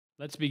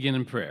Let's begin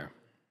in prayer.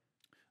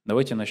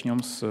 Давайте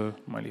начнем с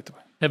молитвы.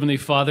 Heavenly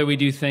Father, we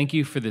do thank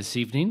you for this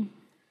evening.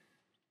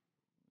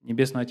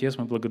 Небесный Отец,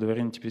 мы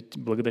благодарим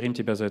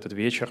Тебя за этот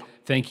вечер.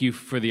 Thank you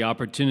for the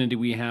opportunity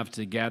we have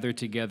to gather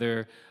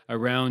together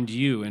around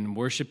you and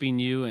worshiping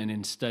you and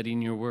in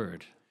studying your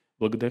word.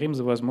 Благодарим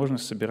за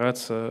возможность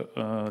собираться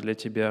для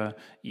Тебя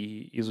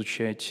и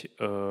изучать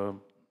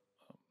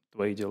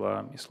Твои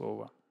дела и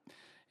Слово.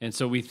 And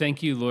so we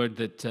thank you, Lord,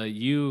 that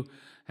you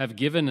have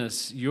given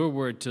us your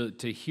word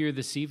to hear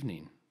this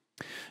evening.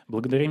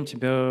 Благодарим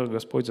Тебя,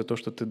 Господь, за то,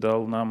 что Ты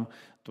дал нам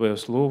Твое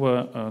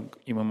Слово,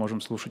 и мы можем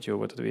слушать его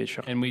в этот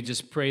вечер. And we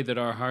just pray that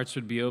our hearts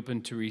would be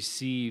open to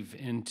receive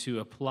and to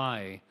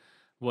apply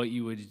what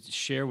you would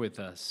share with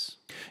us.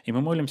 И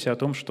мы молимся о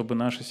том, чтобы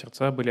наши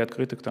сердца были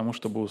открыты к тому,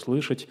 чтобы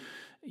услышать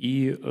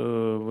и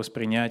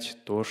воспринять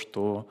то,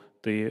 что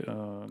Ты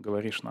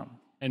говоришь нам.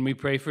 And we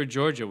pray for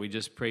Georgia. We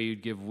just pray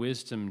you'd give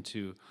wisdom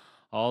to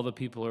all the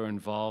people who are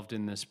involved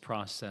in this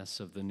process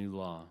of the new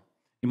law.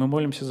 И мы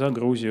молимся за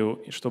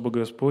Грузию, и чтобы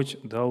Господь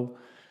дал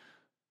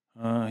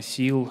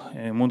сил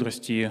и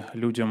мудрости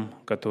людям,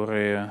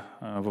 которые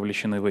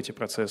вовлечены в эти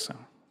процессы.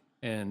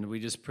 And we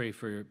just pray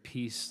for your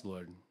peace,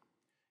 Lord,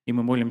 И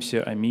мы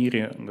молимся о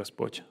мире,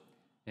 Господь,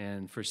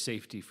 and for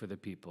safety for the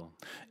people.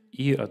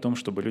 и о том,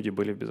 чтобы люди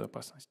были в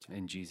безопасности.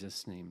 In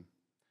Jesus' name,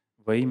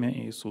 Во имя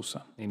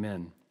Иисуса.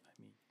 amen.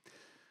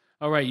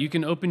 All right, you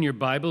can open your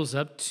Bibles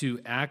up to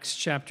Acts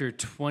chapter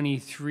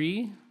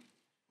 23.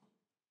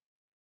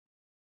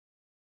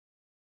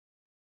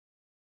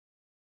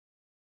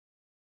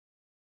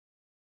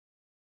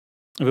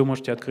 Вы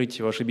можете открыть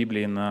ваши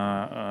Библии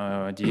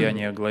на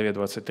Деяния, главе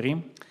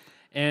 23.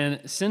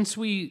 And since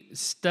we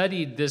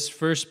studied this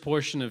first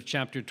portion of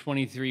chapter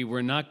 23,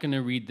 we're not going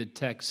to read the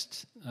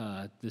text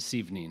this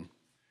evening.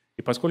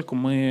 И поскольку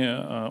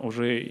мы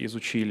уже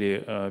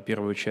изучили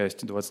первую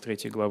часть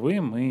 23 главы,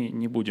 мы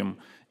не будем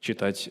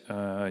читать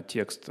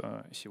текст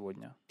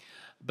сегодня.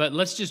 But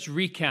let's just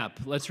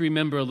recap. Let's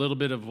remember a little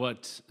bit of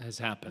what has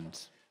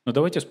happened. Но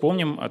давайте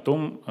вспомним о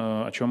том,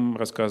 о чем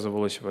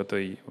рассказывалось в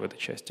этой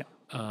части.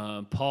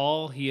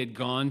 Paul, he had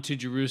gone to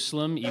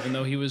Jerusalem, even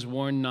though he was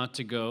warned not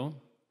to go.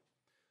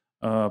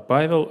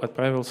 Павел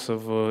отправился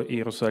в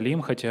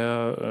Иерусалим,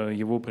 хотя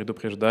его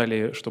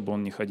предупреждали, чтобы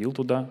он не ходил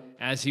туда.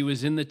 As he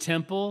was in the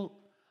temple,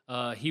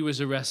 he was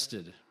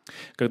arrested.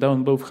 Когда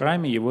он был в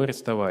храме, его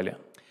арестовали.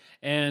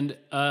 And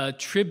a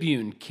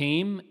tribune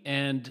came,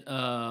 and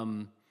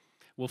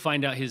we'll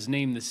find out his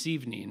name this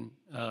evening.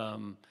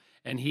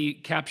 And he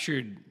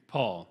captured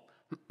Paul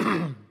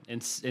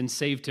and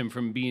saved him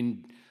from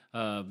being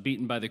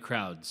beaten by the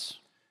crowds.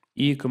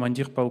 И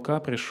командир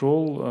полка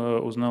пришел,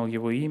 узнал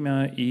его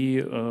имя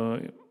и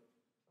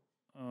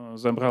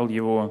забрал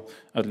его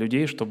от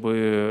людей,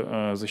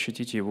 чтобы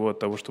защитить его от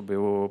того, чтобы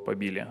его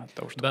побили. От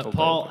того, чтобы But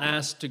Paul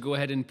asked to go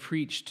ahead and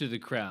preach to the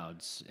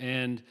crowds.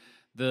 And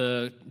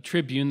the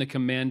tribune, the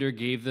commander,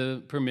 gave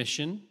the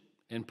permission,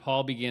 and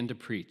Paul began to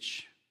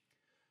preach.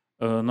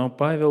 Но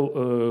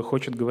Павел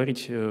хочет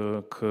говорить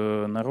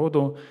к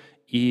народу,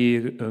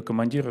 и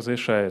командир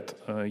разрешает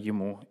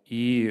ему,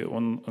 и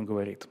он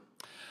говорит.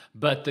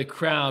 But the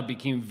crowd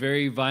became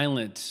very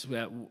violent.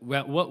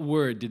 What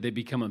word did they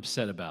become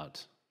upset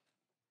about?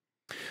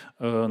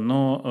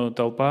 Но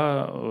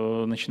толпа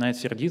начинает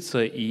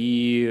сердиться,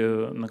 и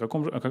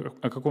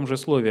о каком же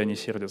слове они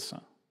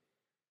сердятся?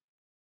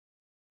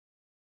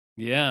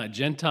 Yeah,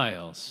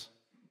 Gentiles.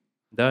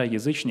 Да,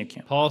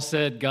 язычники. Paul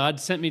said, God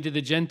sent me to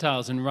the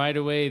Gentiles, and right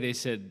away they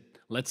said,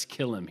 let's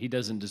kill him. He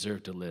doesn't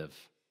deserve to live.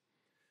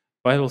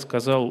 Павел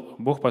сказал,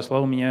 Бог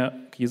послал меня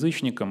к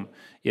язычникам,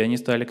 и они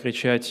стали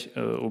кричать,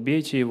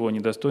 убейте его,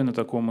 недостойно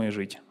такому и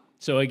жить.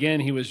 So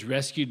again, he was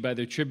rescued by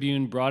the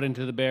tribune, brought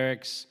into the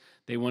barracks.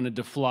 They wanted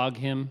to flog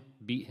him,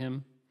 beat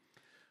him.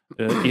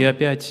 И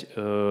опять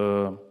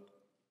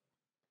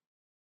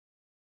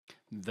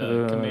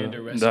The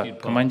commander rescued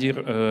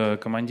Paul.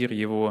 командир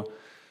его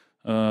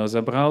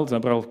забрал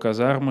в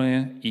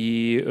казармы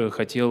и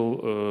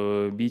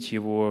хотел бить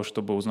его,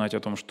 чтобы узнать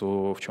о том,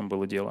 в чем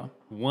было дело.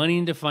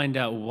 Wanting to find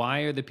out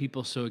why are the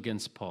people so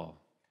against Paul.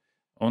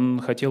 Он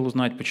хотел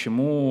узнать,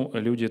 почему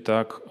люди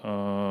так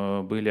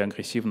были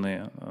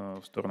агрессивны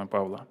в сторону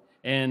Павла.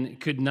 And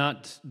could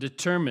not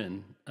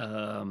determine,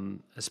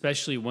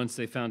 especially once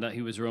they found out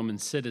he was a Roman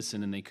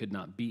citizen and they could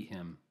not beat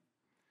him.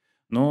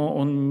 Но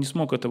он не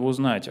смог этого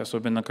узнать,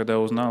 особенно когда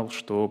узнал,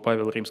 что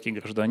Павел римский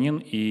гражданин,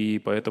 и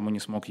поэтому не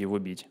смог его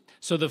бить.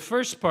 So the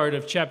first part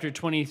of chapter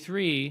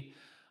 23,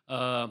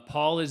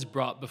 Paul is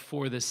brought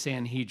before the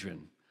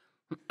Sanhedrin.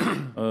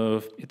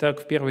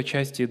 Итак, в первой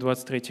части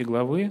 23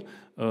 главы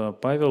Павла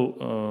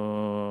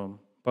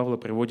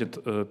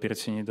приводят перед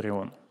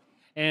Синедрион.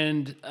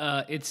 And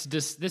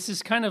this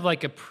is kind of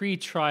like a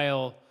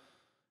pre-trial.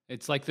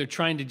 It's like they're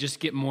trying to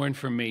just get more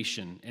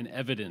information and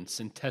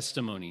evidence and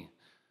testimony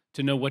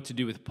to know what to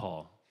do with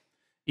Paul.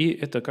 И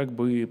это как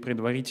бы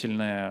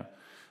предварительное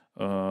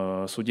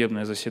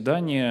судебное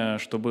заседание,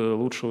 чтобы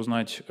лучше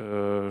узнать,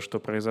 что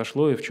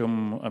произошло и в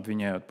чем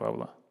обвиняют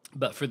Павла.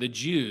 But for the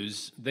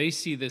Jews, they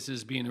see this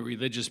as being a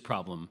religious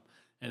problem,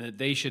 and that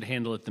they should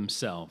handle it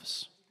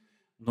themselves.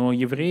 Но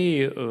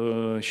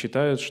евреи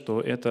считают,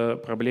 что это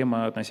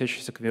проблема,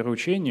 относящаяся к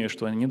вероучению,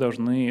 что они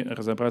должны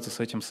разобраться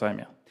с этим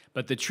сами.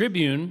 But the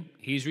tribune,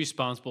 he's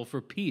responsible for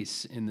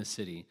peace in the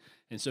city,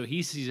 and so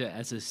he sees it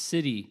as a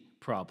city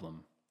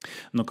problem.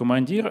 Но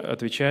командир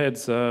отвечает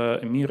за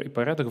мир и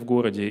порядок в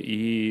городе,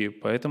 и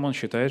поэтому он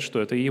считает,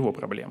 что это его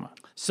проблема.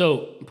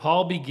 So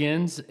Paul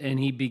begins, and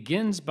he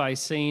begins by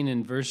saying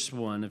in verse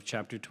 1 of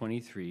chapter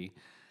 23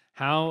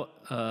 how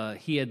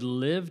he had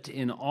lived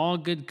in all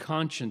good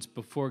conscience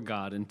before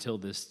God until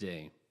this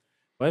day.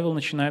 Павел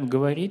начинает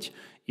говорить,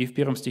 и в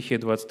первом стихе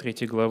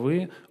 23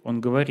 главы он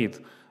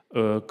говорит,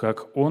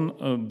 как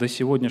он до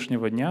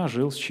сегодняшнего дня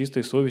жил с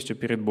чистой совестью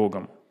перед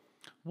Богом.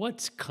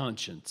 What's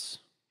conscience?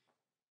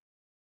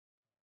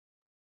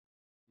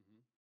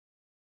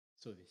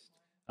 Совесть.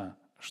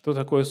 Что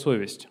такое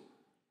совесть?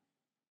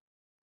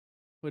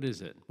 What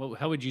is it?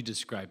 How would you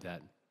describe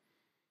that?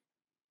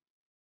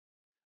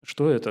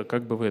 Что это?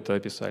 Как бы вы это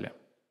описали?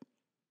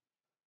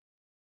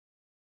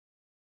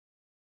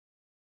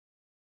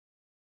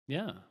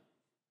 Yeah.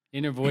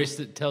 Inner voice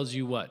that tells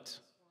you what?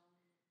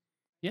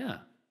 Yeah.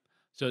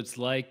 So it's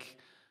like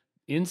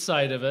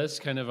inside of us,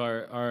 kind of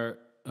our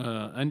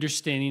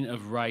understanding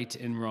of right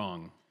and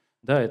wrong.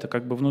 Да, это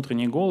как бы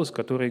внутренний голос,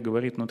 который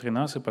говорит внутри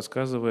нас и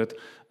подсказывает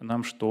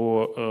нам,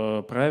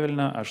 что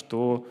правильно, а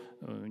что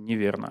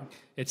неверно.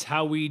 It's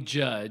how we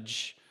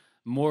judge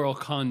moral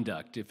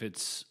conduct, if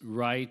it's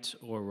right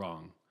or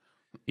wrong.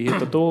 И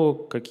это то,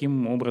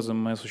 каким образом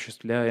мы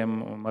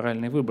осуществляем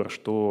моральный выбор,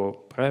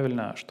 что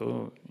правильно, а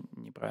что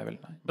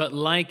неправильно. But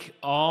like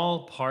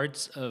all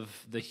parts of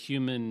the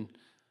human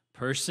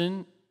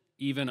person,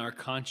 even our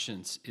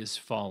conscience is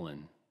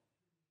fallen.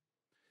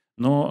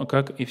 Но,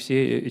 как и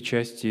все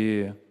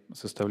части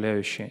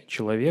составляющие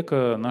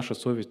человека, наша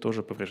совесть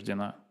тоже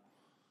повреждена.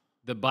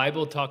 The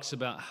Bible talks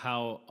about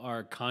how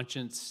our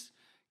conscience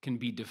can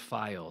be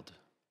defiled.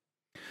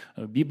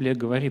 Библия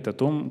говорит о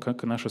том,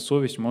 как наша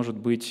совесть может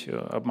быть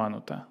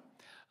обманута.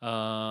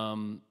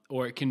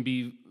 Or it can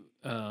be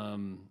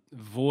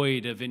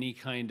void of any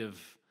kind of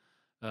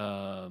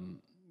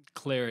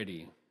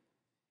clarity.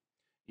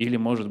 Или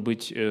может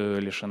быть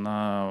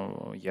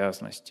лишена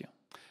ясности.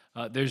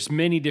 There's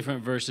many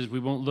different verses. We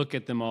won't look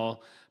at them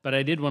all, but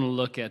I did want to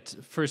look at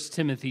 1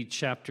 Timothy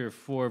chapter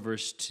 4,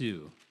 verse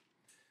 2.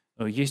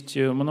 Есть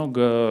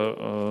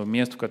много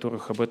мест, в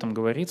которых об этом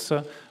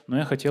говорится, но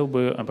я хотел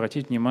бы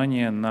обратить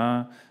внимание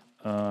на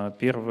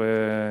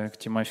 1 к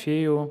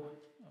Тимофею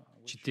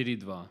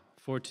 4:2.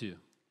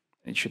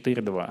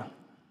 4:2.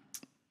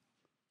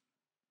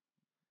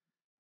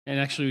 And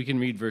actually, we can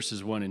read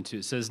verses 1 and 2.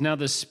 It says, "Now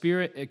the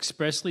Spirit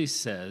expressly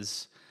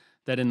says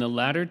that in the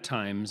latter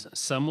times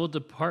some will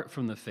depart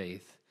from the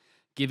faith,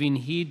 giving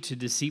heed to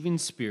deceiving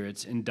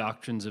spirits and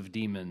doctrines of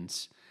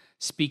demons,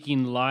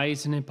 speaking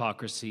lies and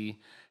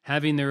hypocrisy,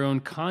 having their own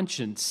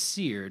conscience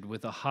seared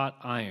with a hot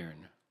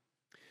iron."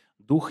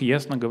 Дух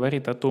ясно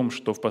говорит о том,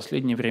 что в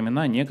последние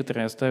времена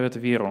некоторые оставят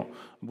веру,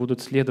 будут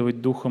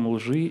следовать духам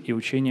лжи и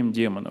учениям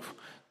демонов.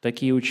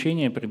 Такие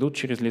учения придут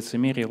через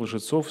лицемерие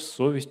лжецов с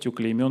совестью,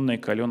 клейменной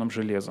каленым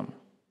железом.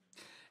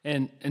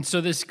 And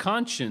so this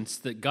conscience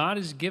that God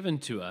has given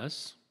to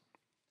us,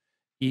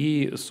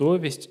 И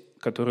совесть,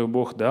 которую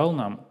Бог дал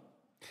нам,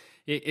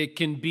 it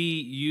can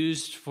be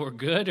used for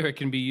good or it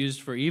can be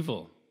used for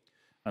evil.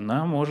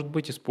 она может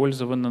быть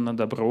использована на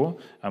добро,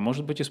 а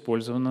может быть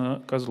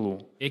использована ко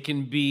злу. It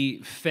can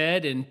be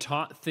fed and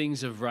taught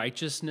things of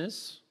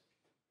righteousness,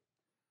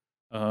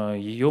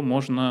 Ее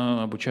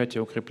можно обучать и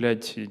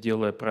укреплять,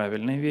 делая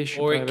правильные вещи,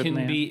 or it can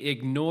праведные. be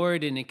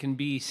ignored and it can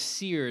be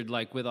seared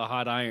like with a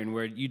hot iron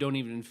where you don't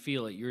even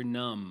feel it, you're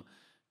numb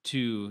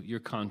to your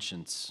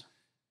conscience.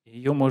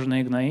 Ее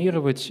можно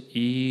игнорировать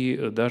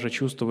и даже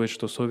чувствовать,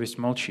 что совесть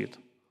молчит.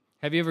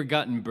 Have you ever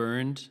gotten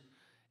burned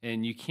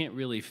and you can't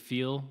really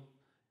feel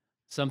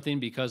something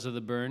because of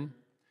the burn?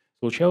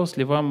 Случалось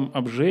ли вам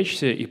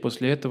обжечься и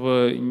после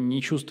этого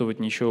не чувствовать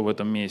ничего в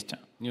этом месте?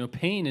 You know,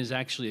 pain is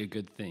actually a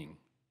good thing.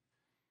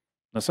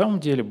 На самом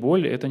деле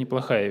боль – это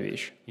неплохая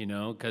вещь. You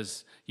know,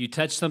 because you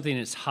touch something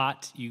that's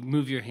hot, you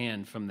move your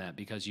hand from that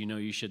because you know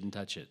you shouldn't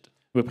touch it.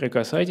 Вы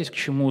прикасаетесь к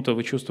чему-то,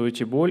 вы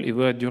чувствуете боль, и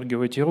вы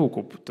отдергиваете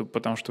руку,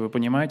 потому что вы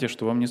понимаете,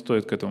 что вам не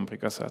стоит к этому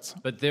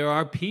прикасаться. But there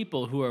are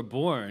people who are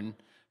born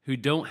who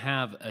don't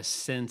have a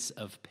sense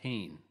of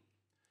pain.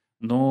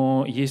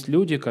 Но есть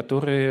люди,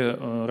 которые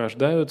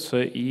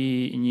рождаются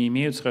и не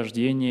имеют с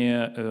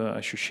рождения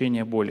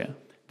ощущения боли.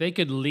 They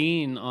could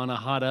lean on a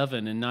hot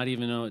oven and not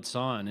even know it's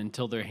on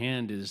until their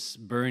hand is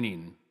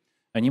burning.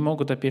 Они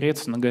могут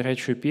опереться на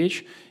горячую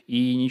печь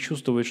и не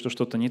чувствовать, что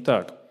что-то не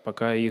так,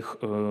 пока их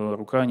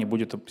рука не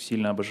будет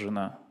сильно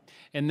обожжена.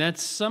 And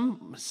that's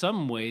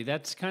some way,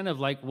 that's kind of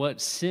like what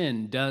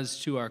sin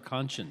does to our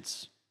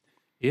conscience.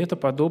 И это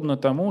подобно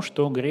тому,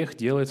 что грех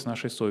делает с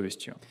нашей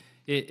совестью.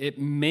 It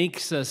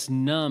makes us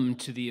numb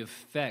to the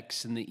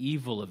effects and the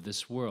evil of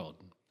this world.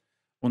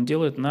 Он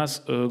делает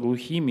нас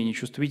глухими,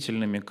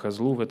 нечувствительными к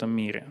злу в этом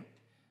мире.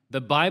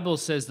 The Bible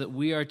says that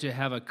we are to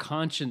have a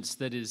conscience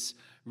that is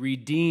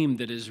redeemed,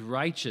 that is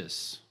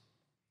righteous.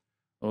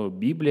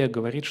 Библия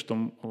говорит, что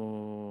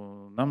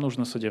нам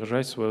нужно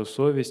содержать свою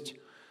совесть,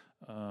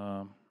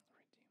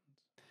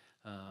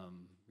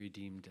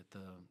 Redeemed at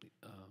the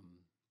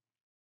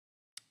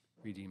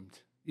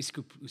redeemed.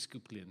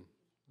 Искуплен.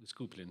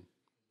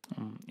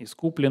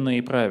 искупленной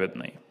и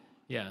праведной.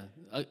 Yeah,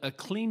 a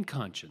clean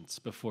conscience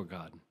before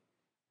God.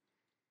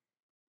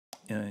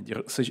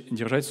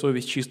 Держать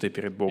совесть чистой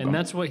перед And Богом.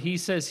 that's what he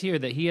says here,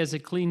 that he has a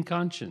clean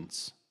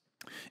conscience.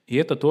 И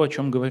это то, о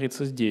чем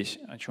говорится здесь,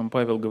 о чем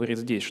Павел говорит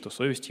здесь, что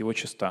совесть его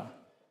чиста.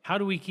 How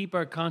do we keep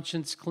our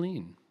conscience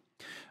clean?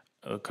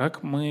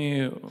 Как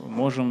мы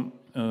можем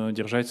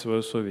держать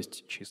свою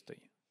совесть чистой?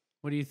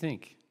 What do you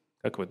think?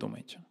 Как вы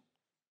думаете?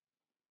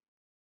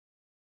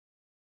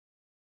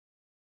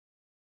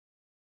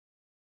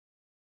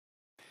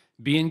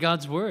 Be in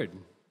God's word.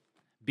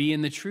 Be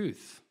in the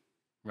truth,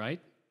 right?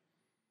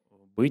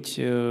 Быть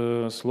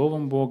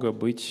Словом Бога,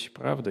 быть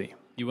правдой.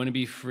 You want to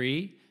be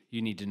free,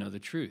 you need to know the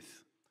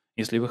truth.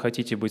 Если вы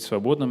хотите быть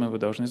свободными, вы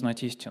должны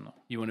знать истину.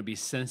 You want to be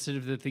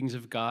sensitive to the things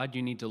of God,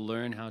 you need to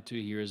learn how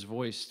to hear His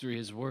voice through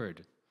His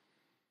word.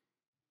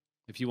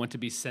 If you want to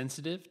be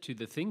sensitive to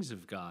the things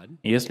of God,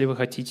 Если вы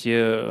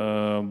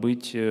хотите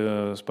быть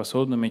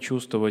способными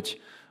чувствовать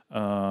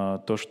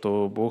то,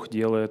 что Бог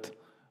делает,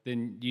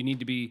 then you need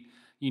to be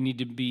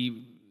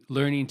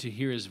learning to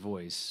hear His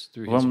voice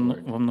through His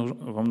word.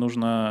 вам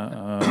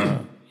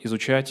нужно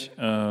изучать,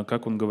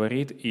 как Он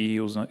говорит, и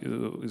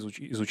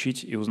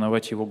изучить и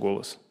узнавать Его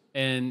голос.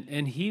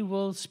 And He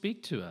will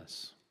speak to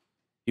us.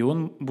 И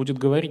Он будет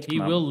говорить к He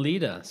will нам,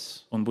 lead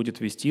us. Он будет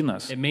вести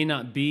нас. It may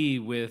not be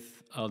with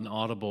an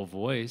audible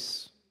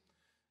voice,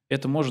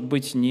 Это может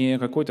быть не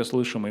какой-то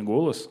слышимый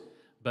голос,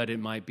 but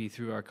it might be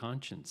through our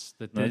conscience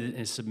that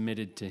is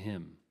submitted to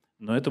Him.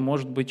 но это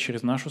может быть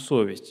через нашу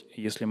совесть,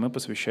 если мы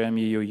посвящаем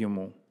ее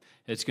Ему.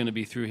 It's going to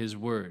be through His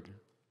word.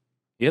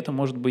 И это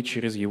может быть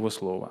через Его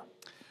Слово.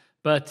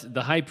 But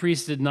the high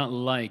priest did not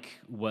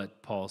like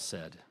what Paul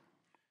said.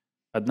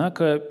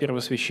 Однако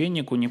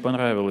первосвященнику не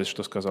понравилось,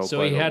 что сказал So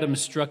he had Павел, him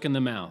struck in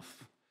the mouth.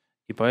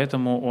 и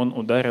поэтому он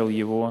ударил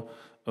его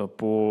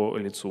по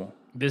лицу.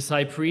 This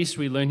high priest,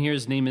 we learn here,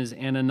 his name is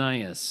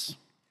Ananias.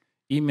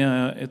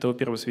 Имя этого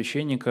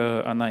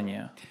первосвященника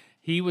Анания.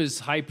 He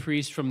was high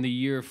priest from the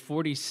year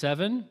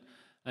 47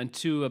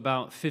 unto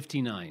about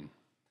 59.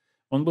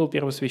 Он был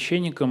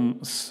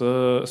первосвященником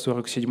с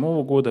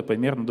 47 года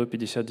примерно до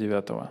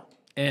 59.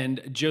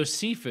 And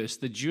Josephus,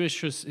 the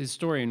Jewish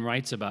historian,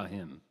 writes about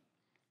him.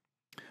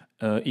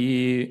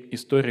 И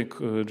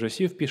историк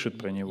Джосиф пишет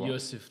про него.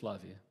 Joseph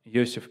Flavius.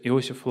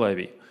 Иосиф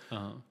Флавий.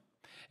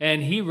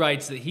 And he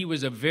writes that he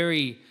was a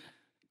very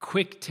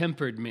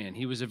quick-tempered man.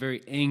 He was a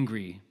very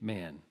angry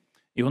man.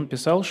 И он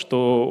писал,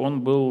 что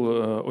он был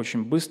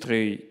очень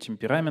быстрый,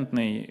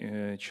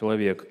 темпераментный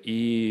человек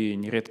и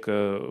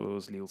нередко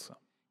злился.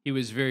 He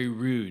was very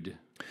rude.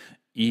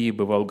 И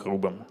бывал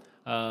грубым.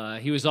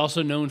 He was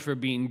also known for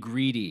being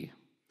greedy.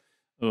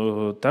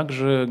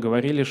 Также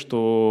говорили,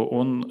 что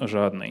он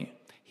жадный.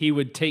 He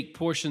would take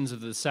portions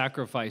of the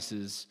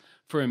sacrifices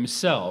for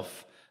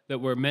himself that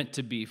were meant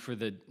to be for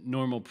the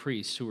normal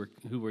priests who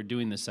were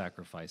doing the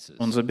sacrifices.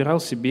 Он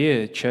забирал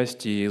себе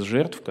части из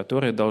жертв,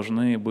 которые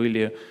должны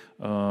были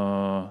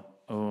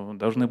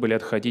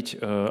отходить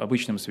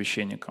обычным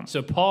священникам.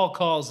 So Paul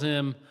calls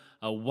him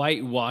a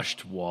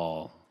whitewashed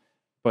wall.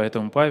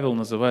 Поэтому Павел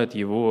называет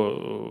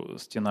его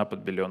 «стена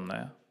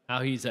подбеленная».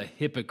 How he's a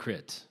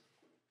hypocrite.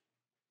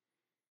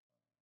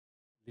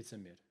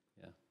 Лицемер,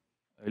 yeah.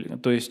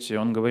 То есть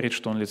он говорит,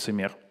 что он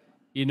лицемер.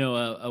 You know,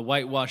 a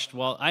whitewashed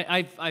wall.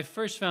 I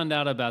first found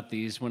out about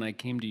these when I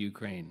came to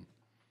Ukraine.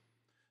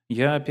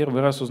 Я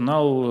первый раз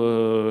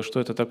узнал, что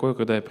это такое,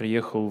 когда я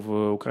приехал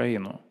в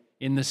Украину.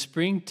 In the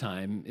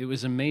springtime, it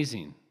was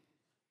amazing.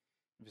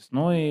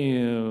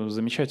 Весной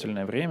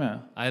замечательное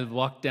время. I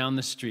walked down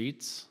the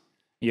streets.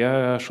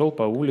 Я шел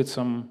по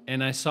улицам.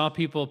 And I saw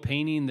people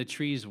painting the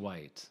trees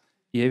white.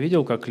 Я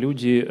видел, как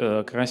люди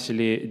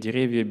красили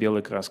деревья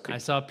белой краской. I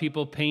saw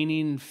people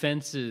painting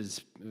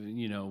fences,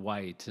 you know,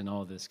 white and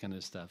all this kind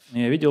of stuff.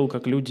 Я видел,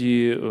 как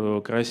люди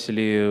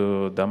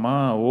красили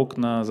дома,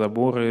 окна,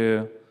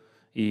 заборы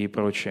и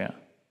прочее.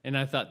 And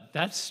I thought,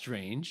 that's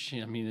strange.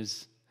 I mean,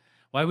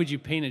 why would you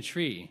paint a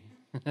tree?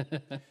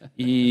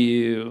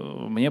 И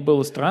мне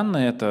было странно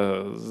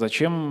это.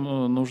 Зачем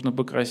нужно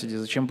бы красить,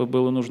 зачем бы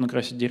было нужно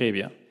красить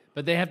деревья?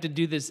 But they have to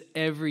do this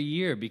every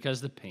year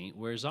because the paint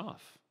wears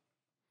off.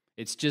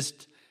 It's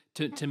just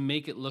to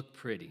make it look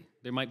pretty.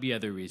 There might be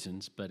other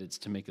reasons, but it's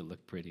to make it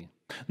look pretty.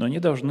 Но они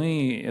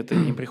должны,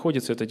 им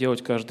приходится это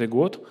делать каждый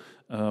год,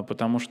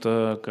 потому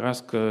что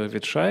краска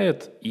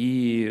ветшает,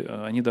 и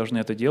они должны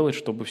это делать,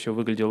 чтобы все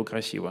выглядело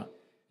красиво.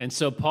 And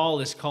so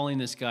Paul is calling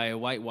this guy a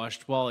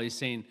whitewashed wall. He's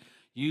saying,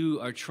 you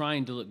are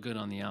trying to look good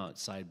on the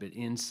outside, but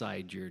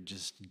inside you're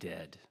just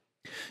dead.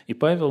 И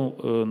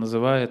Павел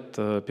называет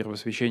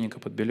первосвященника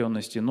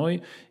подбеленной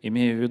стеной,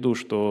 имея в виду,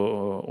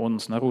 что он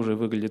снаружи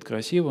выглядит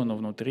красиво, но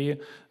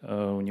внутри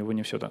у него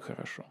не все так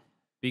хорошо.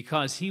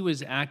 Because he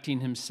was acting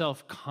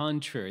himself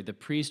contrary. The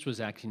priest was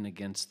acting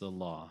against the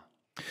law.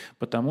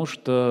 Потому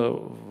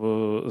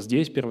что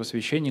здесь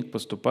первосвященник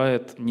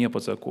поступает не по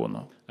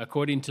закону.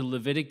 According to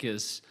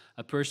Leviticus,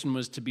 a person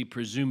was to be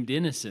presumed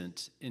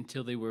innocent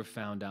until they were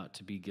found out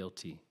to be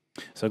guilty.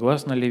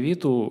 Согласно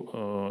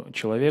Левиту,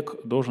 человек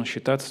должен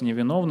считаться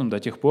невиновным до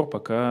тех пор,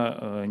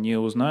 пока не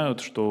узнают,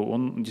 что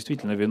он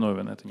действительно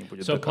виновен, это не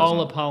будет So Paul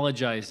доказано.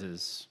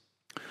 apologizes.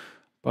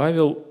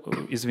 Павел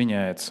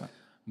извиняется.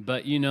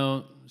 But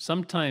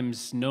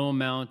sometimes no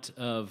amount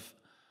of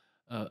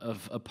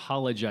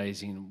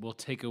apologizing will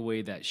take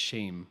away that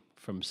shame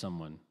from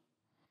someone.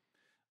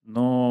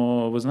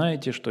 Но вы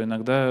знаете, что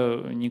иногда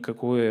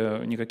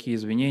никакие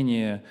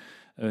извинения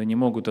не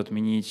могут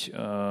отменить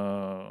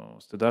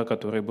стыда,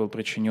 который был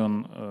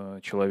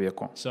причинен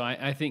человеку. So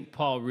I think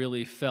Paul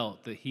really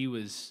felt that he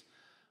was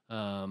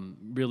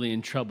really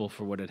in trouble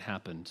for what had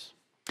happened.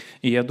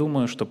 И я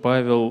думаю, что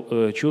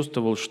Павел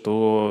чувствовал,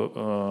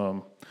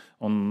 что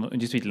он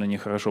действительно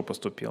нехорошо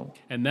поступил.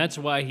 And that's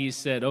why he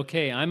said,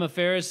 okay, I'm a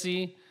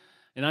Pharisee,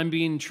 and I'm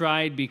being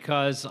tried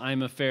because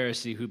I'm a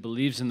Pharisee who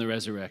believes in the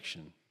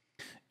resurrection.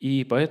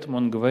 И поэтому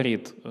он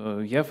говорит,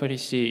 я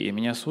фарисей, и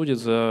меня судят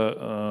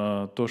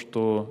за то,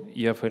 что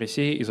я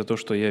фарисей, и за то,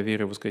 что я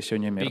верю в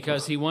воскресение мертвых.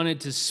 Because he wanted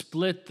to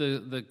split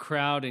the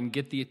crowd and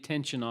get the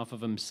attention off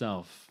of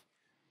himself.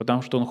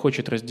 Потому что он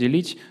хочет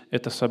разделить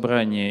это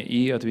собрание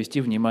и отвести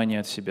внимание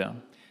от себя.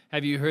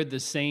 Have you heard the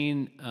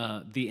saying,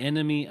 the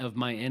enemy of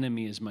my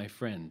enemy is my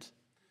friend?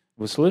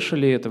 Вы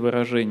слышали это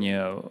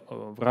выражение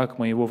 «враг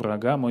моего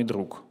врага – мой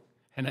друг»?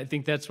 And I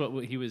think that's what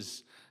he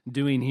was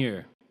doing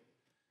here.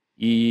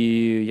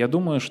 И я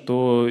думаю,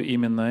 что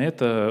именно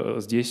это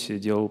здесь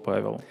делал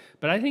Павел.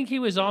 But I think he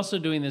was also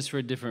doing this for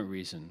a different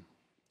reason.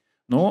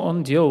 Но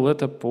он делал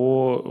это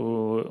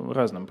по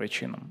разным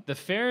причинам. The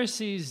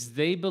Pharisees,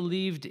 they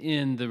believed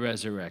in the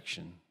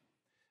resurrection.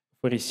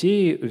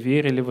 Фарисеи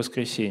верили в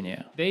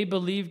воскресение. They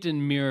believed in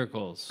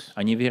miracles.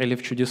 Они верили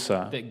в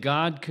чудеса. That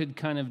God could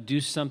kind of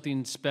do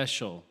something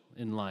special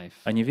in life.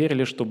 Они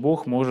верили, что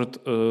Бог может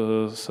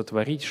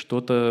сотворить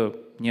что-то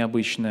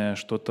необычное,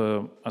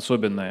 что-то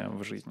особенное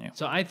в жизни.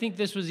 So I think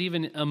this was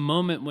even a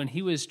moment when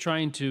he was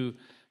trying to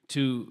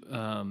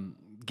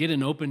get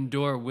an open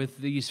door with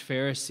these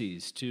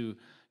Pharisees to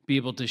be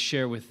able to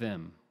share with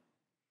them.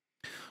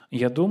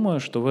 Я думаю,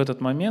 что в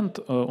этот момент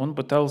он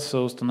пытался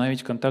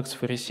установить контакт с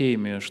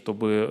фарисеями,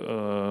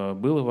 чтобы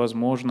было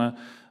возможно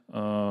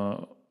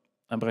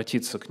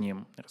обратиться к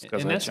ним, And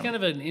рассказать that's им. kind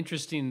of an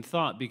interesting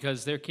thought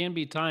because there can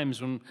be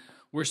times when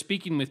we're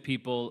speaking with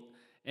people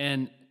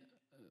and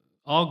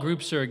all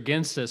groups are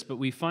against us, but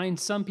we find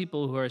some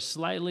people who are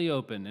slightly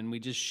open and we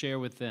just share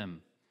with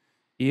them.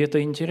 И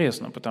это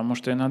интересно, потому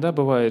что иногда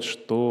бывает,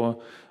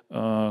 что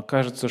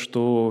кажется,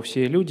 что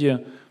все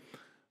люди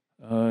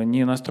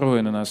не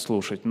настроены нас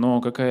слушать,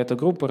 но какая-то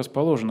группа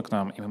расположена к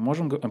нам, и мы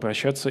можем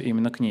обращаться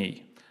именно к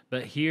ней.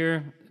 But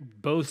here,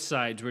 both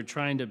sides were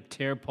trying to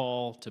tear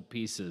Paul to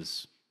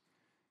pieces.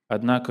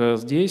 Однако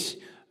здесь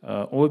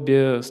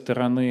обе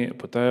стороны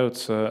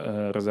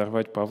пытаются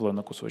разорвать Павла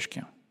на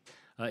кусочки.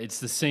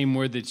 It's the same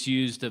word that's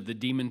used of the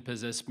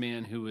demon-possessed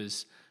man who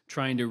was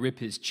trying to rip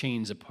his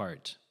chains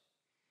apart.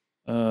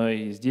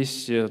 И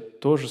здесь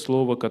то же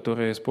слово,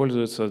 которое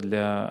используется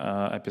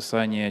для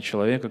описания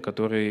человека,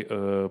 который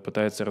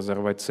пытается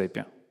разорвать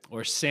цепи.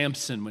 Or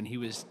Samson when he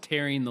was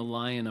tearing the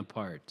lion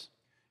apart.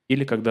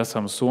 Или когда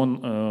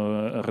Самсон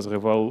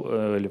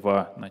разрывал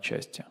льва на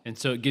части. And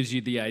so it gives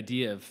you the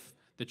idea of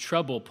the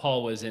trouble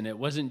Paul was in. It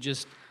wasn't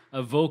just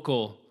a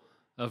verbal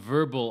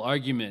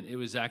argument. It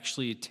was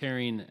actually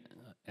tearing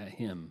at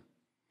him.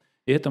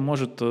 И это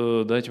может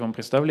дать вам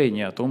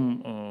представление о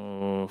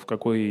том, в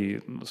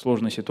какой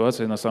сложной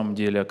ситуации на самом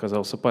деле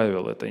оказался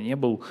Павел. Это не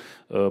был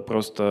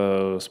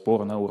просто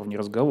спор на уровне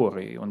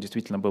разговора, и он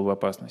действительно был в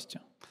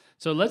опасности.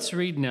 So let's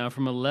read now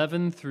from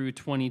 11 through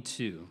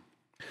 22.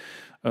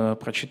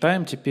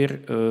 Прочитаем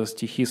теперь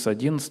стихи с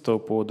 11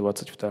 по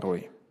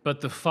 22.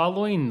 But the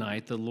following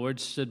night the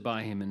Lord stood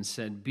by him and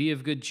said, Be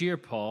of good cheer,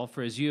 Paul,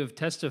 for as you have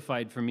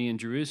testified for me in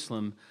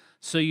Jerusalem,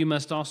 so you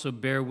must also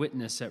bear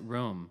witness at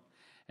Rome.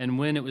 And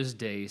when it was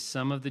day,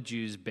 some of the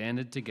Jews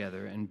banded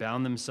together and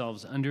bound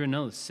themselves under an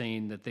oath,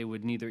 saying that they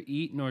would neither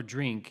eat nor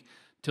drink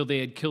till they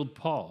had killed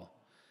Paul.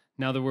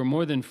 Now there were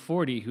more than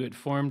 40 who had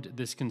formed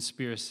this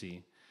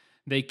conspiracy.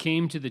 They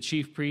came to the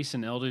chief priests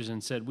and elders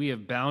and said, We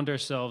have bound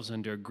ourselves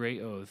under a great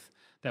oath,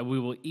 that we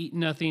will eat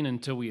nothing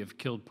until we have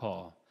killed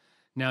Paul.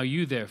 Now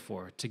you,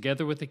 therefore,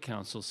 together with the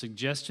council,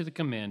 suggest to the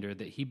commander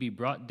that he be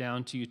brought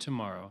down to you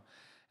tomorrow,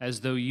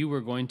 as though you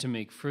were going to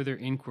make further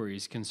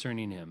inquiries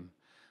concerning him.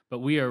 But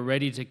we are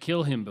ready to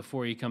kill him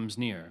before he comes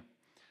near.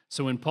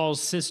 So when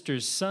Paul's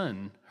sister's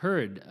son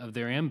heard of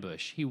their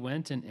ambush, he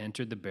went and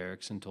entered the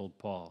barracks and told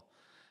Paul.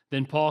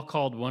 Then Paul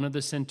called one of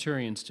the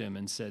centurions to him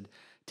and said,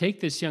 Take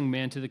this young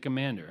man to the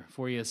commander,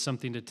 for he has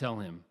something to tell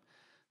him.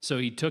 So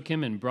he took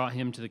him and brought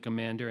him to the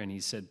commander, and he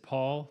said,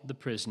 Paul, the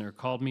prisoner,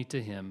 called me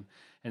to him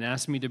and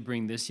asked me to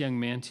bring this young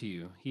man to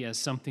you. He has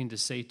something to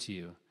say to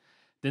you.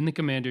 Then the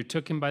commander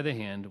took him by the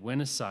hand,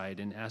 went aside,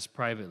 and asked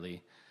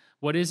privately,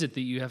 "What is it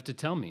that you have to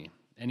tell me?"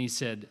 And he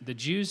said, "The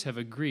Jews have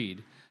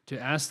agreed to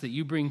ask that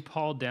you bring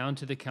Paul down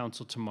to the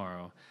council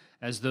tomorrow,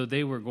 as though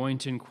they were going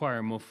to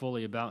inquire more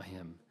fully about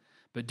him.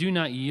 But do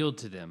not yield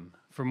to them,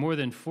 for more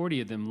than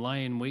 40 of them lie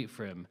in wait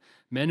for him,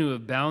 men who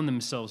have bound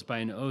themselves by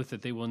an oath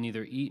that they will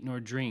neither eat nor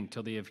drink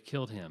till they have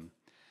killed him.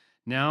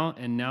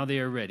 Now they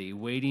are ready,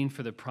 waiting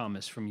for the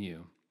promise from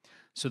you."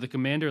 So the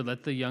commander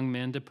let the young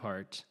man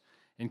depart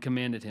and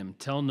commanded him,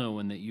 "Tell no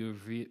one that you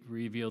have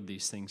revealed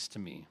these things to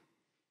me."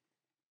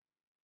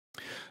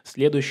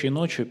 Следующей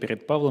ночью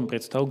перед Павлом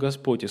предстал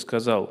Господь и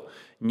сказал: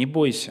 «Не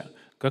бойся,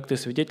 как ты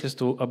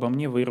свидетельствовал обо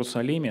мне в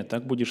Иерусалиме,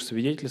 так будешь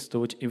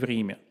свидетельствовать и в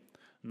Риме».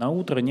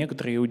 Наутро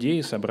некоторые иудеи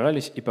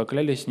собрались и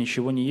поклялись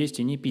ничего не есть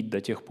и не пить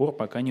до тех пор,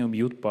 пока не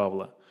убьют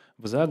Павла.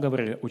 В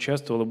заговоре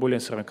участвовало более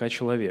 40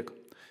 человек.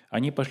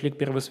 Они пошли к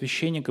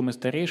первосвященникам и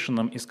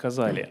старейшинам и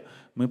сказали: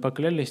 «Мы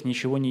поклялись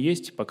ничего не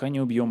есть, пока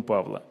не убьем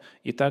Павла.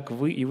 Итак,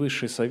 вы и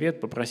высший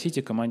совет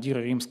попросите командира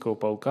римского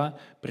полка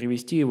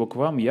привести его к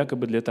вам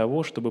якобы для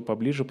того, чтобы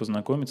поближе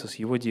познакомиться с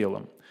его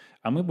делом.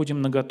 А мы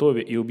будем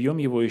наготове и убьем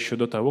его еще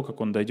до того, как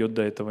он дойдет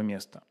до этого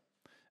места».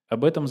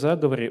 Об этом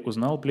заговоре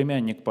узнал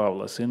племянник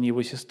Павла, сын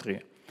его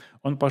сестры.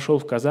 Он пошел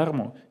в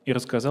казарму и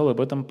рассказал об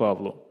этом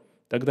Павлу.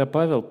 Тогда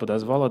Павел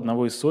подозвал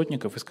одного из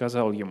сотников и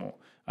сказал ему: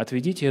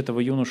 «Отведите этого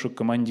юношу к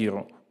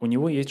командиру, у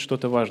него есть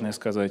что-то важное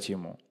сказать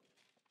ему».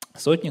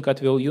 Сотник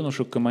отвел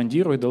юношу к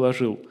командиру и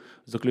доложил: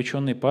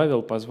 «Заключенный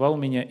Павел позвал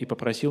меня и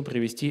попросил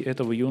привести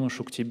этого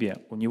юношу к тебе,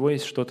 у него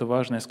есть что-то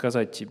важное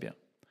сказать тебе».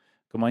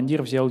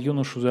 Командир взял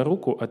юношу за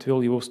руку,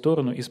 отвел его в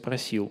сторону и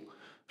спросил: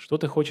 «Что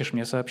ты хочешь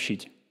мне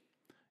сообщить?»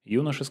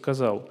 Юноша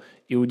сказал: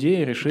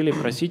 «Иудеи решили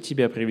просить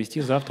тебя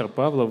привести завтра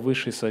Павла в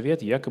высший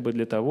совет якобы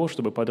для того,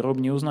 чтобы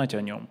подробнее узнать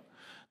о нем.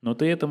 Но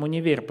ты этому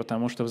не верь,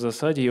 потому что в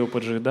засаде его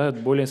поджидают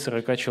более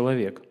 40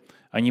 человек.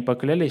 Они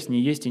поклялись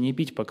не есть и не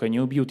пить, пока не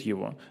убьют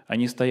его.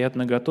 Они стоят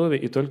наготове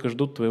и только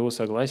ждут твоего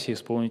согласия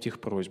исполнить их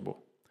просьбу».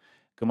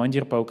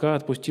 Командир полка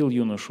отпустил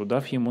юношу,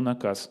 дав ему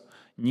наказ: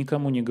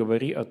 «Никому не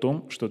говори о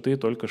том, что ты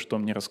только что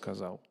мне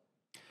рассказал».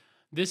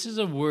 This is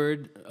a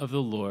word of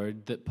the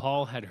Lord that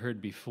Paul had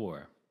heard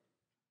before.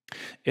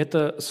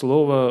 Это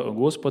слово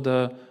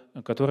Господа,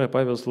 которое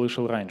Павел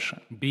слышал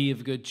раньше. Be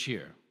of good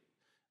cheer.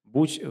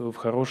 «Будь в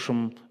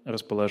хорошем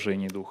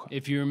расположении духа».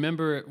 If you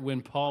remember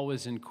when Paul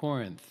was in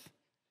Corinth,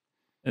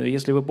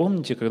 Если вы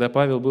помните, когда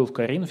Павел был в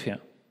Коринфе,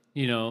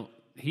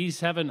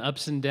 he's having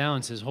ups and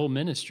downs his whole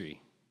ministry.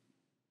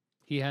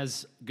 He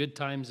has good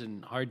times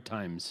and hard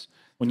times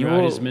у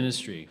throughout него, his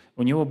ministry.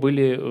 у него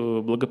были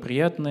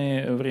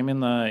благоприятные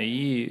времена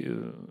и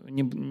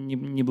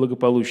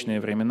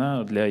неблагополучные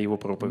времена для его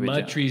проповеди.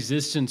 Much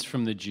resistance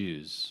from the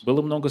Jews.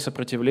 Было много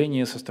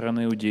сопротивления со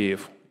стороны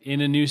иудеев.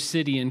 In a new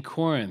city in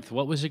Corinth,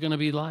 what was it going to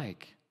be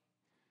like?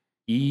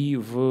 И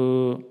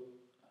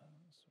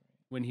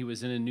When he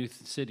was in a new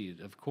city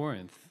of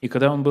Corinth. И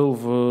когда он был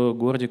в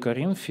городе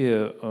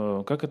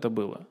Коринфе, как это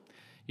было?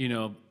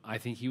 I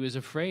think he was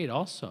afraid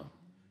also.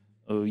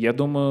 Я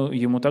думаю,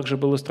 ему также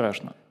было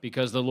страшно.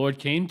 Because the Lord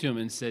came to him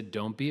and said,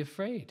 "Don't be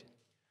afraid."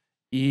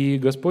 И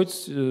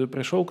Господь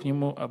пришел к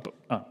нему,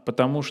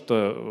 потому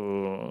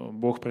что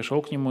Бог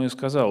пришел к нему и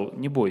сказал: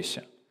 «Не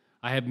бойся.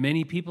 I have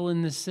many people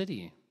in this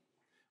city.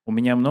 У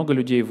меня много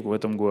людей в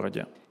этом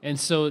городе». And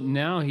so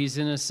now he's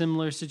in a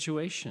similar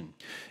situation.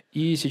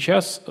 И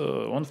сейчас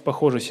он в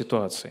похожей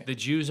ситуации. The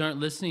Jews aren't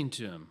listening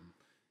to him.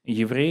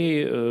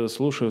 Евреи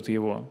слушают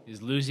его.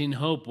 He's losing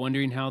hope,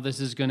 wondering how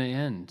this is going to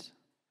end.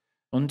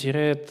 Он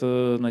теряет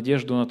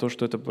надежду на то,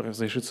 что это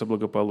разрешится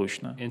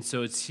благополучно. And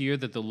so it's here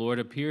that the Lord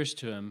appears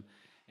to him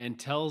and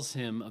tells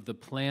him of the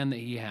plan that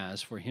he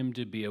has for him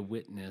to be a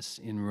witness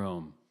in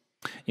Rome.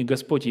 И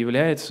Господь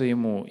является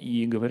ему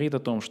и говорит о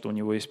том, что у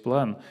него есть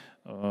план,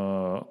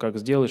 как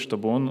сделать,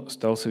 чтобы он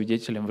стал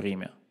свидетелем в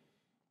Риме.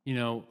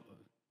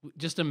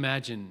 Just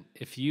imagine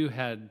if you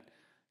had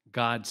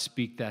God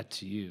speak that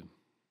to you.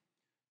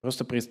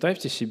 Просто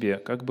представьте себе,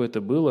 как бы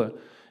это было,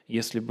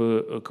 если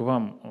бы к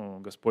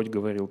вам Господь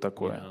говорил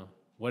такое.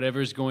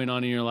 Whatever's going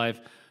on in your life,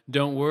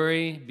 don't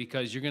worry,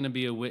 because you're going to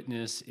be a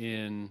witness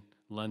in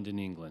London,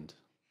 England.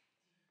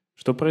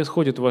 Что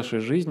происходит в вашей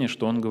жизни,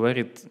 что Он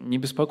говорит: не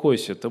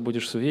беспокойся, ты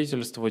будешь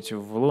свидетельствовать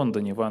в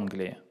Лондоне, в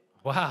Англии.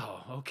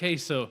 Wow, okay,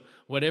 so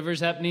whatever's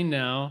happening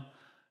now,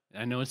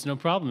 I know it's no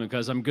problem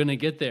because I'm going to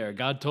get there.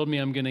 God told me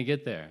I'm going to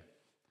get there.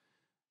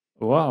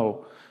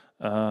 Вау!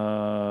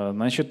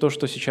 Значит, то,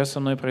 что сейчас со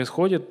мной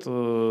происходит,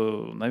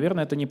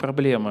 наверное, это не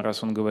проблема,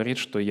 раз Он говорит,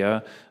 что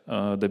я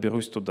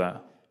доберусь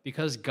туда.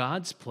 Because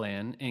God's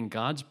plan and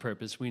God's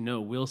purpose, we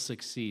know, will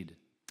succeed.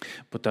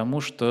 Потому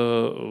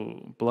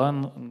что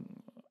план,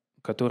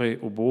 который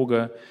у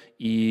Бога,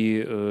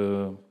 и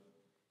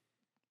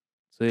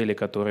цели,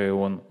 которые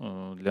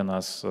Он для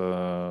нас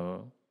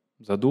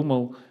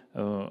задумал,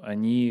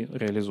 они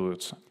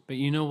реализуются. But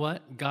you know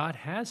what? God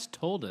has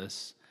told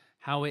us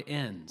how it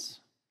ends.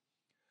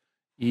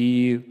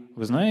 И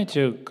вы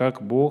знаете,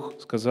 как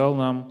Бог сказал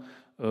нам,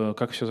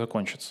 как все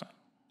закончится.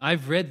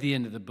 I've read the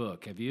end of the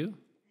book. Have you?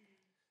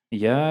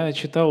 Я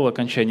читал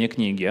окончание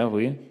книги, а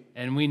вы?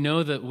 And we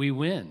know that we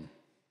win.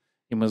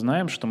 И мы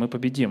знаем, что мы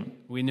победим.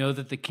 We know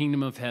that the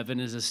kingdom of heaven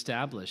is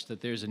established,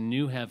 that there's a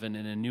new heaven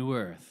and a new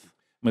earth.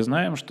 Мы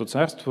знаем, что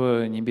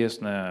Царство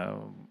Небесное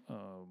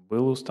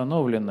было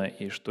установлено,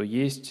 и что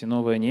есть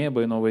новое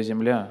небо и новая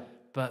земля.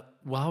 But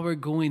while we're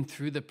going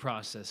through the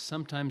process,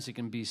 sometimes it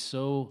can be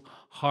so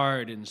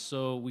hard and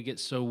so we get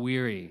so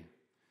weary.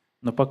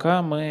 Но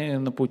пока мы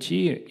на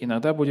пути,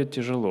 иногда будет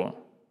тяжело.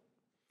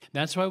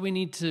 That's why we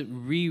need to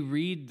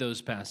reread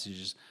those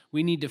passages.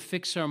 We need to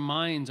fix our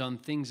minds on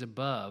things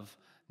above,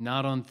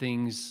 not on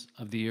things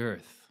of the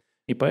earth.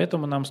 И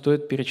поэтому нам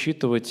стоит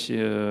перечитывать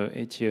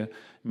эти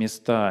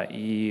места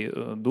и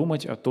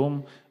думать о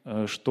том,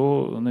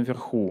 что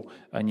наверху,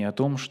 а не о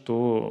том,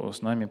 что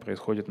с нами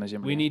происходит на We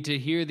земле. need to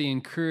hear the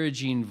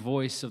encouraging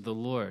voice of the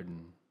Lord.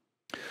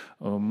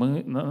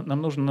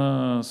 Нам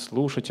нужно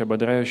слушать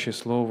ободряющее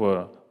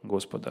слово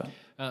Господа.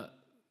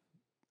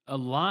 A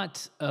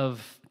lot of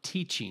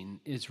teaching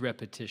is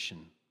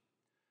repetition.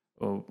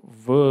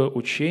 В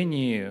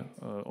учении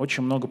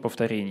очень много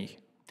повторений.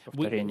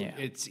 Повторения.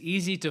 It's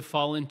easy to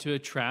fall into a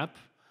trap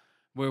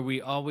where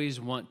we always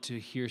want to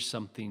hear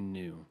something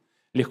new.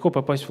 Легко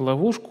попасть в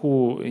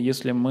ловушку,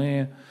 если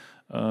мы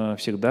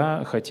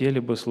всегда хотели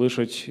бы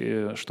слышать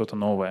что-то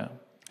новое.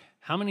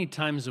 How many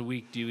times a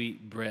week do you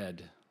eat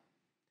bread?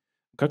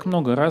 Как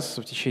много раз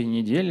в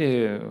течение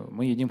недели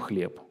мы едим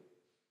хлеб?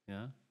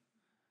 Yeah?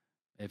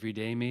 Every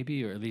day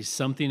maybe, or at least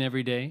something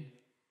every day?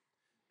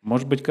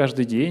 Может быть,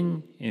 каждый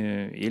день,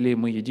 или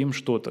мы едим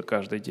что-то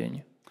каждый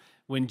день.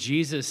 When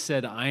Jesus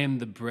said, I am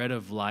the bread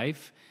of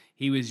life,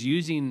 he was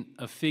using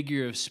a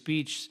figure of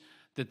speech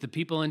that the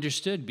people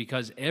understood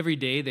because every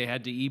day they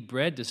had to eat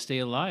bread to stay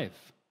alive.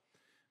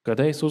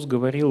 Когда Иисус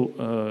говорил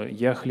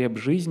 «Я хлеб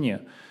жизни»,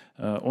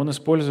 Он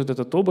использует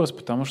этот образ,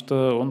 потому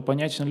что он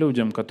понятен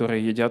людям,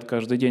 которые едят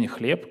каждый день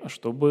хлеб,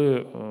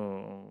 чтобы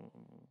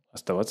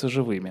оставаться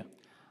живыми.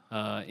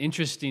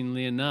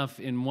 Interestingly enough,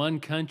 in one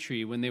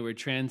country, when they were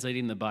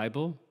translating the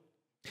Bible,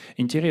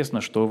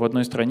 Интересно, что в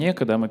одной стране,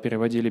 когда мы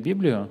переводили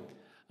Библию,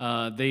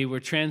 they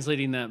were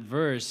translating that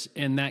verse.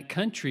 In that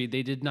country,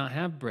 they did not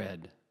have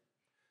bread.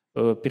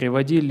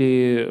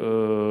 переводили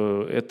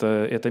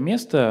это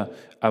место,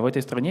 а в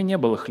этой стране не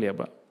было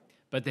хлеба,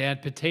 But they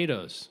had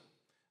potatoes.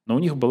 но у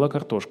них была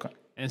картошка.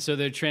 And so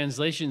their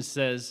translation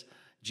says,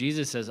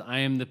 Jesus says, I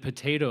am the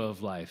potato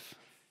of life.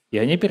 И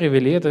они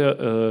перевели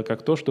это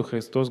как то, что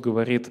Христос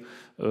говорит,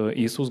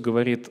 Иисус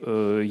говорит,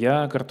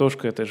 «Я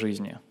картошка этой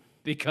жизни».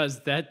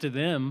 Because that to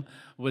them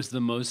was the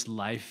most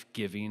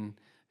life-giving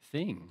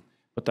thing.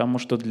 Потому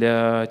что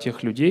для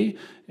тех людей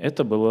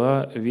это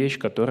была вещь,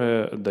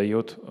 которая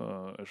дает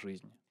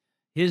жизнь.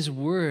 His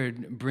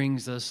word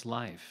brings us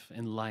life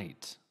and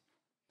light.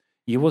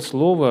 Его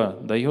Слово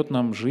дает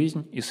нам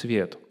жизнь и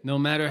свет. No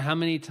matter how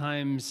many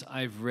times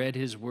I've read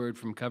his word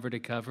from cover to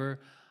cover,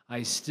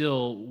 I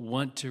still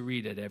want to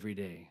read it every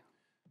day.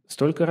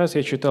 Столько раз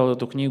я читал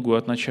эту книгу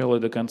от начала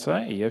до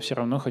конца, и я все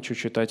равно хочу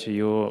читать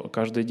ее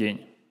каждый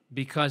день.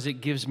 Because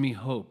it gives me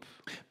hope.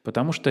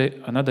 Потому что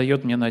она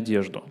дает мне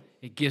надежду.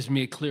 It gives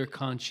me a clear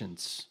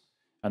conscience.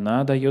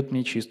 Она дает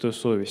мне чистую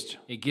совесть.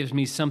 It gives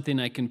me something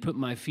I can put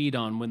my feet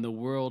on when the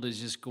world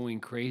is just going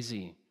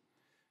crazy.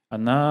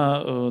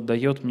 Она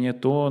дает мне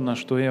то, на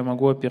что я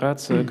могу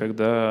опираться,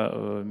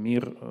 когда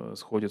мир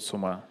сходит с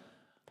ума.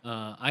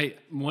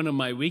 One of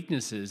my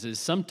weaknesses is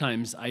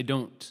sometimes I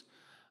don't,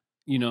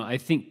 I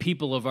think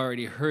people have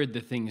already heard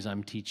the things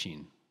I'm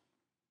teaching.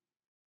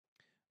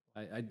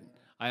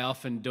 I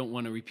often don't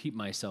want to repeat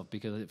myself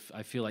because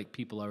I feel like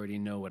people already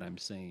know what I'm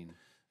saying.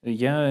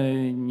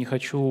 Я не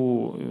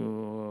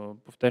хочу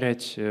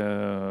повторять,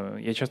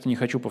 я часто не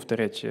хочу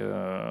повторять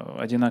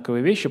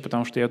одинаковые вещи,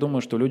 потому что я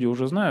думаю, что люди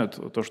уже знают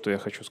то, что я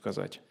хочу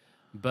сказать.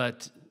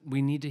 But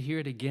we need to hear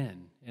it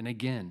again and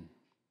again.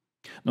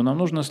 Но нам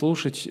нужно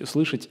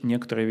слышать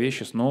некоторые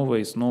вещи снова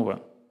и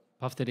снова.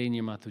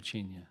 Повторение мать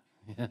учения.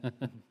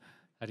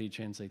 How do you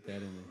translate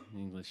that in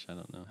English? I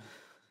don't know.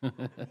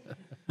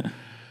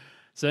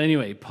 So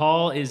anyway,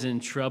 Paul is in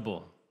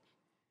trouble.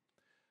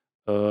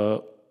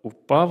 У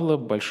Павла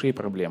большие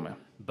проблемы.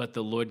 But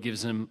the Lord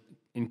gives him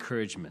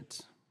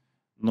encouragement.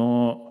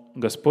 Но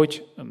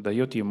Господь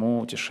дает ему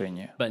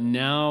утешение. But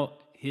now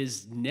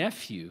his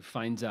nephew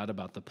finds out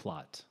about the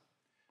plot.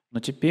 Но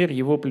теперь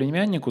его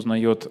племянник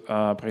узнает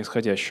о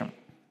происходящем.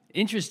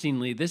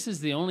 Interestingly, this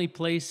is the only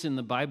place in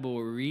the Bible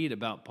where we read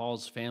about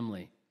Paul's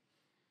family.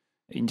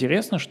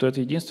 Интересно, что это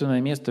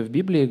единственное место в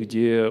Библии,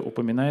 где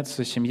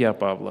упоминается семья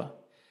Павла.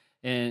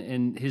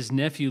 And his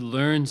nephew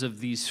learns of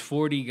these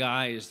 40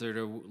 guys that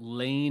are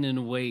laying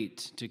in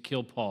wait to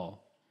kill Paul.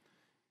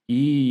 И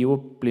его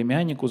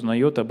племянник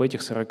узнает об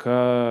этих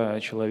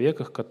 40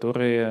 человеках,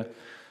 которые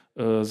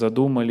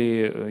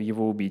задумали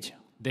его убить.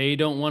 They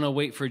don't want to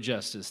wait for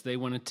justice. They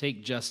want to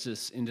take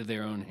justice into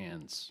their own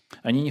hands.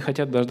 Они не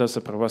хотят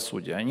дождаться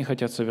правосудия, они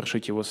хотят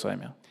совершить его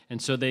сами.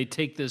 And so they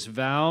take this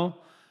vow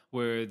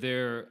where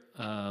they're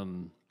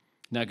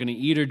not going to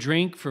eat or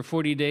drink for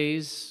 40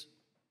 days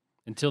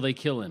until they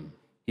kill him.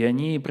 И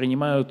они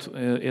принимают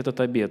этот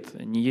обет,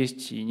 не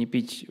есть и не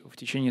пить в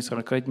течение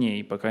 40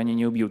 дней, пока они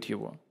не убьют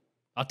его.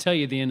 I'll tell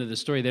you the end of the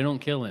story. They don't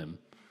kill him.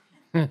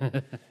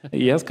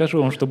 И я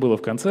скажу вам, что было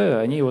в конце,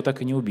 они его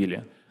так и не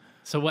убили.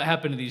 So what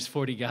happened to these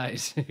 40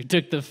 guys who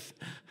took the...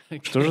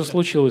 Что же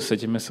случилось с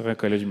этими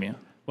 40 людьми?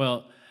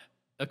 Well,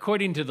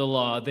 according to the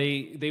law,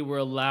 they were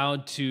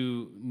allowed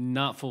to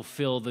not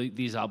fulfill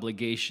these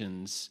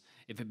obligations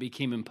if it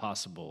became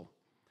impossible.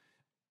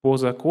 По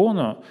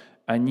закону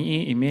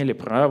они имели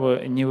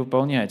право не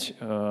выполнять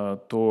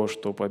то,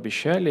 что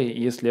пообещали,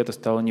 если это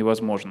стало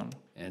невозможным.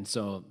 And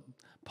so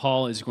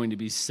Paul is going to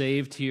be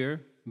saved here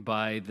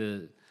by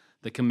the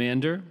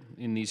commander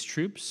in these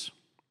troops.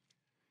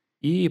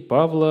 И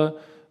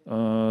Павла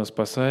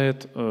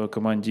спасает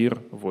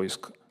командир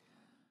войск.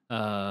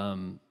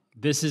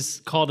 This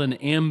is called an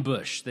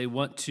ambush. They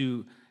want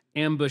to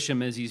ambush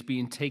him as he's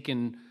being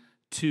taken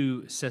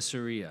to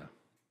Caesarea.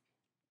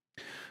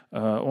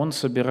 Он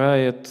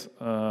собирает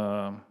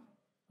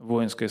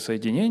воинское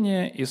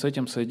соединение, и с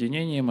этим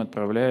соединением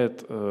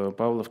отправляет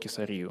Павла в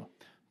Кесарию.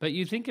 But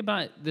you think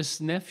about this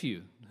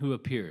nephew who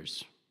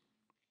appears.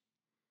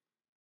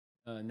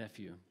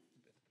 Nephew,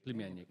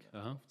 племянник.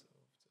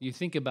 You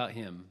think about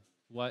him.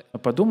 What?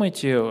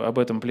 Подумайте об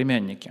этом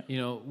племяннике. You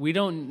know, we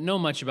don't know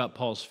much about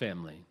Paul's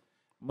family.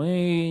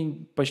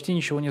 Мы почти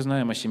ничего не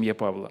знаем о семье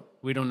Павла.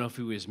 We don't know if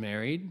he was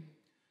married.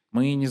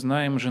 Мы не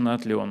знаем,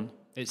 женат ли он.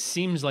 It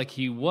seems like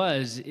he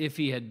was if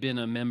he had been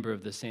a member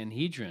of the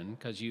Sanhedrin,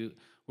 because you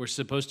were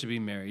supposed to be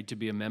married to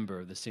be a member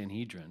of the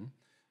Sanhedrin.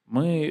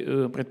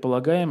 Мы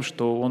предполагаем,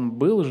 что он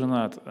был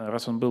женат,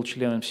 раз он был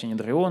членом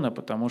Синедриона,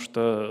 потому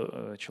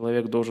что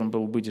человек должен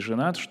был быть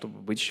женат, чтобы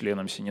быть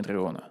членом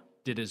Синедриона.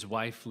 Did his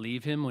wife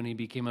leave him when he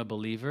became a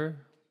believer?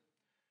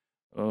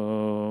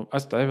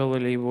 Оставила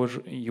ли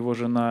его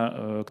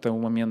жена к тому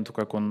моменту,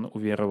 как он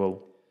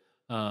уверовал?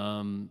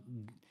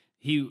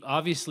 He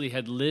obviously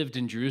had lived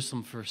in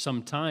Jerusalem for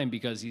some time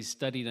because he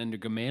studied under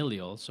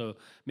Gamaliel, so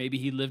maybe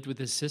he lived with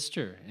his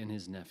sister and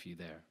his nephew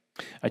there.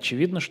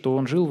 Очевидно, что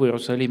он жил в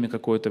Иерусалиме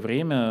какое-то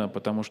время,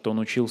 потому что он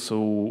учился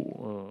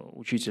у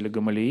учителя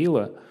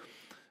Гамалиила,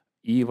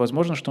 и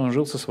возможно, что он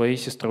жил со своей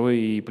сестрой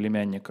и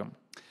племянником.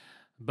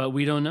 But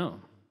we don't know.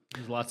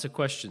 There's lots of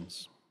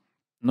questions.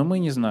 Но мы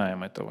не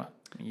знаем этого.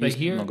 But Есть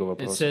here много it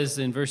вопросов. says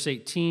in verse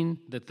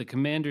 18 that the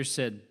commander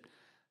said,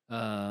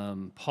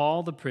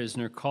 Paul the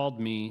prisoner called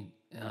me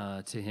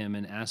to him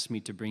and asked me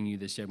to bring you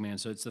this young man.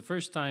 So it's the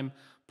first time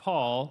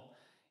Paul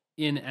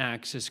in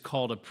Acts is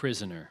called a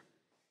prisoner.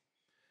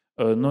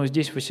 Но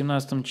здесь в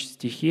 18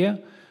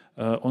 стихе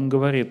он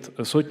говорит,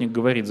 сотник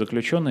говорит,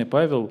 заключенный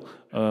Павел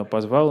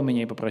позвал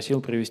меня и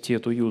попросил привести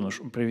этого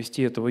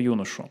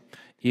юношу.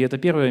 И это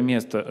первое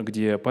место,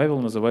 где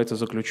Павел называется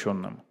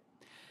заключенным.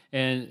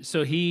 And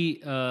so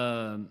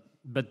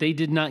but they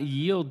did not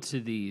yield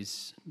to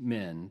these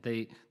men.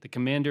 The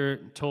commander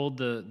told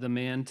the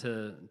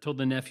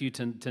nephew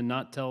to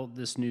not tell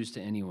this news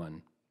to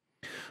anyone.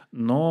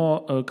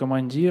 Но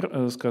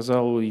командир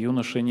сказал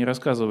юноше не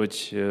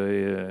рассказывать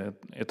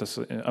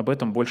об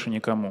этом больше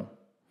никому.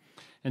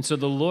 And so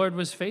the Lord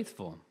was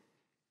faithful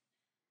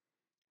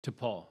to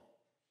Paul.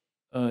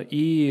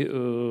 И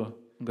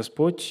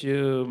Господь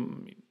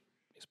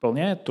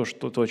исполняет то,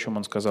 о чем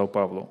Он сказал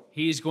Павлу.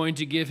 He is going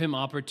to give him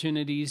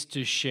opportunities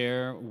to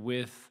share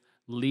with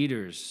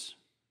leaders.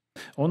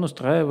 Он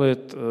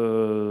устраивает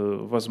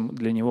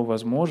для него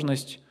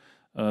возможность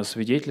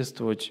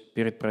свидетельствовать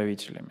перед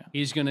правителями.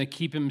 He's going to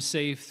keep him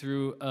safe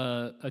through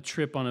a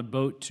trip on a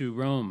boat to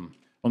Rome.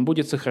 Он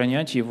будет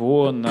сохранять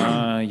его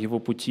на его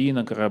пути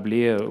на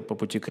корабле по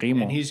пути к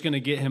Риму. And he's going to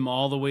get him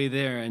all the way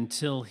there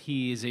until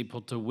he is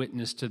able to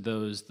witness to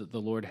those that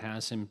the Lord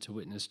has him to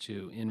witness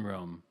to in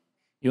Rome.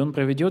 И он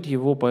проведет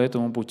его по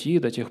этому пути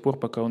до тех пор,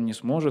 пока он не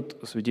сможет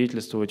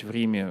свидетельствовать в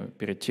Риме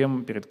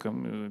перед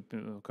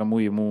кому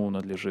ему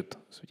надлежит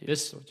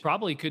свидетельствовать. This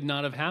probably could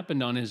not have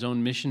happened on his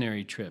own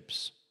missionary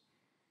trips.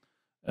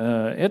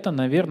 Это,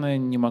 наверное,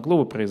 не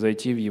могло бы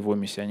произойти в его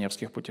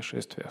миссионерских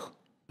путешествиях.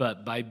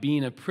 But by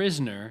being a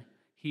prisoner,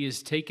 he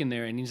is taken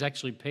there and he's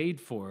actually paid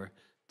for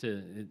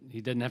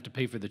he doesn't have to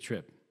pay for the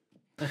trip.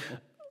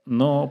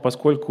 Но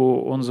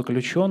поскольку он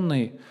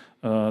заключенный,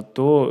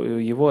 то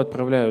его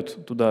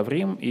отправляют туда, в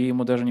Рим, и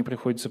ему даже не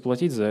приходится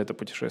платить за это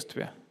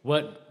путешествие.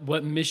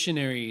 What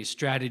missionary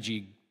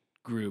strategy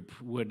group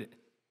would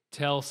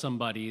tell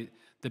somebody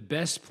the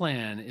best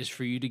plan is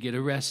for you to get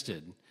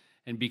arrested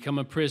and become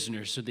a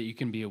prisoner so that you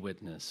can be a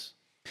witness?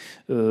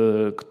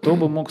 Кто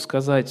бы мог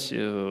сказать,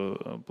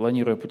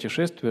 планируя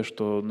путешествие,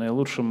 что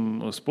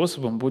наилучшим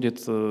способом будет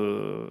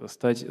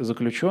стать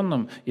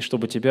заключенным и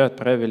чтобы тебя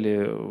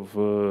отправили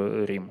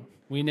в Рим?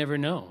 We never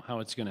know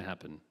how it's going to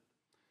happen.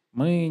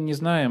 Мы не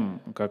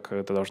знаем, как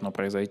это должно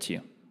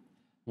произойти.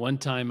 One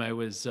time I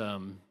was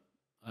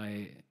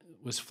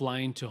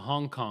flying to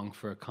Hong Kong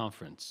for a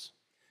conference.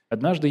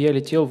 Однажды я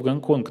летел в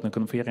Гонконг на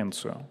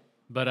конференцию.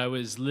 But I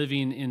was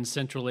living in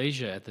Central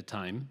Asia at the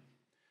time.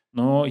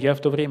 Но я в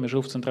то время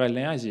жил в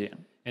Центральной Азии.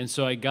 And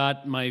so I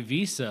got my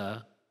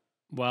visa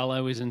while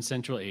I was in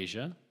Central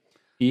Asia.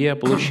 И я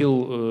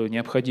получил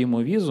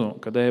необходимую визу,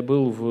 когда я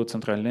был в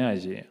Центральной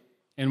Азии.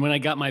 And when I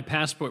got my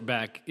passport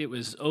back, it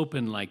was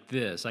open like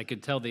this. I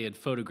could tell they had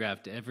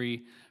photographed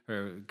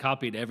or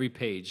copied every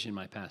page in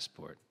my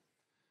passport.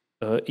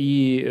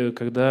 И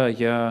когда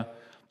я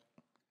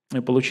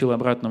получил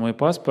обратно мой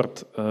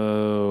паспорт,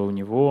 у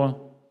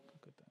него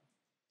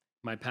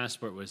My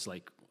passport was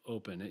like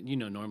open.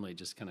 Normally it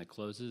just kind of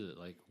closes it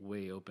like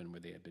way open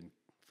where they had been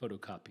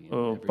photocopying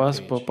every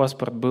page.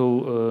 паспорт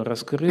был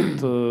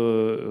раскрыт,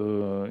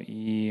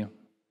 и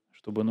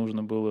чтобы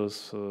нужно было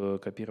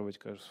скопировать,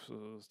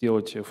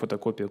 сделать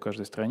фотокопию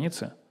каждой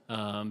страницы.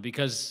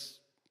 Because,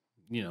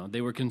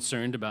 they were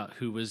concerned about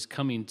who was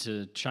coming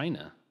to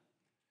China.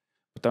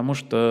 Потому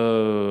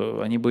что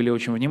они были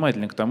очень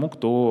внимательны к тому,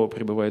 кто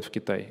прибывает в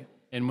Китай.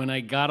 And when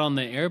I got on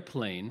the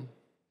airplane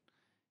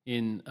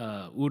in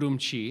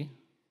Urumqi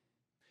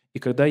И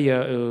когда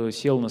я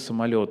сел на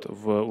самолет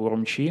в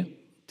Урумчи,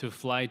 to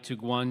fly to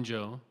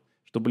Guangzhou,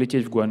 чтобы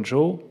лететь в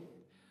Гуанчжоу,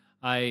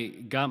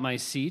 I got my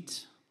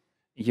seat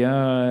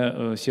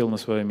я сел на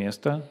свое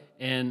место,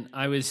 and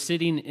I was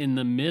sitting in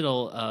the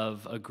middle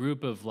of a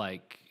group of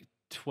like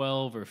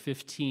 12 or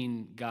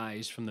 15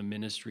 guys from the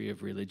Ministry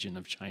of Religion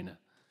of China.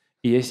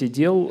 и я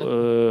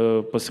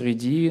сидел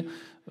посреди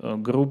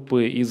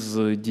группы из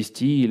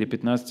 10 или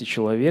 15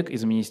 человек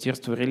из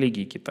Министерства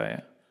религии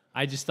Китая.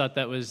 I just thought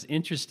that was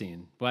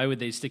interesting. Why would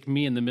they stick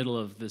me in the middle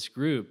of this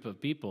group of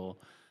people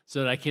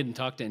so that I couldn't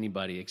talk to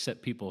anybody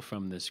except people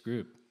from this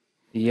group?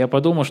 И я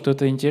подумал, что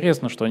это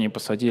интересно, что они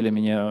посадили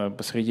меня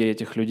посреди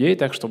этих людей,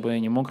 так, чтобы я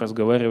не мог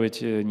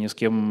разговаривать ни с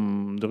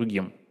кем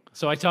другим.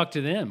 So I talked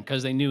to them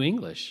because they knew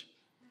English.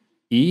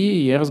 И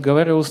я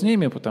разговаривал с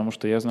ними, потому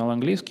что я знал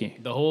английский.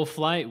 The whole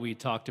flight we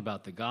talked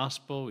about the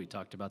gospel, we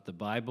talked about the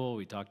Bible,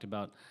 we talked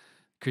about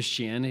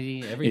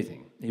Christianity,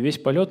 everything. И весь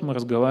полет мы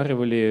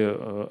разговаривали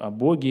о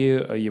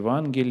Боге, о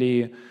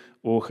Евангелии,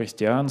 о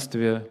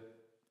христианстве.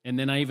 And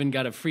then I even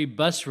got a free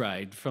bus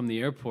ride from the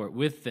airport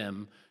with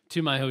them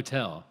to my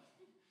hotel.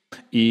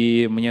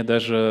 И мне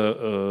даже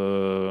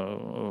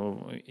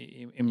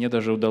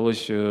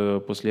удалось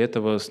после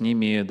этого с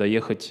ними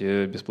доехать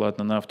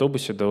бесплатно на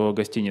автобусе до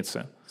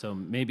гостиницы. So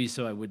maybe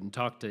so I wouldn't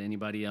talk to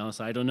anybody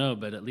else. I don't know,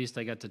 but at least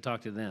I got to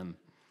talk to them.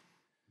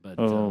 But,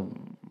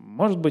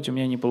 Может быть, у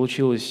меня не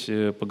получилось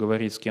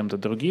поговорить с кем-то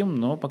другим,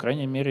 но, по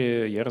крайней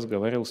мере, я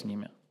разговаривал с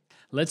ними.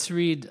 Let's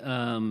read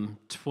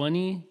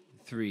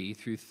 23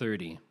 through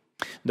 30.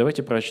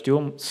 Давайте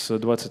прочтем с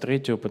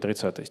 23 по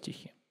 30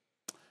 стихи.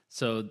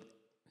 So,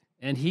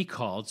 and he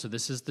called, so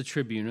this is the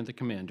tribune or the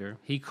commander,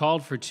 he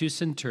called for 2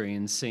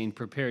 centurions, saying,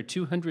 prepare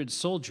 200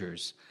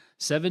 soldiers,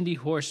 70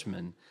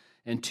 horsemen,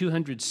 and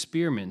 200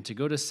 spearmen to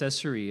go to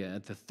Caesarea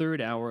at the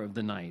 3rd hour of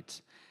the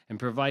night, and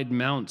provide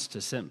mounts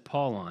to send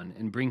Paul on,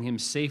 and bring him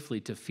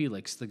safely to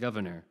Felix the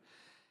governor.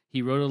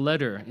 He wrote a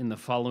letter in the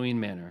following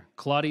manner: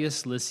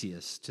 Claudius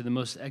Lysias, to the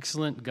most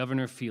excellent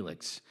governor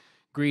Felix,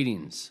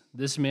 greetings.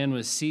 This man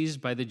was seized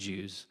by the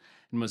Jews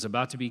and was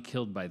about to be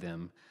killed by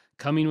them.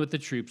 Coming with the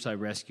troops, I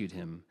rescued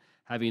him,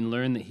 having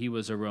learned that he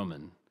was a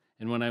Roman.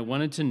 And when I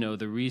wanted to know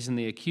the reason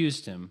they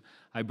accused him,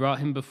 I brought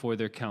him before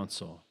their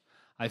council.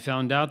 I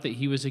found out that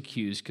he was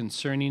accused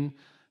concerning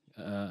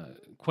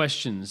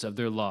questions of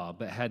their law,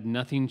 but had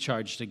nothing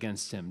charged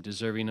against him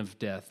deserving of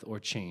death or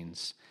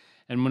chains.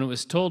 And when it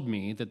was told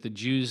me that the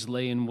Jews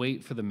lay in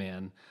wait for the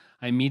man,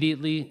 I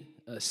immediately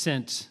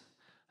sent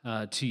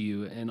to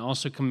you and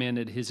also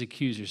commanded his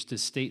accusers to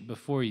state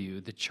before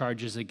you the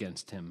charges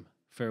against him.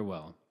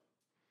 Farewell.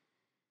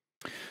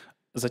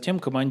 Затем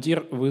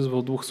командир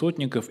вызвал 2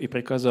 сотников и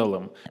приказал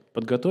им: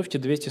 «Подготовьте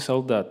 200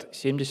 солдат,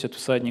 70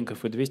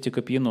 всадников и 200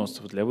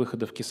 копьеносцев для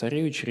выхода в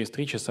Кесарею через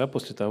 3 часа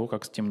после того,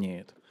 как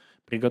стемнеет.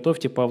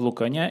 Приготовьте Павлу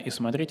коня и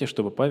смотрите,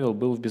 чтобы Павел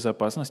был в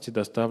безопасности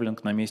доставлен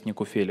к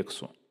наместнику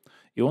Феликсу».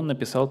 И он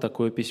написал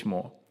такое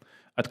письмо: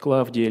 «От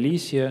Клавдия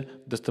Лисия,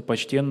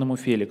 достопочтенному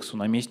Феликсу,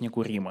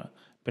 наместнику Рима,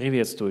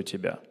 приветствую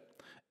тебя.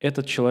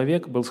 Этот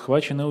человек был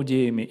схвачен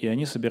иудеями, и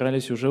они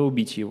собирались уже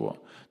убить его.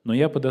 Но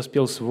я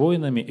подоспел с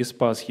воинами и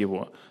спас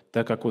его,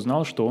 так как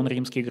узнал, что он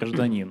римский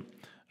гражданин.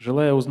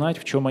 Желая узнать,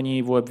 в чем они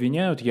его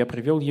обвиняют, я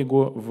привел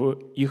его в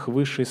их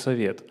высший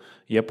совет.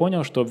 Я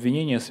понял, что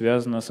обвинение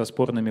связано со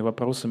спорными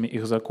вопросами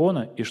их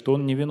закона и что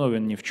он не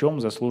виновен ни в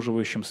чем,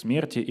 заслуживающем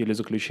смерти или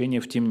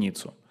заключения в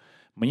темницу.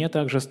 Мне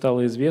также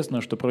стало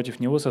известно, что против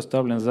него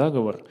составлен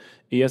заговор,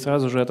 и я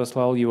сразу же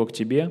отослал его к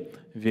тебе,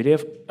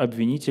 велев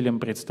обвинителям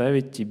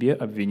представить тебе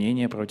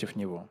обвинение против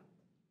него».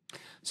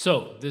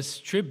 So, this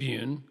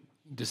tribune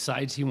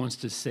decides he wants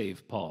to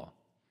save Paul.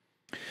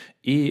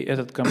 И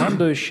этот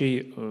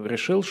командующий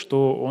решил,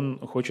 что он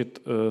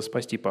хочет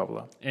спасти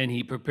Павла. And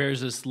he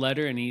prepares this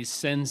letter and he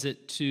sends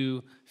it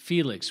to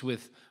Felix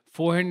with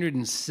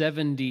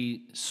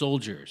 470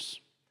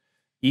 soldiers.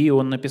 И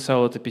он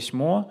написал это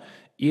письмо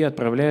и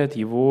отправляет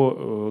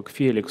его к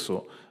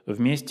Феликсу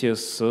вместе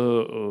с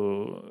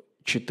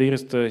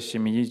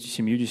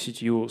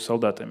 470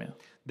 солдатами.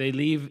 They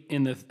leave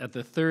at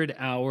the 3rd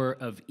hour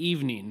of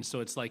evening, so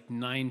it's like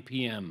 9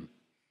 p.m.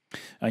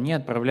 Они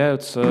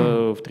отправляются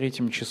в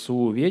 3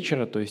 часу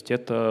вечера, то есть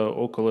это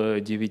около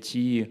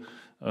 9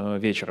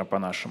 вечера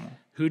по-нашему.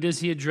 Who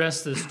does he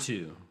address this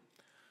to?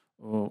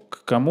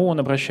 К кому он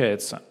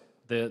обращается?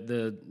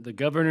 The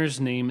governor's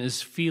name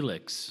is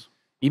Felix.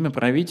 Имя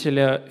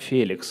правителя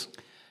Феликс.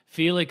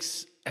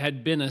 Felix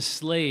had been a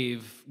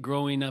slave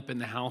growing up in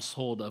the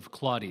household of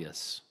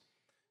Claudius.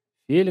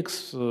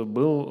 Феликс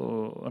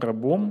был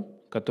рабом,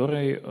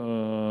 который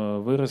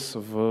вырос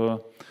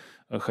в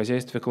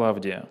хозяйстве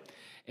Клавдия.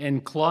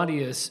 And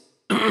Claudius,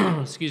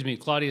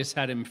 Claudius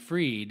had him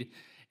freed,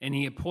 and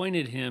he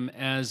appointed him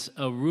as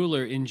a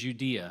ruler in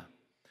Judea.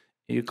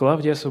 И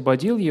Клавдий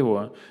освободил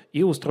его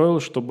и устроил,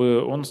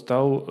 чтобы он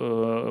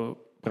стал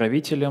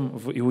правителем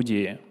в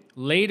Иудее.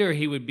 Later,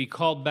 he would be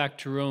called back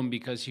to Rome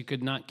because he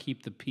could not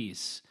keep the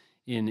peace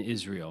in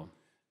Israel.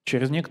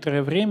 Через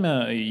некоторое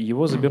время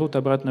его заберут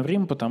обратно в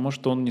Рим, потому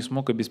что он не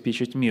смог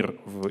обеспечить мир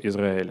в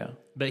Израиле.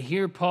 But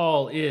here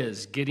Paul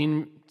is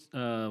getting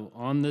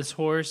on this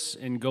horse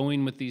and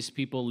going with these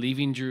people,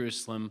 leaving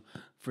Jerusalem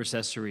for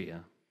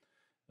Caesarea.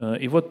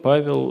 И вот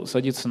Павел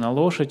садится на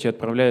лошадь и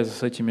отправляется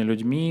с этими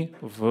людьми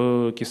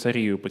в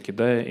Кесарию,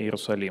 покидая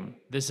Иерусалим.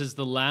 This is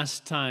the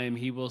last time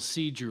he will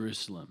see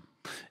Jerusalem.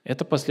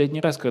 Это последний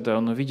раз, когда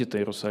он увидит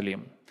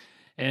Иерусалим.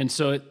 And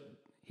so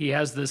he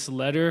has this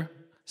letter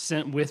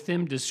sent with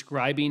him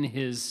describing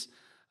his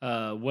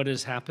what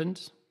has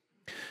happened.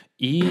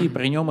 И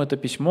при нем это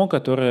письмо,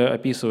 которое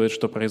описывает,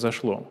 что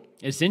произошло.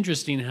 It's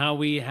interesting how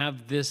we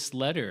have this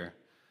letter,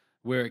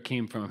 where it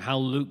came from, how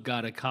Luke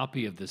got a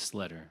copy of this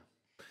letter.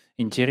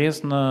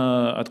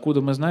 Интересно,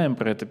 откуда мы знаем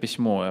про это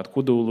письмо, и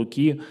откуда у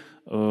Луки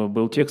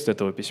был текст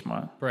этого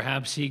письма.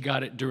 Perhaps he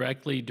got it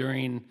directly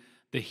during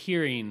the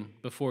hearing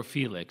before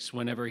Felix,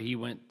 whenever he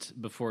went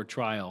before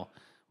trial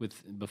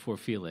before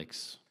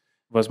Felix.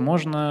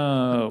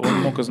 Возможно,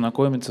 он мог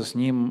ознакомиться с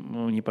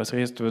ним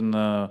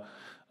непосредственно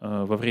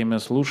во время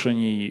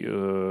слушаний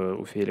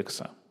у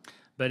Феликса.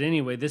 But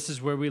anyway, this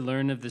is where we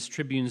learn of this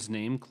tribune's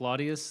name,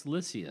 Claudius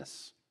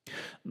Lysias.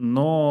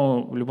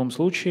 Но в любом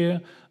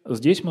случае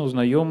здесь мы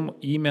узнаем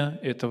имя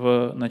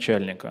этого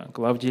начальника,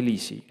 Клавдий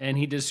Лисий. And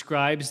he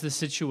describes the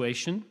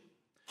situation.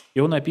 И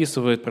он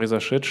описывает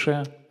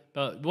произошедшее.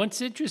 But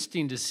what's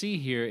interesting to see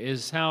here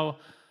is how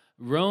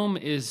Rome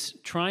is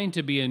trying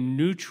to be a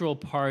neutral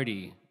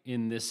party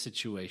in this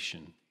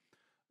situation.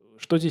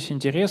 Что здесь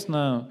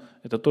интересно,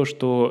 это то,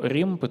 что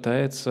Рим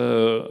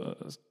пытается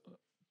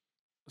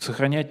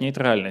сохранять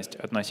нейтральность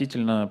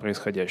относительно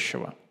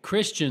происходящего.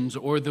 Christians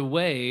or the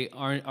way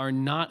are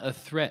not a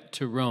threat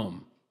to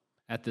Rome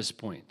at this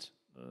point.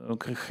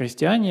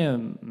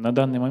 Христиане на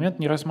данный момент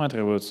не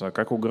рассматриваются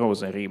как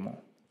угроза Риму.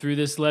 Through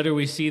this letter,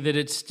 we see that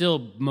it's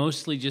still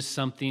mostly just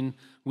something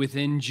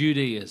within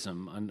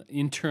Judaism, an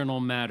internal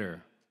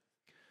matter.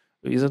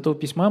 Из этого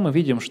письма мы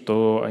видим,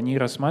 что они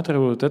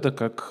рассматривают это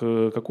как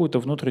какую-то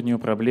внутреннюю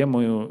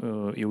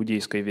проблему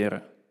иудейской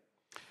веры.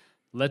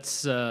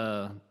 Let's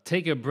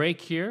take a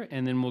break here,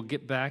 and then we'll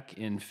get back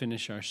and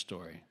finish our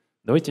story.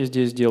 Давайте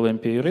здесь сделаем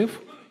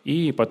перерыв,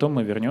 и потом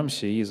мы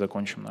вернемся и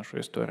закончим нашу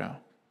историю.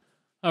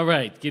 All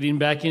right, getting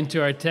back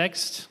into our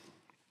text.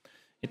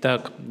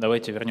 Итак,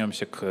 давайте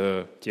вернемся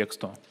к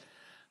тексту.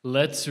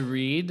 Let's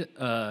read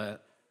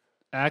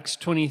Acts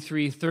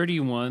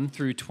 23:31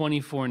 through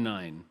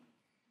 24:9.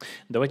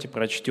 Давайте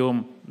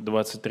прочтем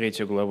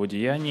 23 главу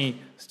Деяний,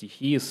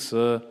 стихи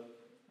с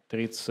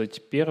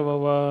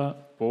 31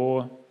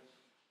 по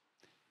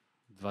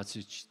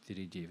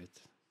 24:9,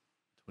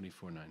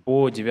 24:9.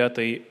 по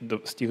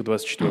 9 стих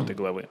 24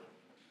 главы.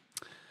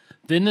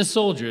 Then the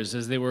soldiers,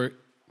 as they were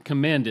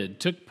commanded,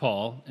 took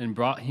Paul and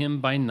brought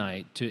him by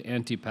night to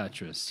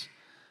Antipatris.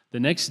 The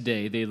next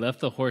day they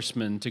left the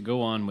horsemen to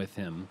go on with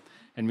him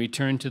and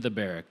returned to the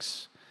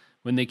barracks.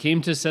 When they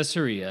came to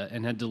Caesarea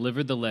and had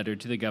delivered the letter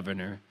to the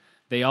governor,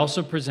 they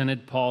also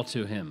presented Paul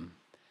to him.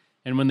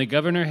 And when the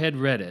governor had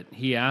read it,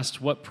 he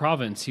asked what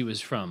province he was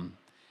from.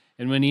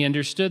 And when he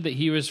understood that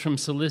he was from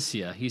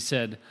Cilicia, he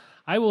said,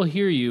 I will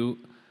hear you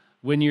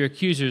when your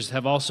accusers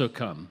have also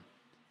come.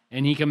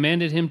 And he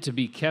commanded him to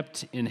be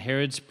kept in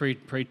Herod's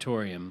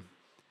praetorium.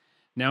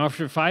 Now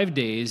after 5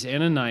 days,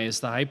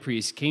 Ananias the high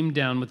priest came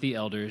down with the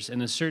elders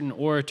and a certain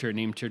orator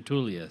named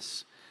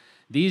Tertullius.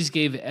 These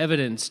gave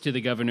evidence to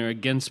the governor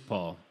against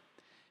Paul.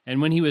 And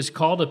when he was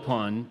called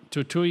upon,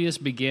 Tertullius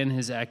began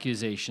his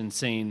accusation,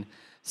 saying,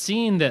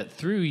 Seeing that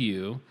through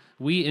you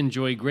we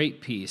enjoy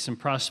great peace and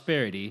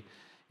prosperity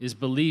is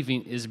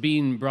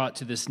being brought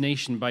to this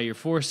nation by your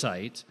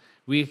foresight,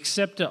 we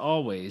accept it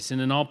always, and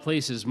in all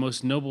places,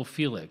 most noble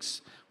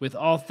Felix, with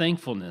all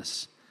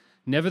thankfulness.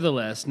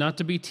 Nevertheless, not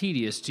to be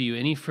tedious to you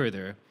any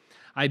further,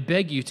 I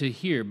beg you to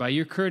hear by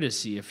your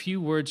courtesy a few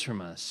words from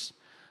us.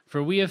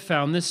 For we have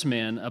found this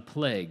man a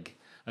plague,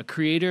 a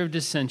creator of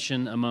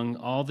dissension among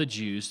all the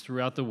Jews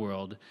throughout the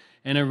world,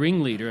 and a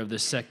ringleader of the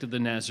sect of the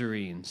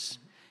Nazarenes.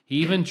 He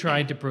even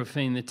tried to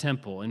profane the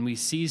temple, and we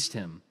seized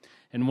him,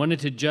 and wanted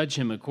to judge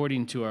him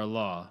according to our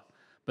law.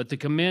 But the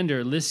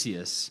commander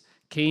Lysias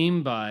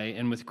came by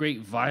and with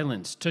great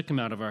violence took him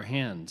out of our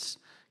hands,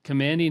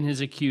 commanding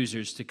his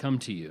accusers to come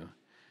to you.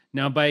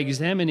 Now, by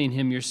examining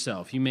him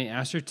yourself, you may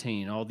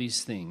ascertain all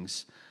these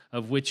things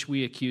of which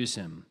we accuse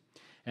him.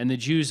 And the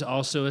Jews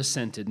also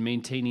assented,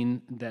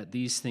 maintaining that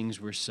these things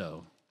were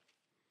so.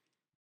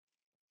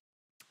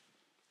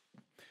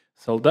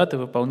 Солдаты,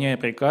 выполняя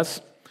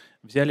приказ,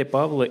 взяли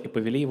Павла и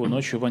повели его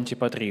ночью в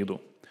Антипатриду.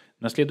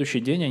 На следующий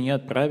день они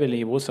отправили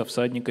его со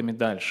всадниками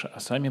дальше, а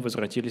сами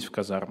возвратились в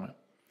казармы.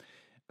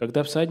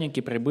 Когда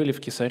всадники прибыли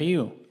в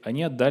Кесарию,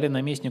 они отдали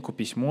наместнику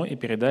письмо и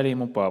передали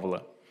ему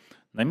Павла.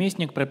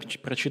 Наместник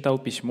прочитал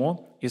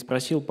письмо и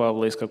спросил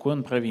Павла, из какой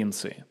он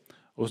провинции.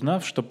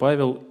 Узнав, что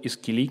Павел из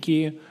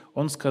Киликии,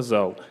 он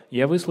сказал: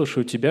 «Я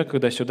выслушаю тебя,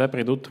 когда сюда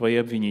придут твои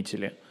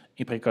обвинители»,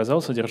 и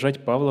приказал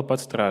содержать Павла под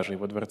стражей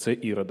во дворце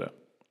Ирода.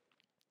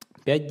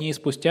 5 дней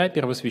спустя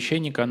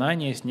первосвященник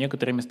Анания с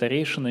некоторыми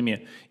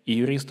старейшинами и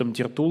юристом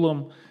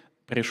Тертулом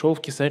пришел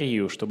в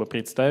Кесарию, чтобы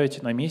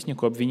представить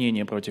наместнику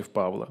обвинение против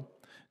Павла.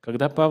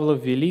 Когда Павла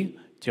ввели,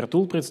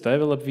 Тертул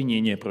представил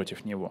обвинение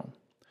против него.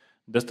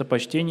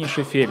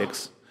 «Достопочтеннейший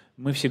Феликс,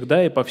 мы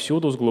всегда и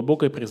повсюду с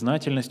глубокой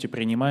признательностью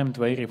принимаем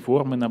твои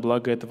реформы на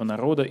благо этого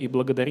народа и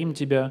благодарим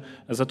тебя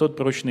за тот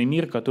прочный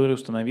мир, который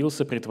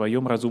установился при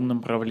твоем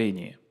разумном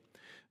правлении.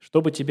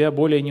 Чтобы тебя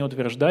более не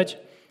утверждать,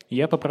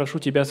 я попрошу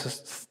тебя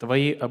с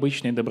твоей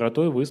обычной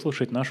добротой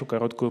выслушать нашу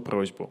короткую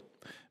просьбу.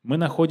 Мы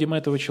находим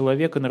этого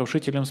человека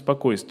нарушителем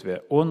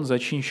спокойствия. Он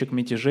зачинщик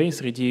мятежей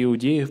среди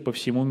иудеев по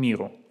всему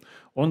миру.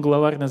 Он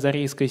главарь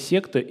назарейской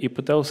секты и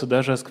пытался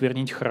даже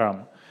осквернить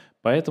храм.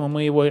 Поэтому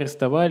мы его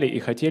арестовали и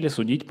хотели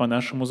судить по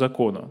нашему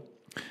закону.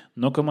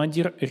 Но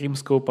командир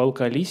римского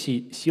полка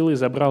Лисий силой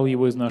забрал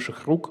его из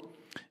наших рук,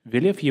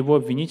 велев его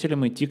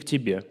обвинителям идти к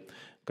тебе.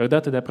 Когда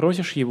ты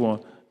допросишь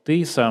его, ты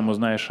и сам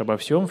узнаешь обо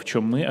всем, в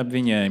чем мы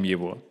обвиняем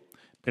его».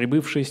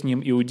 Прибывшие с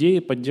ним иудеи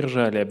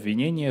поддержали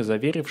обвинение,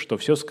 заверив, что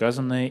все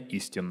сказанное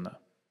истинно.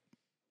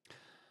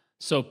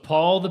 So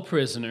Paul, the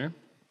prisoner,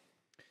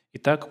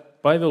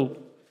 Итак, Павел,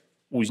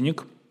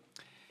 узник,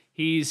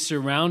 he's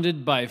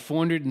surrounded by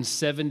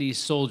 470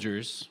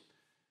 soldiers,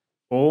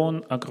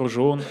 он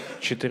окружен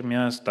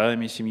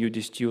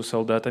 470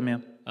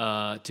 солдатами,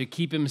 to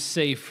keep him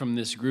safe from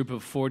this group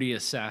of 40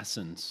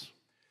 assassins.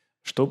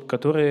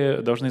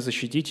 которые должны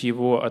защитить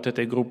его от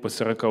этой группы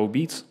 40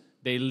 убийц.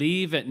 They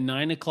leave at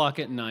 9 o'clock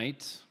at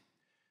night,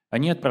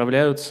 Они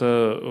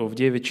отправляются в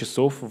 9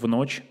 часов в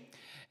ночь,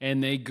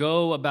 and they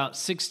go about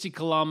 60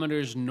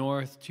 kilometers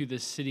north to the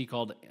city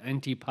called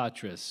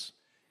Antipatris.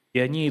 и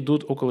они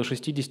идут около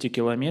 60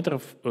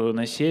 километров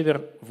на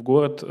север в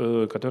город,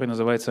 который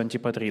называется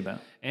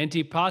Антипатрида.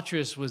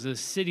 Antipatris was a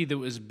city that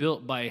was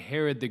built by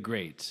Herod the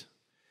Great,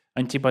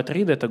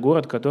 Антипатрида – это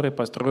город, который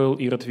построил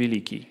Ирод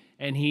Великий.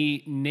 and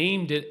he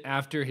named it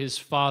after his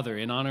father,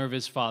 in honor of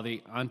his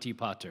father,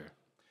 Antipater.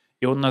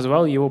 И он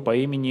назвал его по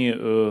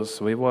имени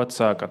своего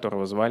отца,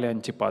 которого звали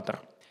Антипатр.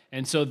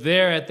 And so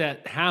there at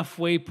that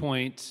halfway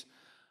point,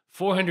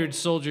 400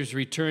 soldiers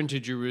return to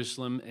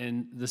Jerusalem,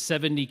 and the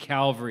 70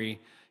 Calvary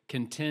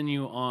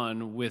continue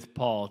on with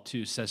Paul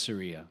to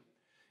Caesarea.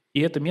 И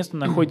это место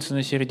находится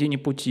на середине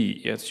пути,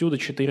 и отсюда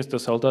 400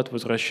 солдат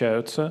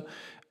возвращаются,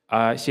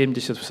 а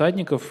 70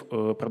 всадников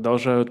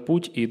продолжают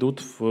путь и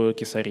идут в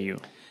Кесарию.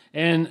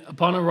 And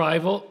upon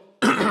arrival,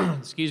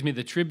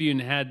 the tribune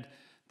had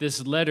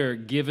this letter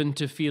given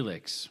to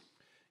Felix.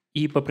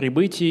 И по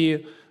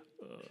прибытии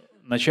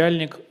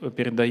начальник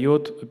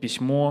передает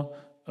письмо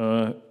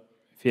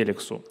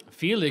Феликсу.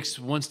 Felix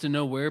wants to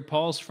know where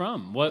Paul's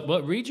from.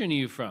 What region are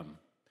you from?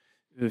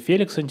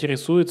 Феликс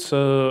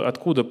интересуется,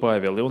 откуда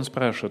Павел, и он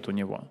спрашивает у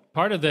него.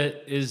 Part of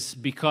that is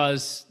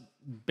because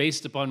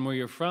based upon where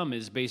you're from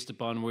is based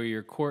upon where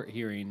your court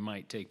hearing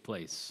might take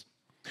place.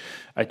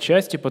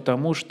 Отчасти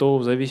потому, что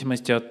в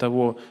зависимости от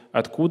того,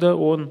 откуда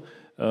он,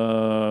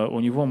 у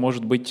него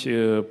может быть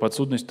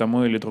подсудность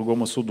тому или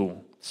другому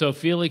суду. So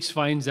Felix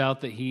finds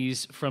out that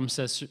he's from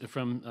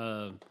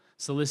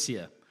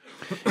Cilicia.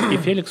 И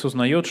Феликс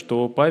узнает,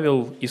 что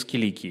Павел из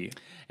Киликии.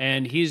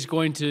 And he's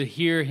going to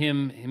hear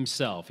him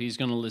himself. He's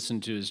going to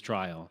listen to his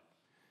trial.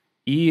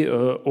 И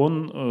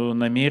он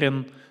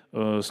намерен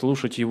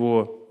слушать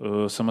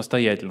его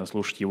самостоятельно,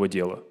 слушать его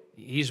дело.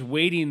 He's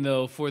waiting,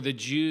 though, for the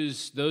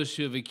Jews, those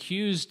who have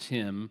accused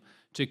him,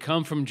 to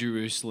come from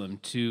Jerusalem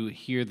to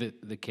hear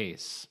the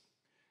case.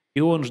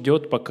 И он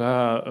ждет,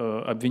 пока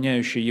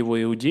обвиняющие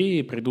его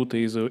иудеи придут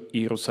из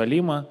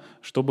Иерусалима,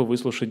 чтобы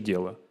выслушать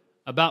дело.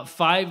 About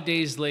 5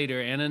 days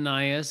later,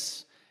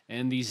 Ananias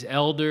and these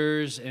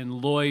elders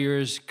and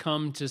lawyers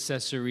come to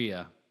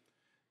Caesarea.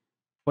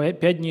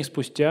 5 дней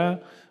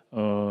спустя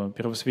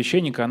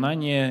первосвященник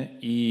Анания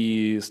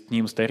и с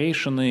ним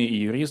старейшины и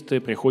юристы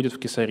приходят в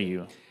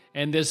Кесарию.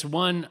 And this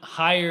one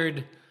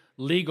hired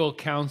legal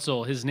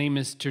counsel, his name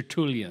is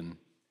Tertullian.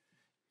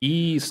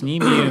 И с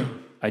ними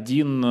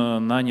один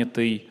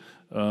нанятый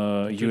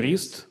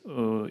юрист,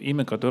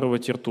 имя которого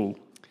Тертул.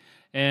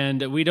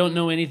 And we don't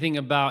know anything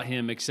about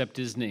him except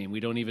his name.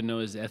 We don't even know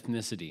his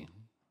ethnicity.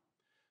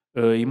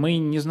 И мы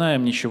не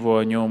знаем ничего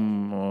о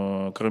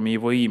нем, кроме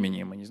его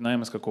имени. Мы не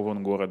знаем, из какого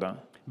он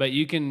города. But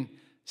you can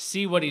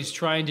see what he's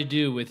trying to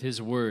do with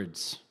his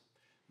words.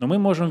 Но мы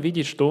можем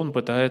видеть, что он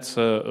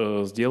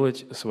пытается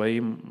сделать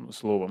своим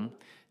словом.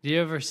 Do you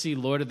ever see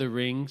Lord of the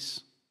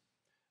Rings?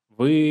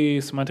 Вы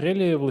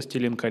смотрели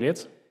 «Властелин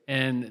колец»?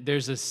 And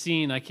there's a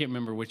scene, I can't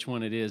remember which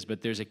one it is,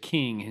 but there's a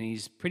king and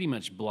he's pretty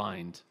much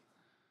blind.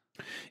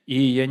 И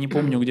я не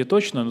помню, где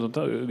точно,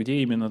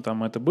 где именно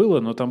там это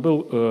было, но там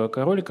был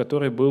король,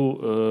 который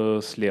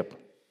был слеп.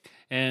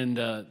 And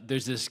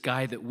there's this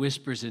guy that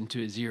whispers into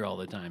his ear all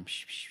the time.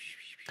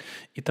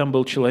 И там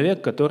был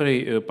человек,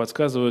 который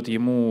подсказывает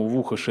ему в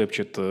ухо,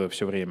 шепчет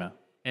все время.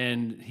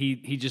 And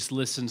he just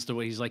listens to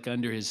what he's like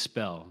under his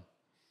spell.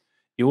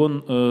 И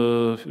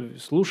он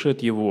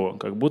слушает его,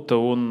 как будто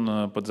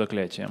он под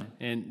заклятием.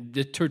 And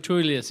the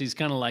Tertullius, he's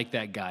kind of like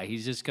that guy.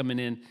 He's just coming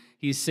in,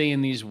 he's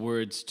saying these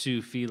words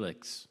to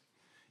Felix.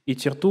 И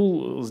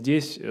Тертул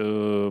здесь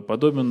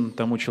подобен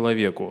тому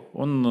человеку.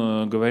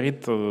 Он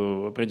говорит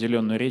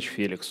определенную речь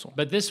Феликсу.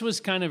 But this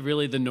was kind of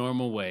really the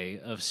normal way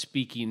of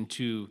speaking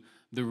to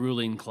the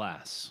ruling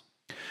class.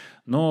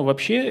 Но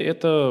вообще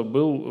это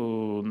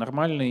был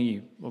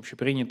нормальный,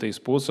 общепринятый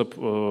способ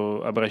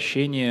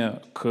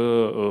обращения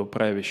к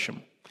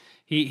правящим.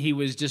 He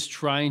was just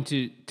trying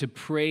to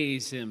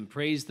praise him,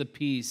 praise the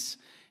peace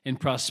and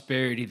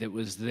prosperity that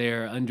was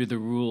there under the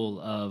rule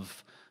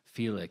of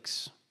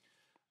Felix.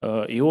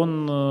 И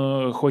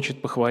он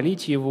хочет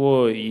похвалить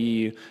его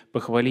и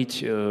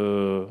похвалить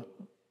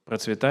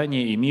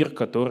процветание и мир,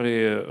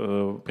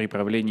 которые при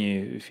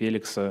правлении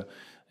Феликса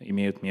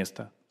имеют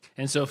место.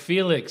 And so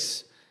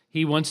Felix,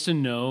 he wants to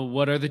know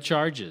what are the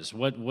charges?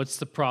 What's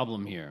the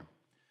problem here?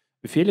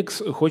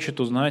 Феликс хочет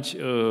узнать,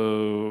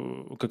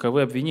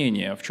 каковы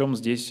обвинения, в чем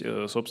здесь,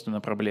 собственно,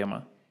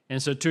 проблема.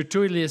 And so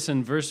Tertullius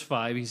in verse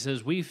 5, he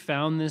says, we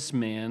found this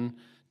man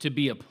to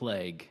be a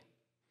plague.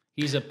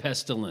 He's a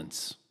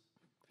pestilence.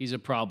 He's a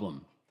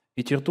problem.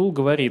 И Тертул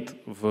говорит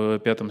в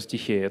 5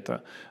 стихе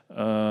это: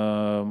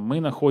 «Мы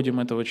находим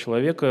этого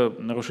человека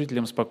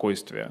нарушителем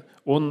спокойствия.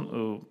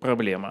 Он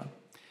проблема».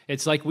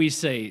 It's like we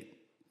say,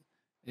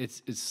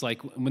 it's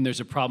like when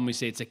there's a problem, we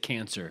say it's a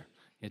cancer.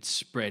 It's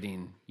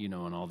spreading,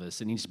 and all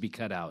this. It needs to be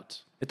cut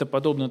out. Это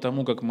подобно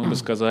тому, как мы бы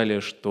сказали,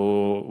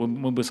 что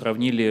мы бы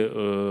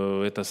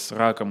сравнили это с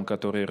раком,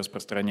 который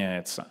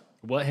распространяется.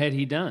 What had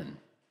he done?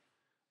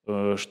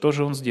 Что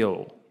же он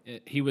сделал?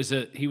 He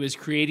was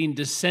creating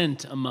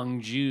dissent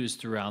among Jews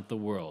throughout the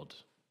world.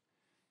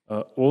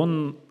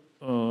 Он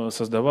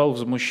создавал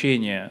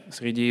возмущение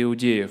среди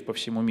иудеев по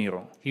всему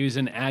миру. He was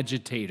an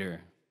agitator.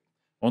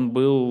 Он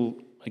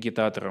был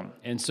агитатором.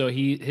 And so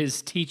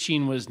his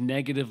teaching was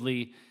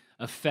negatively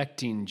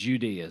affecting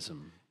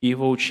Judaism. И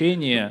его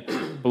учение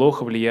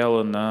плохо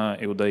влияло на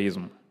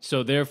иудаизм.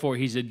 So therefore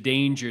he's a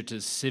danger to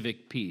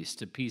civic peace,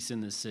 to peace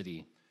in the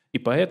city. И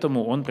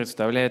поэтому он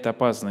представляет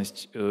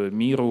опасность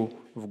миру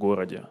в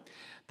городе.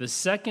 The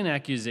second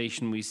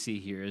accusation we see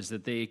here is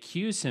that they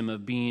accuse him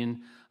of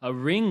being a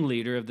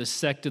ringleader of the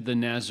sect of the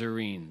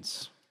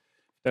Nazarenes.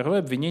 Второе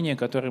обвинение,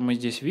 которое мы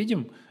здесь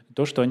видим,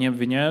 то, что они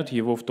обвиняют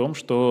его в том,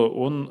 что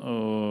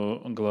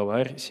он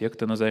главарь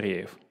секты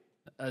Назареев.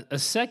 A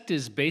sect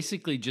is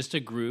basically just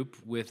a group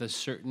with a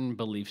certain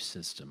belief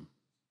system.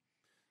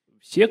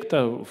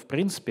 Секта, в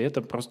принципе,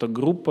 это просто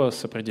группа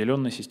с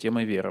определенной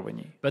системой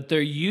верований. But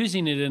they're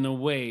using it in a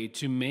way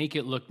to make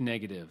it look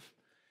negative.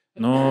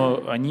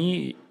 Но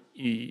они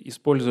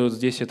используют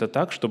здесь это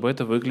так, чтобы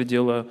это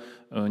выглядело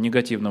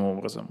негативным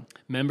образом.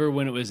 Remember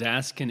when it was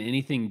asked, can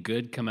anything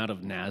good come out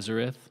of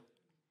Nazareth?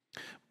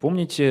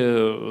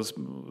 Помните,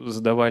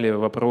 задавали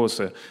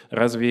вопросы,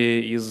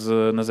 разве из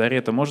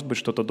Назарета может быть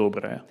что-то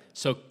доброе?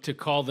 So to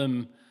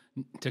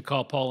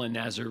call Paul a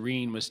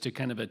Nazarene was to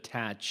kind of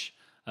attach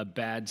a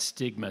bad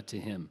stigma to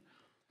him.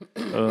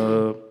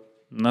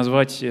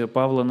 Назвать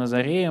Павла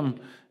Назареем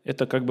 –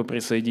 это как бы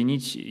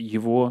присоединить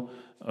его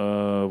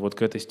вот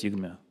к этой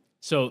стигме.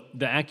 So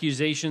the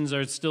accusations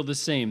are still the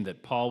same,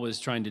 that Paul was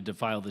trying to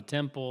defile the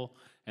temple,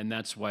 and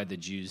that's why the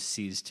Jews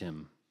seized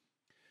him.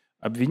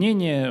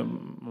 Обвинение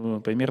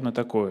примерно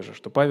такое же,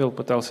 что Павел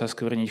пытался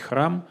осквернить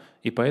храм,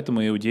 и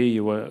поэтому иудеи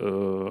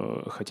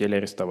его хотели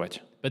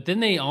арестовать. But then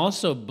they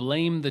also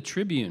blamed the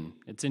tribune.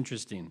 It's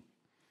interesting.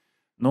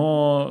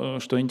 Но,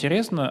 что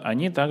интересно,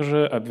 они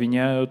также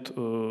обвиняют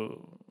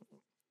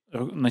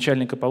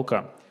начальника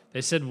полка.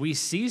 They said, we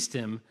seized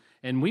him,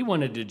 and we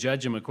wanted to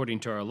judge him according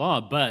to our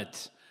law,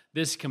 but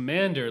this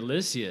commander,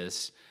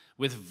 Lysias,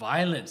 with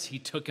violence, he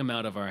took him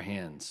out of our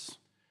hands.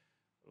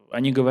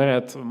 Они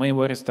говорят, мы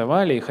его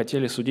арестовали и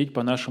хотели судить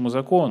по нашему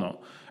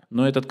закону,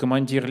 но этот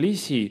командир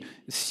Лисий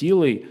с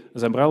силой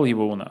забрал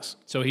его у нас.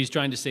 So he's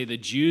trying to say the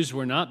Jews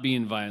were not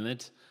being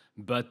violent,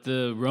 but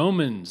the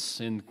Romans,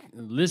 and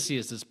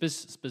Lysias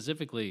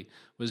specifically,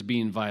 was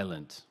being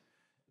violent.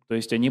 То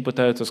есть они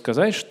пытаются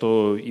сказать,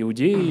 что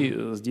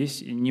иудеи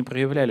здесь не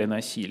проявляли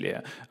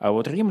насилия, а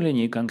вот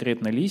римляне, и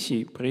конкретно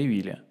Лисий,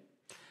 проявили.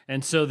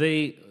 And so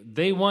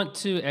they want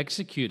to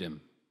execute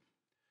him.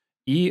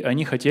 И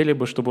они хотели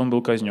бы, чтобы он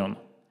был казнен.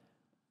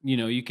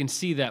 You can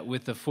see that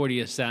with the 40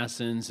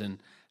 assassins and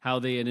how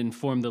they had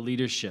informed the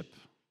leadership.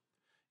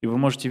 И вы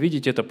можете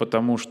видеть это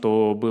потому,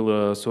 что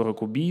было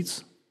 40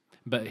 убийц.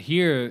 But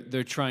here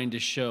they're trying to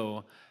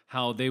show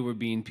how they were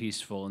being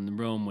peaceful and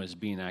Rome was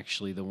being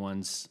actually the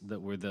ones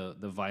that were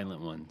the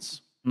violent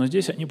ones. Но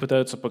здесь они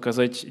пытаются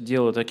показать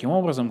дело таким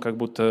образом, как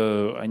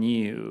будто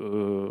они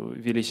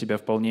вели себя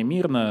вполне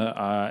мирно,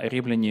 а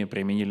римляне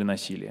применили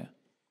насилие.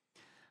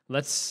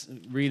 Let's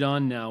read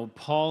on now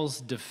Paul's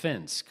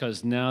defense,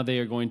 because now they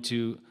are going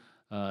to,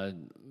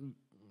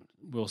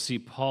 we'll see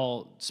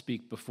Paul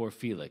speak before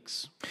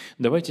Felix.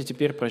 Давайте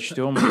теперь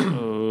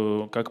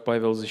прочтем, как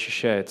Павел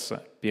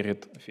защищается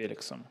перед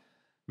Феликсом.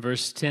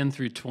 Verse 10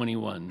 through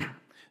 21.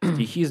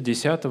 Стихи с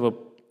 10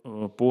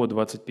 по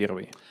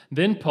 21.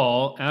 Then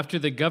Paul, after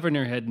the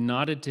governor had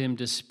nodded to him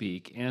to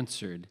speak,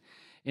 answered,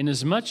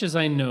 Inasmuch as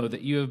I know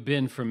that you have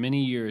been for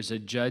many years a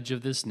judge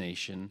of this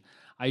nation,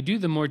 I do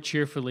the more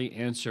cheerfully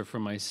answer for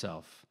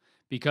myself,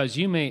 because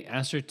you may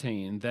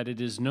ascertain that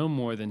it is no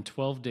more than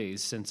 12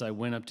 days since I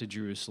went up to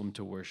Jerusalem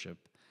to worship.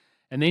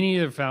 And they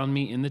neither found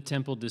me in the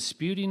temple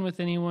disputing with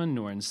anyone,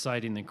 nor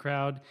inciting the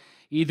crowd,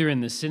 either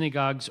in the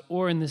synagogues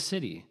or in the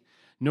city.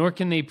 Nor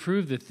can they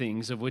prove the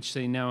things of which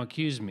they now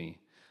accuse me.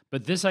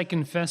 But this I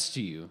confess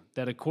to you,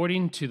 that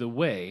according to the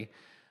way,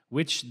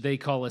 which they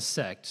call a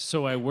sect,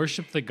 so I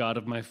worship the God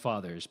of my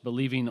fathers,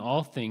 believing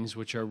all things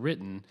which are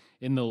written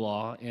in the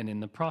law and in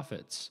the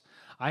prophets.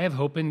 I have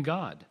hope in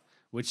God,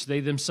 which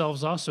they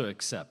themselves also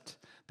accept,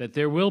 that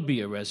there will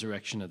be a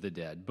resurrection of the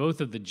dead,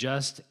 both of the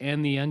just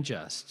and the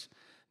unjust.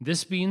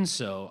 This being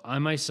so, I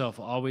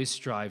myself always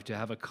strive to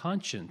have a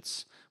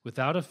conscience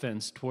without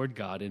offense toward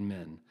God and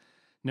men.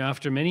 Now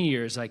after many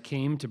years I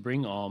came to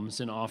bring alms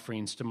and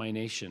offerings to my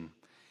nation.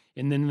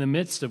 And in the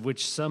midst of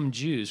which some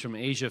Jews from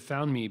Asia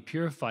found me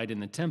purified in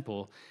the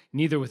temple,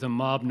 neither with a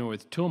mob nor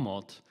with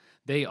tumult,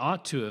 they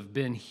ought to have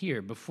been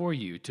here before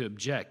you to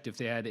object if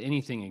they had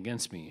anything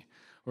against me.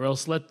 Or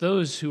else let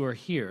those who are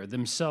here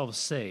themselves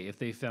say if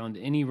they found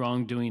any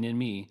wrongdoing in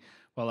me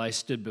while I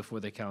stood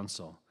before the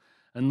council.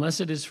 Unless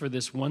it is for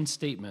this one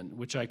statement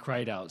which I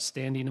cried out,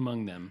 standing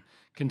among them,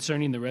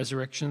 concerning the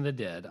resurrection of the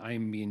dead, I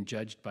am being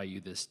judged by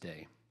you this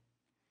day.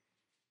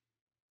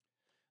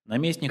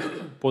 Наместник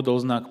подал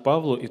знак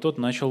Павлу, и тот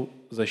начал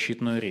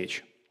защитную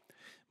речь.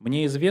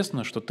 «Мне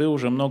известно, что ты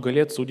уже много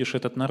лет судишь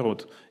этот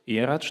народ, и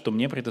я рад, что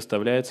мне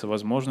предоставляется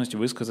возможность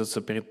высказаться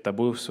перед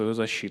тобой в свою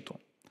защиту.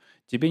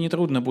 Тебе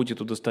нетрудно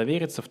будет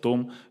удостовериться в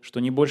том, что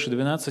не больше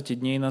 12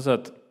 дней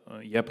назад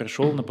я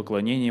пришел на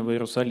поклонение в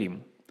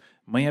Иерусалим.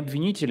 Мои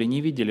обвинители не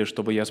видели,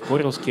 чтобы я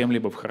спорил с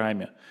кем-либо в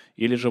храме,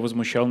 или же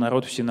возмущал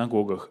народ в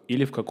синагогах,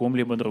 или в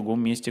каком-либо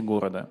другом месте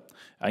города.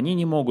 Они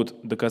не могут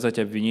доказать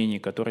обвинений,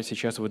 которые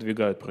сейчас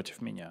выдвигают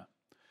против меня.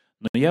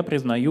 Но я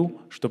признаю,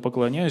 что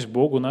поклоняюсь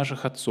Богу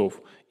наших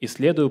отцов и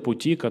следую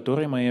пути,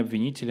 который мои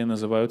обвинители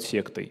называют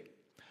сектой.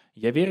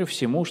 Я верю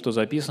всему, что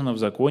записано в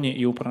законе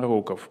и у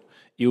пророков,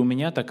 и у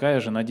меня такая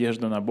же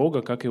надежда на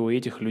Бога, как и у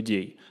этих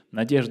людей,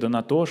 надежда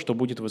на то, что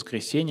будет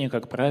воскресение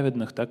как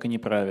праведных, так и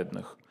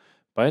неправедных.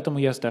 Поэтому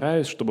я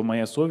стараюсь, чтобы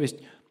моя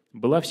совесть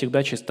была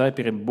всегда чиста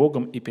перед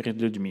Богом и перед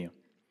людьми.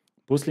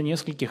 После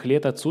нескольких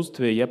лет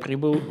отсутствия я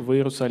прибыл в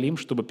Иерусалим,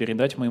 чтобы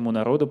передать моему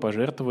народу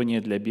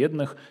пожертвования для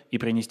бедных и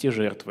принести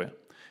жертвы.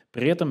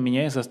 При этом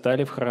меня и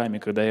застали в храме,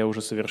 когда я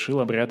уже совершил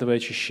обрядовое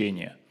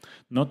очищение.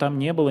 Но там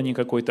не было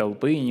никакой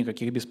толпы и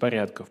никаких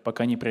беспорядков,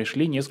 пока не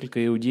пришли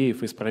несколько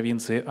иудеев из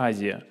провинции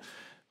Азия,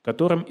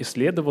 которым и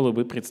следовало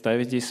бы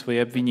представить здесь свои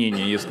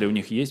обвинения, если у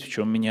них есть в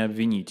чем меня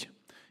обвинить.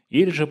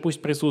 Или же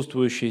пусть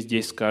присутствующие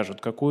здесь скажут,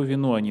 какую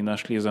вину они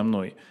нашли за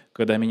мной,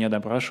 когда меня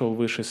допрашивал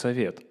высший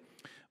совет.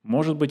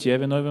 Может быть, я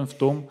виновен в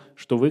том,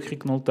 что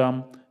выкрикнул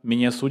там: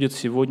 «Меня судят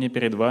сегодня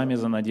перед вами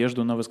за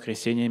надежду на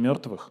воскресение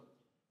мертвых».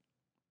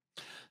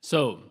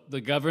 So,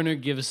 the governor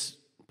gives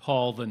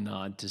Paul the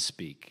nod to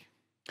speak.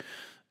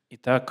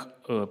 Итак,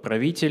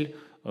 правитель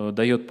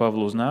дает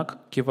Павлу знак,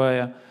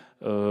 кивая,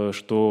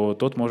 что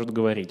тот может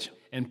говорить.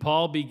 And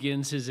Paul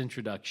begins his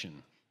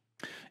introduction.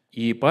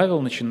 И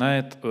Павел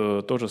начинает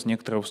тоже с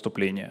некоторого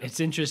вступления.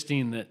 It's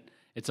interesting that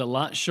it's a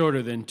lot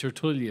shorter than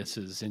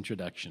Tertullius's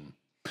introduction.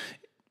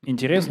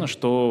 Интересно,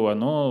 что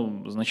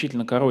оно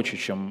значительно короче,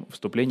 чем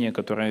вступление,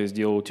 которое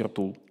сделал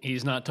Тертул.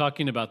 He's not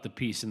talking about the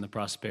peace and the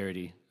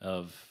prosperity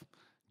of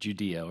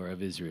Judea or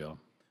of Israel.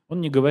 Он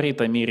не говорит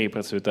о мире и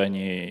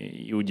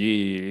процветании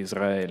Иудеи или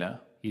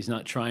Израиля. He's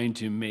not trying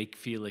to make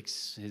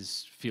Felix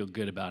feel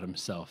good about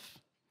himself.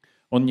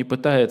 Он не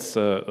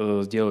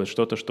пытается сделать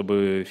что-то,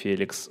 чтобы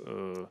Феликс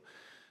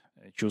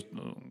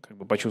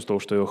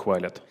почувствовал, что его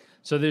хвалят.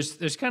 So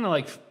there's kind of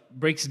like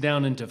breaks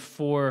down into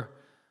four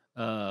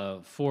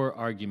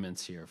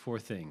arguments here, four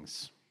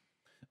things.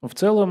 В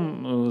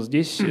целом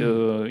здесь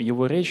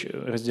его речь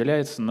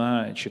разделяется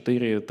на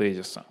 4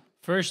 тезиса.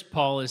 First,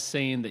 Paul is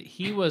saying that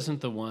he wasn't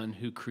the one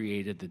who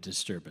created the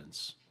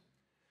disturbance.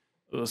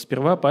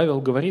 Сперва Павел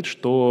говорит,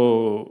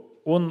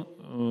 что он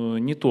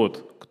не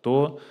тот,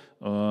 кто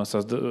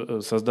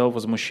создал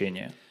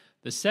возмущение.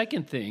 The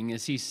second thing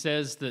is he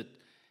says that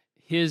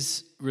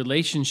his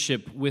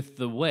relationship with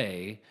the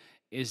way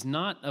is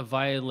not a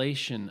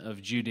violation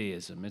of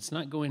Judaism. It's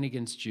not going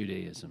against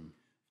Judaism.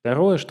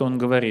 Второе, что он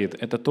говорит,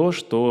 это то,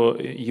 что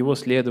его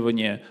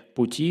следование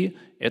пути–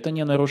 это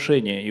не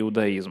нарушение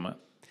иудаизма.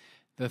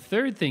 The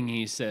third thing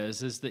he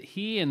says is that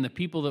he and the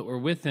people that were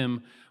with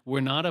him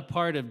were not a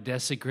part of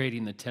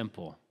desecrating the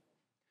temple.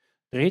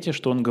 Третье,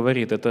 что он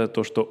говорит, это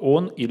то, что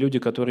он и люди,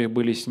 которые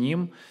были с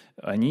ним,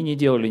 они не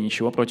делали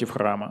ничего против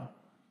храма.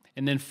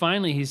 And then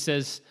finally, he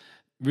says,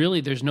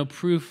 really, there's no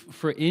proof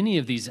for any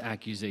of these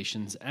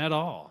accusations at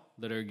all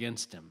that are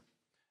against him.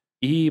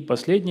 И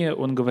последнее,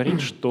 он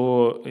говорит,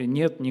 что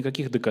нет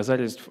никаких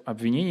доказательств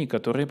обвинений,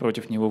 которые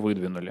против него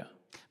выдвинули.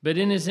 But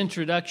in his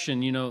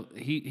introduction,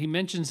 he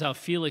mentions how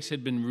Felix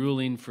had been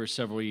ruling for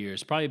several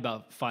years, probably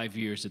about 5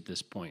 years at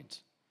this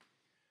point.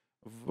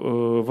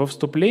 Во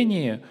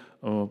вступлении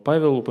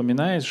Павел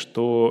упоминает,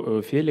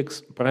 что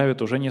Феликс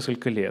правит уже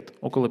несколько лет,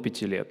 около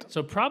 5 лет.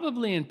 So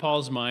probably in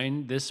Paul's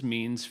mind, this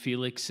means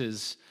Felix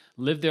has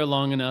lived there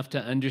long enough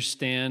to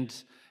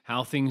understand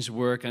how things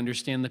work,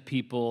 understand the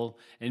people,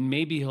 and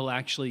maybe he'll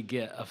actually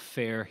get a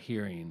fair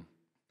hearing.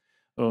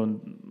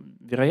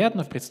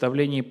 Вероятно, в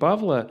представлении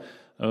Павла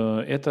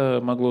это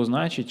могло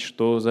значить,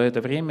 что за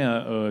это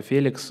время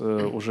Феликс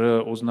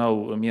уже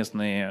узнал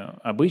местные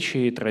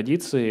обычаи,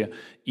 традиции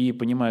и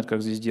понимает,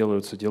 как здесь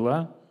делаются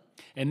дела.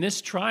 And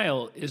this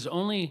trial is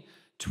only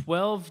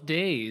 12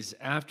 days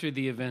after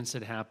the events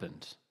had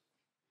happened.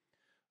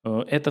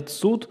 Этот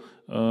суд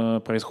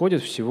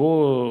происходит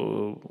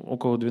всего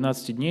около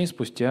 12 дней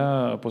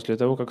спустя после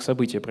того, как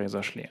события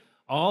произошли.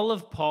 All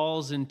of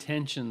Paul's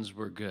intentions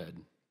were good.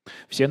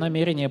 Все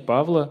намерения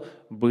Павла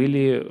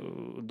были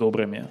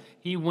добрыми.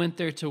 He went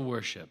there to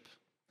worship.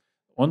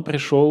 Он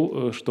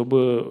пришел,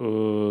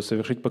 чтобы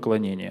совершить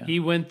поклонение. He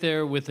went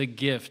there with a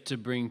gift to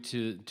bring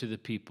to the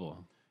people.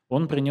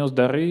 Он принес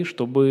дары,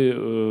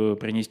 чтобы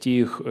принести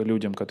их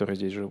людям, которые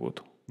здесь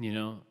живут.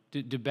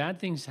 Do bad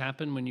things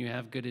happen when you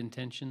have good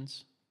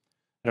intentions?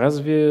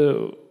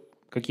 Разве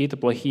какие-то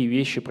плохие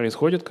вещи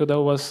происходят, когда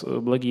у вас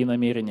благие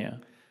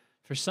намерения?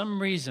 For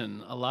some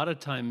reason, a lot of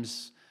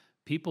times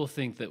people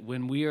think that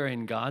when we are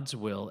in God's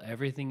will,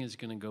 everything is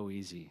going to go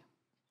easy.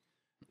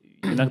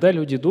 Иногда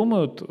люди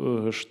думают,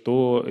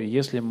 что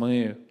если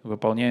мы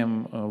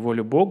выполняем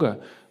волю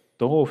Бога,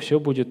 то все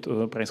будет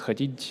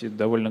происходить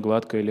довольно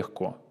гладко и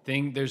легко.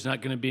 There's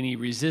not going to be any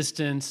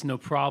resistance, no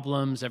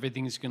problems,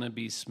 everything's going to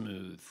be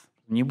smooth.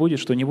 Не будет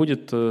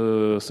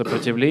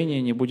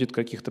сопротивления, не будет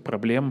каких-то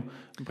проблем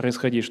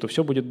происходить, что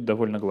все будет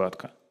довольно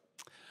гладко.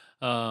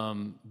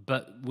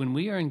 But when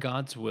we are in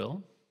God's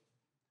will,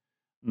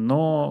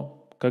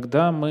 но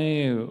когда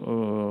мы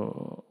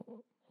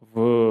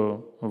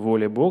в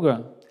воле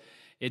Бога,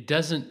 it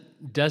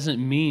doesn't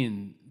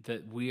mean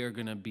that we are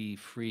going to be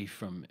free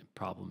from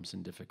problems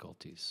and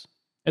difficulties.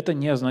 Это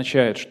не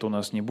означает, что у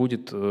нас не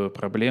будет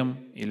проблем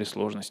или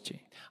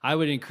сложностей. I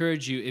would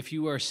encourage you, if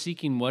you are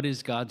seeking what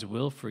is God's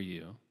will for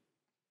you,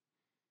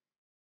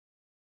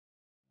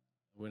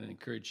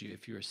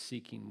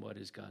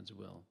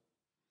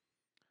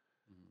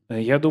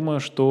 Я думаю,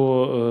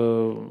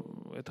 что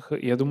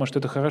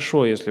это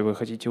хорошо, если вы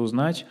хотите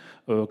узнать,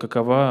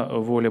 какова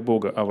воля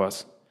Бога о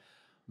вас.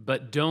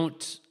 But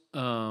don't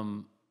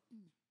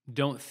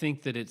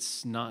think that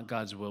it's not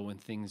God's will when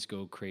things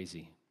go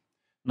crazy.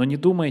 Но не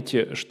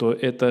думайте, что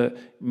это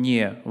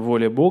не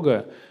воля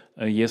Бога,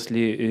 если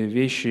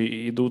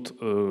вещи идут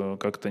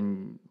как-то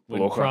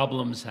плохо.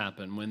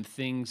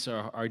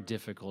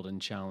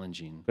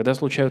 Когда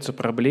случаются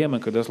проблемы,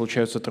 когда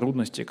случаются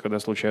трудности, когда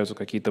случаются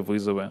какие-то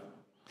вызовы.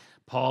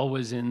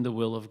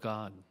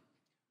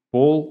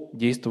 Пол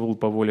действовал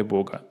по воле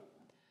Бога.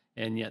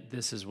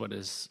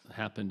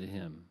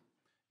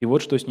 И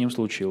вот что с ним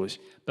случилось.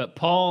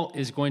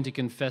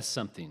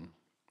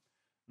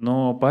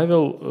 Но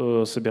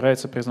Павел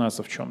собирается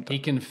признаться в чем-то.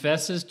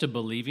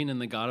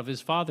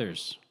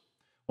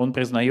 Он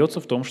признается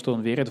в том, что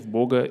он верит в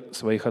Бога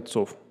своих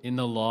отцов.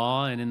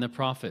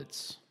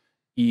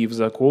 И в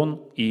закон,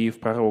 и в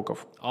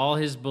пророков. All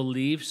his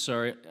beliefs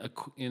are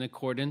in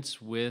accordance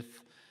with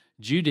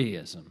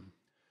Judaism.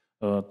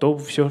 То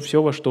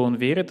все, во что он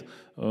верит,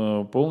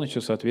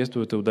 полностью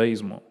соответствует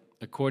иудаизму.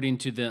 According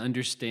to the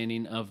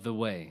understanding of the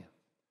way.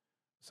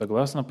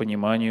 Согласно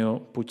пониманию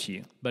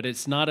пути. But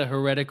it's not a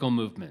heretical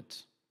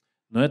movement.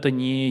 Но это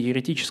не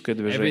еретическое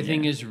движение.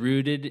 Everything is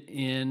rooted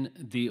in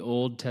the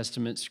Old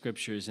Testament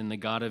scriptures, in the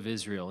God of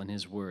Israel, in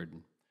His Word.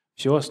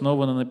 Все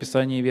основано на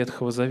Писании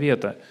Ветхого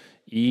Завета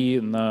и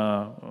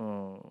на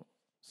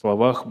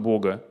словах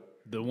Бога.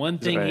 The one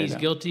thing he's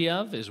guilty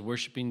of is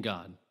worshiping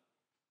God.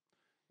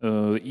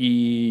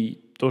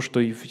 И то,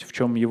 в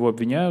чем его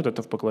обвиняют,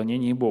 это в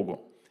поклонении Богу.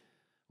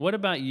 What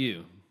about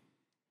you?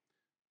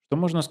 Что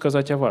можно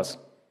сказать о вас?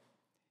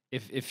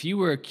 If you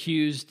were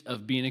accused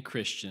of being a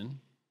Christian,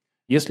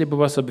 если бы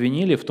вас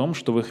обвинили в том,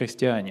 что вы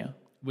христиане,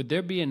 would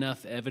there be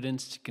enough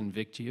evidence to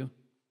convict you?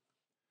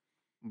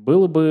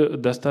 Было бы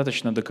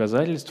достаточно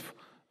доказательств,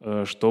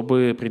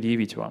 чтобы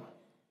предъявить вам.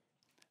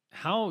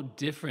 How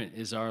different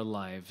is our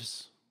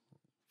lives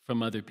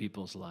from other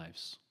people's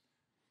lives?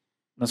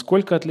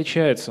 Насколько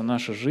отличается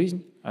наша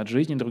жизнь от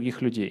жизни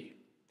других людей?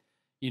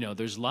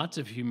 There's lots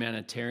of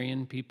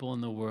humanitarian people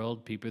in the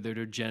world, people that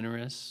are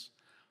generous.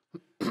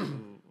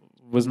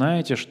 Вы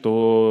знаете,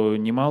 что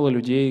немало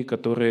людей,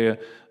 которые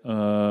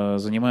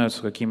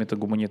занимаются какими-то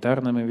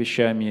гуманитарными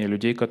вещами,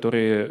 людей,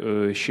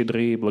 которые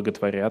щедры и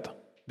благотворят.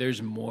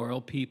 There's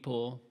moral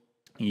people.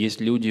 Есть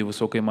люди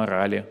высокой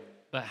морали.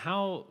 But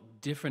how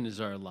different is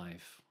our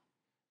life?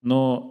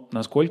 Но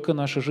насколько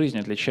наша жизнь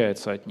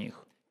отличается от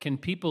них? Can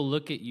people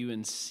look at you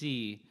and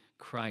see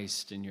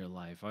Christ in your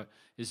life?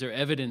 Is there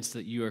evidence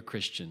that you are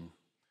Christian?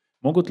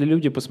 Могут ли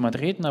люди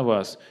посмотреть на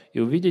вас и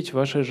увидеть в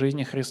вашей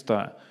жизни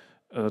Христа,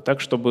 так,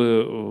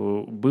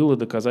 чтобы было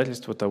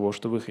доказательство того,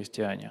 что вы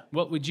христиане?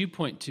 What would you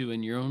point to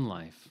in your own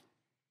life?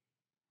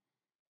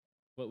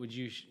 What would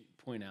you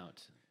point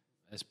out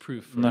as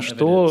proof or На evidence?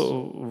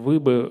 что вы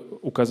бы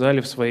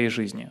указали в своей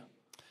жизни?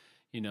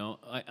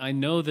 I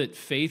know that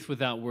faith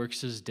without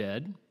works is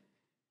dead.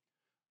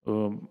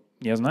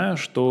 Я знаю,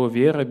 что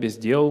вера без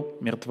дел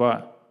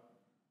мертва.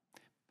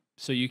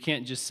 So you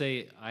can't just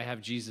say, I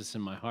have Jesus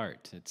in my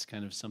heart. It's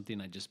kind of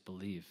something I just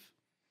believe.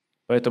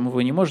 Поэтому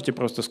вы не можете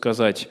просто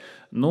сказать,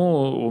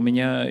 ну, у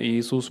меня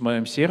Иисус в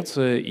моем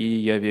сердце, и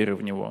я верю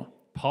в Него.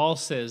 Paul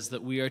says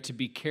that we are to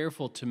be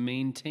careful to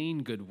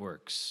maintain good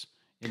works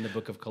in the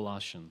book of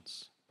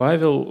Colossians.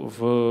 Павел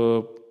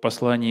в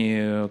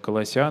послании к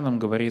Колоссянам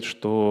говорит,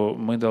 что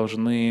мы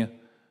должны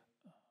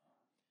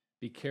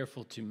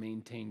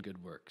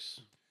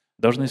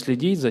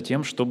следить за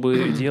тем,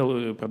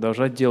 чтобы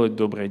продолжать делать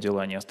добрые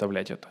дела, не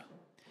оставлять это.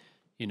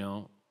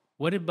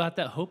 What about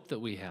that hope that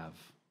we have?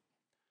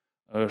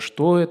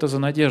 Что это за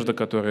надежда,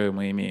 которую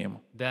мы имеем?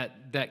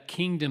 That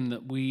kingdom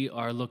that we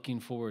are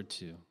looking forward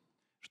to.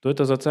 Что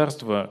это за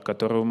царство,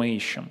 которого мы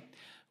ищем?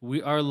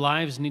 Our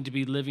lives need to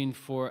be living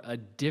for a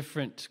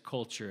different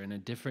culture and a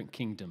different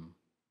kingdom.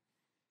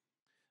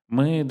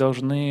 Мы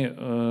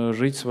должны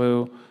жить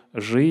свою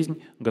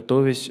жизнь,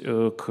 готовясь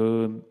к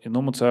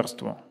иному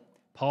царству.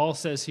 Paul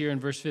says here in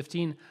verse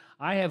 15,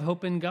 I have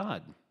hope in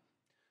God.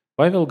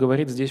 Павел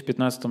говорит здесь в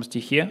 15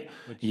 стихе,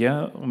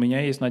 у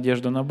меня есть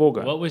надежда на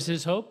Бога. What was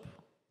his hope?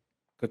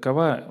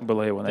 Какова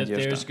была его That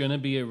надежда? there's going to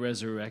be a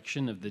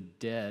resurrection of the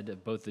dead,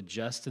 of both the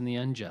just and the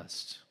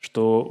unjust.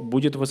 Что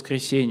будет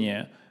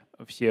воскресение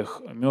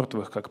всех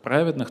мертвых, как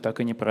праведных, так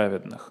и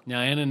неправедных.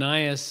 Now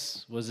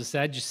Ananias was a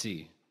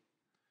Sadducee.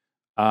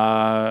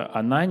 А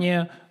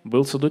Анания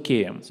был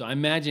саддукеем. So I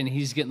imagine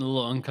he's getting a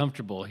little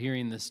uncomfortable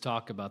hearing this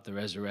talk about the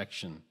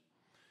resurrection.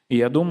 И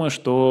я думаю,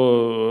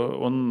 что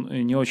он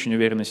не очень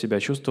уверенно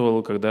себя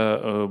чувствовал,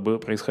 когда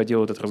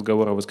происходил этот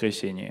разговор о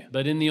воскресении.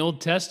 But in the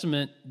Old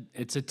Testament,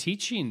 it's a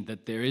teaching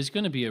that there is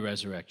going to be a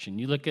resurrection.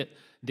 You look at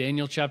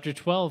Daniel chapter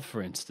 12,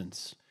 for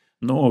instance.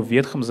 Но в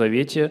Ветхом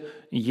Завете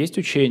есть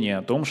учение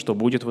о том, что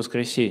будет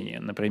воскресение.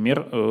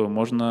 Например,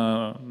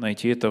 можно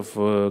найти это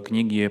в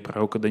книге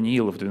пророка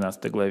Даниила в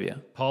 12 главе.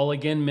 Paul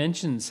again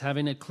mentions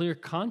having a clear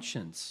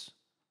conscience.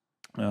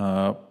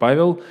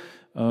 Павел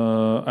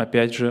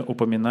опять же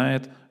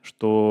упоминает,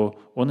 что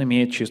он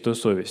имеет чистую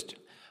совесть.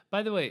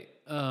 By the way,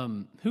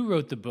 who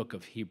wrote the book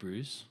of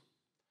Hebrews?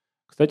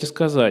 Кстати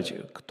сказать,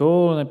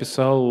 кто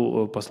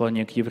написал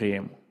послание к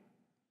евреям?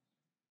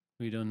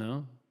 We don't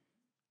know.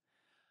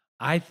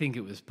 I think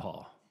it was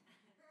Paul.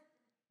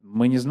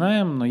 Мы не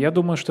знаем, но я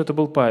думаю, что это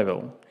был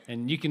Павел.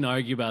 And you can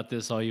argue about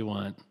this all you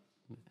want.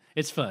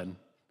 It's fun.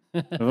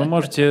 Вы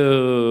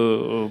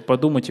можете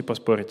подумать и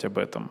поспорить об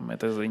этом.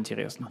 Это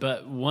интересно.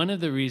 But one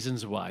of the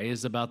reasons why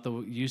is about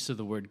the use of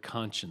the word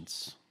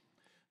conscience.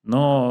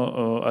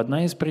 Но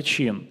одна из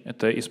причин –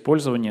 это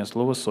использование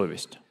слова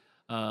 «совесть».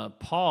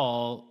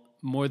 Paul,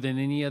 more than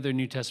any other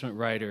New Testament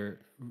writer,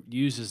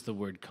 uses the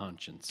word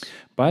conscience.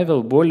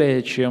 Павел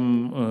более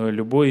чем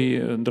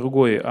любой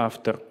другой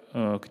автор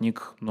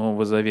книг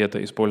Нового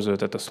Завета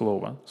использует это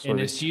слово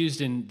And it's «совесть».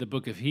 used in the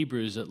book of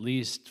Hebrews at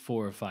least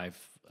 4 or 5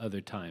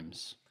 other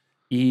times.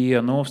 И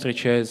оно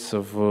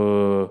встречается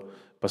в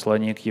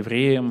послании к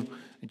евреям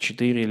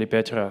 4 или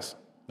 5 раз.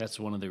 That's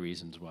one of the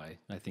reasons why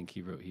I think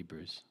he wrote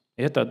Hebrews.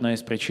 Это одна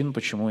из причин,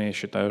 почему я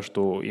считаю,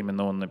 что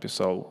именно он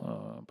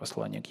написал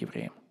послание к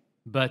евреям.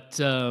 But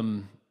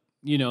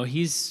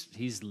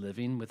he's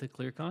living with a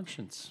clear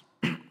conscience.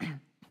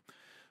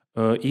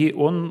 И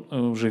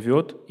он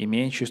живет,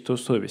 имея чистую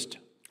совесть.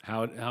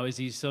 How is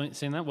he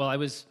saying that? Well,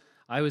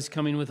 I was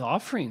coming with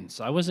offerings.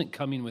 I wasn't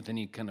coming with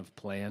any kind of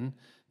plan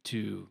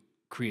to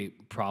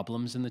create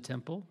problems in the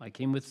temple. I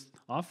came with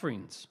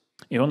offerings.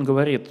 И он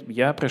говорит,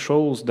 я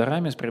пришел с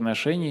дарами, с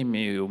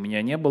приношениями, и у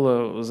меня не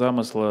было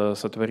замысла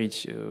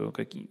сотворить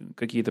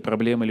какие-то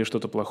проблемы или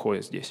что-то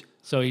плохое здесь.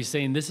 So he's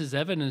saying this is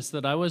evidence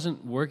that I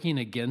wasn't working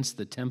against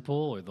the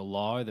temple or the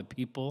law or the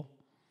people.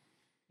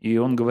 И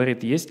он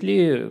говорит, есть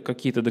ли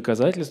какие-то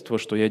доказательства,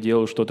 что я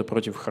делал что-то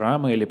против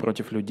храма или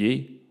против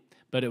людей?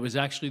 But it was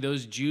actually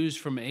those Jews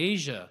from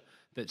Asia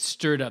that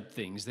stirred up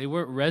things. They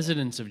weren't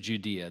residents of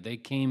Judea. They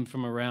came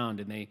from around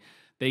and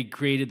they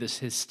created this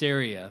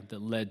hysteria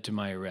that led to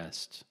my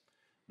arrest.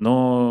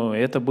 Но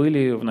это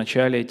были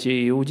вначале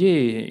те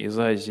иудеи из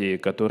Азии,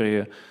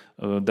 которые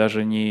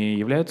даже не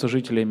являются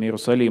жителями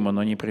Иерусалима,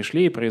 но они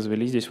пришли и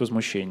произвели здесь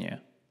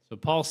возмущение. So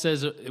Paul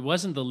says it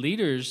wasn't the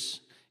leaders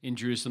in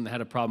Jerusalem that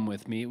had a problem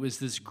with me. It was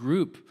this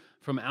group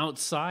from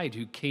outside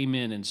who came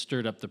in and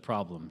stirred up the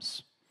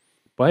problems.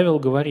 Павел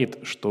говорит,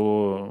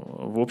 что,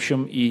 в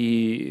общем,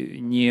 и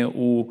не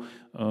у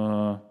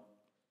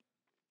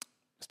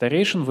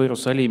старейшин в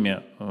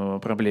Иерусалиме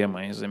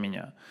проблема из-за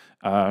меня,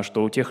 а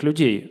что у тех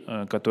людей,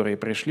 которые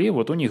пришли,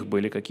 вот у них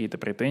были какие-то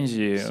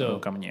претензии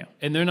ко мне.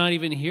 And they're not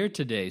even here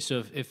today.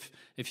 So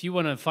if you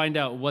want to find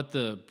out what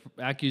the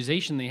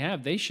accusation they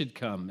have, they should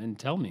come and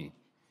tell me.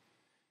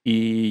 И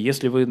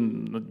если вы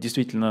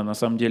действительно на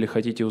самом деле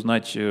хотите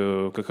узнать,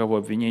 каково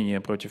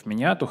обвинение против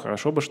меня, то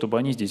хорошо бы, чтобы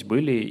они здесь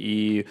были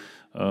и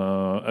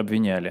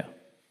обвиняли.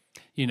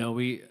 You know,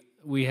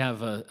 we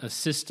have a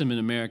system in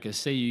America.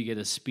 Say you get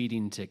a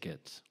speeding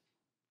ticket.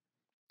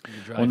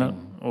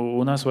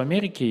 У нас в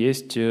Америке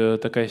есть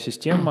такая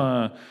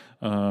система,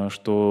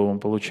 что мы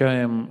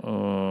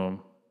получаем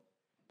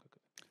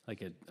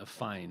Like a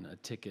fine, a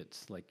ticket,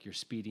 like you're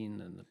speeding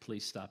and the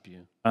police stop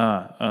you.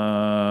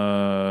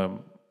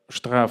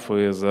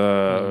 Штрафы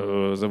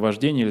за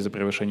вождение или за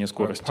превышение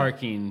скорости,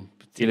 Parking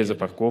или за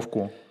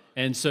парковку.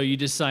 And so you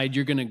decide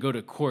you're going to go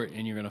to court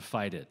and you're going to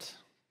fight it.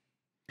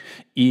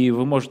 И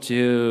вы можете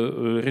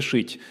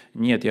решить,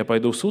 нет, я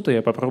пойду в суд, и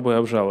я попробую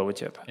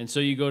обжаловать это. And so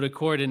you go to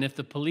court, and if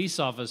the police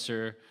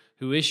officer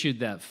who issued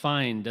that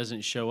fine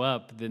doesn't show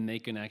up, then they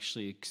can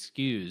actually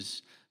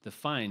excuse the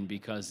fine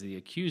because the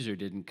accuser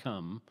didn't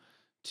come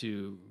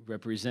to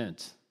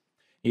represent.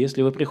 И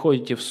если вы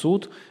приходите в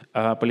суд,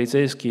 а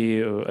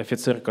полицейский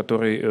офицер,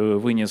 который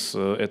вынес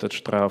этот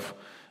штраф,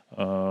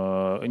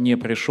 не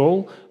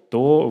пришел,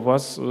 то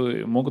вас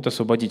могут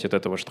освободить от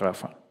этого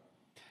штрафа,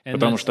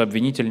 потому что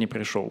обвинитель не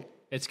пришел.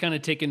 It's kind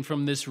of taken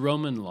from this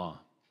Roman law.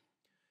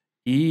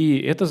 И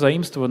это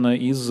заимствовано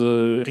из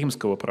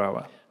римского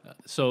права.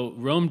 So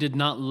Rome did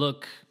not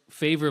look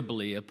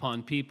favorably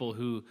upon people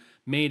who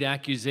made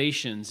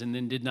accusations and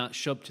then did not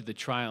show up to the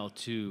trial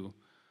to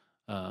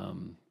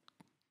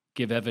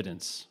give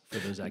evidence for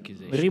those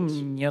accusations.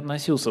 Рим не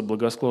относился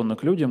благосклонно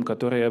к людям,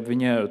 которые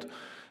обвиняют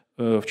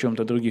в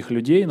чем-то других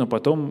людей, но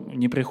потом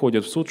не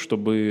приходят в суд,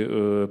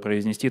 чтобы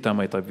произнести там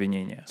это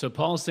обвинение. So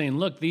Paul's saying,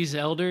 look, these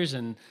elders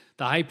and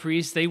the high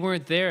priest, they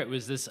weren't there. It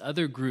was this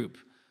other group,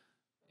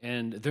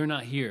 and they're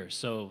not here.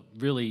 So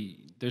really,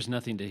 there's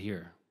nothing to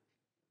hear.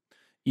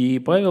 И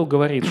Павел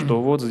говорит,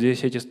 что вот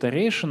здесь эти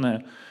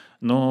старейшины,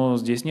 но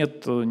здесь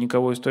нет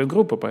никого из той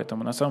группы,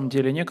 поэтому на самом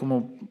деле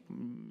некому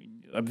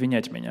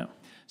обвинять меня.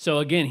 So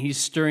again,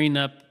 he's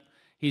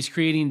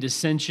creating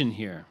dissension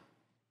here.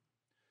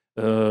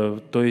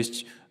 То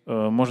есть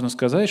можно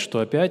сказать, что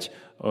опять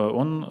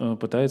он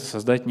пытается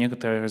создать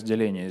некоторое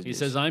разделение He здесь.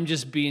 says, I'm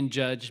just being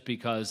judged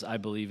because I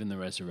believe in the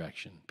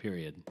resurrection,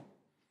 period.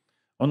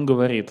 Он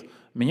говорит,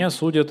 меня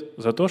судят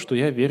за то, что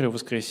я верю в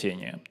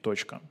воскресение.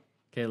 Точка.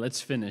 Okay, let's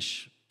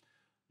finish.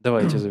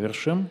 Давайте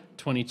завершим.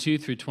 22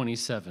 through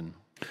 27.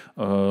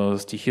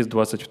 Стихи с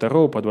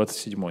 22 по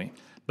 27.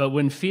 But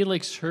when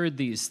Felix heard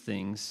these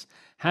things,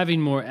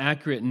 having more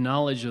accurate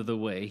knowledge of the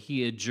way,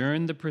 he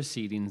adjourned the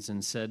proceedings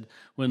and said,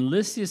 when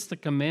Lysias the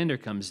commander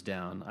comes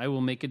down, I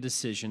will make a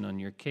decision on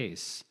your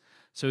case.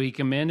 So he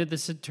commanded the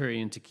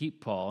centurion to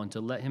keep Paul and to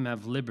let him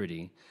have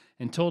liberty,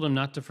 and told him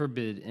not to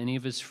forbid any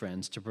of his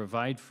friends to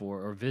provide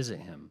for or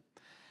visit him.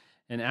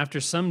 And after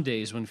some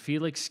days, when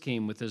Felix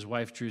came with his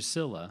wife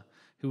Drusilla,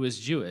 who was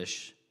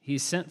Jewish, he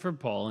sent for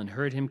Paul and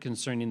heard him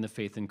concerning the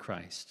faith in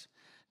Christ.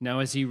 Now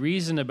as he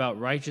reasoned about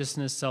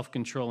righteousness,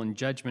 self-control, and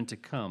judgment to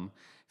come,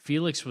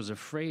 Felix was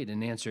afraid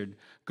and answered,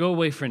 go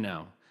away for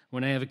now.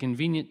 When I have a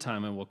convenient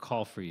time, I will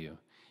call for you.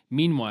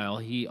 Meanwhile,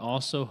 he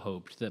also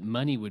hoped that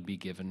money would be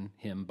given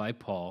him by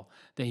Paul,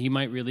 that he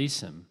might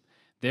release him.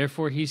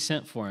 Therefore he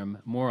sent for him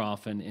more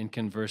often and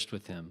conversed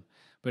with him.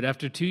 But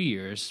after 2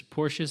 years,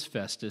 Porcius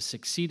Festus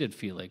succeeded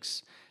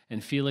Felix,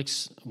 and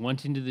Felix,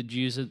 wanting to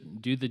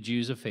do the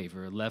Jews a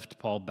favor, left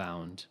Paul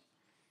bound.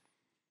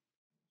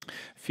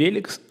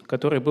 Феликс,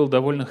 который был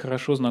довольно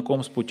хорошо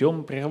знаком с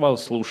путем, прервал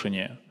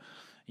слушание.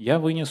 «Я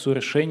вынесу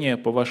решение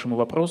по вашему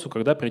вопросу,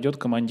 когда придет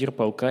командир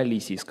полка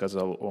Лисий», —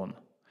 сказал он.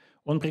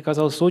 Он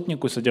приказал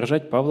сотнику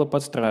содержать Павла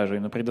под стражей,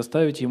 но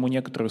предоставить ему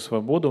некоторую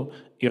свободу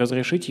и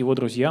разрешить его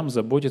друзьям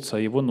заботиться о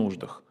его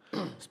нуждах.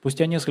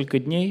 Спустя несколько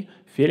дней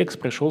Феликс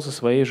пришел со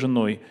своей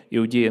женой,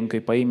 иудеянкой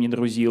по имени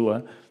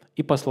Друзила,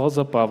 и послал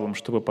за Павлом,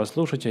 чтобы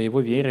послушать о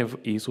его вере в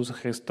Иисуса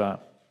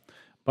Христа.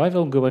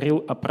 Павел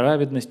говорил о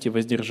праведности,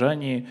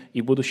 воздержании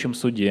и будущем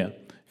суде.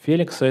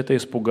 Феликса это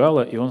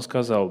испугало, и он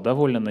сказал: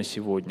 «Довольно на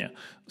сегодня.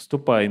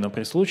 Ступай, но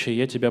при случае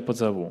я тебя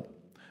позову».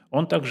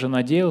 Он также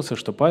надеялся,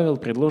 что Павел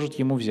предложит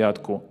ему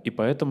взятку, и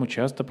поэтому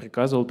часто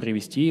приказывал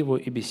привести его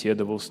и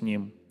беседовал с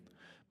ним.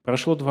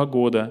 Прошло 2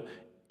 года,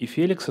 и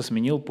Феликса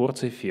сменил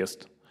Порций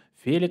Фест.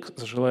 Феликс,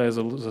 желая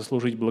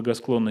заслужить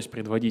благосклонность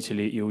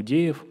предводителей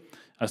иудеев,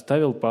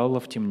 оставил Павла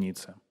в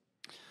темнице.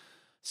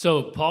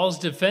 So Paul's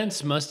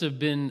defense must have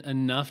been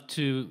enough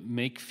to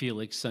make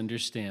Felix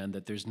understand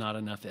that there's not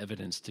enough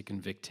evidence to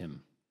convict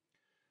him.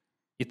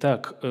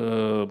 Итак,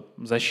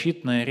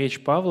 защитная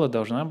речь Павла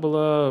должна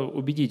была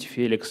убедить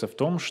Феликса в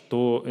том,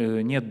 что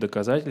нет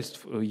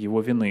доказательств его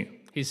вины.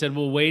 He said,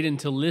 "We'll wait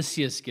until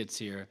Lysias gets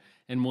here,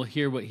 and we'll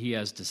hear what he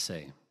has to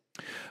say."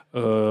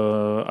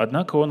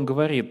 Однако он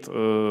говорит,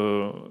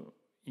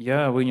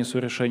 я вынесу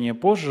решение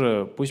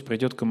позже, пусть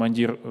придет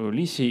командир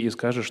Лисии и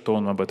скажет, что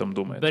он об этом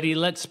думает. But he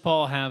lets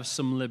Paul have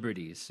some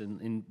liberties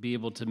and be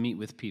able to meet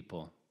with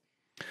people.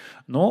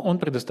 Но он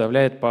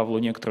предоставляет Павлу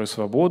некоторую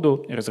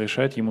свободу и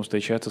разрешает ему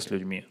встречаться с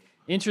людьми.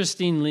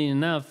 Interestingly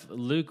enough,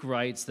 Luke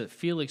writes that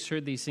Felix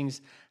heard these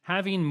things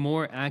having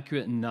more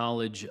accurate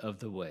knowledge of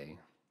the way.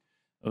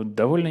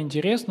 Довольно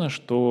интересно,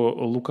 что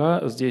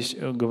Лука здесь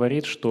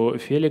говорит, что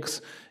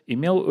Феликс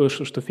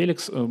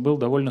был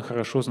довольно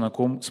хорошо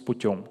знаком с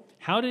путем.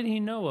 How did he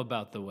know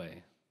about the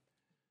way?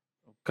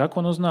 Как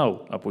он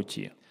узнал о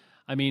пути?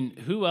 I mean,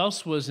 who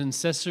else was in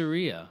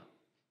Caesarea?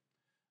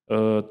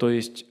 То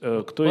есть,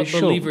 кто What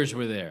believers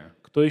were there?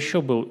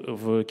 еще был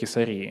в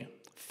Кесарии?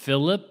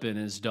 Philip and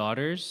his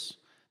daughters.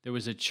 There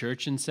was a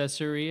church in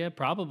Caesarea.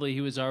 Probably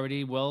he was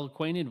already well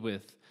acquainted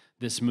with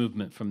this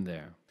movement from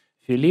there.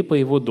 Филипп и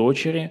его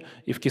дочери,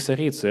 и в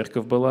Кесарии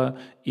церковь была,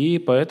 и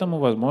поэтому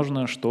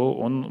возможно, что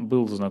он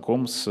был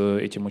знаком с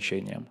этим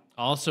учением.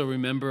 Also,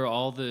 remember,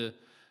 all the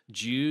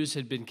Jews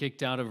had been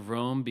kicked out of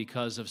Rome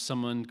because of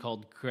someone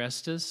called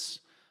Chrestus.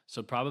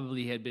 So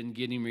probably he had been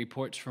getting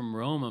reports from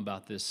Rome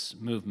about this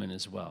movement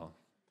as well.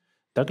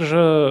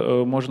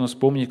 Также можно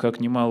вспомнить, как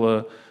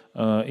немало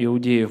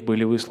иудеев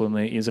были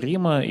высланы из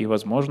Рима, и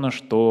возможно,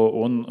 что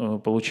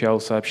он получал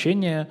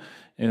сообщения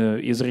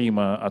из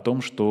Рима о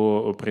том,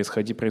 что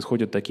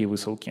происходят такие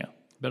высылки.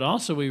 But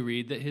also we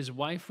read that his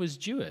wife was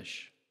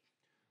Jewish.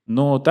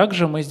 Но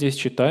также мы здесь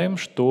читаем,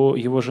 что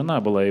его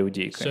жена была So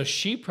иудейкой.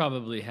 she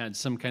probably had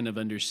some kind of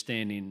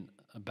understanding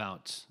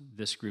about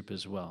this group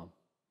as well.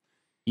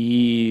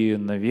 И,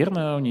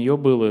 наверное, у нее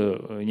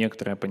было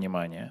некоторое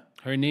понимание.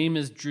 Her name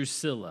is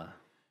Drusilla.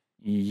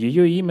 И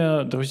ее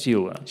имя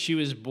Друзила. She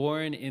was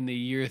born in the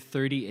year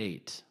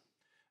 38.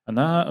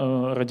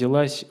 Она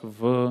родилась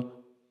в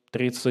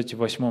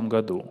 38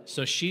 году.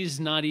 So she's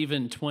not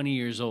even 20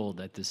 years old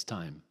at this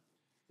time.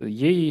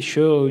 Ей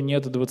еще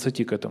нет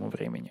 20 к этому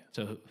времени.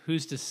 So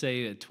who's to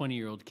say a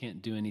 20-year-old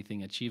can't do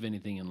anything, achieve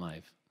anything in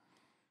life?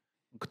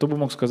 Кто бы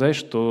мог сказать,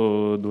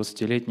 что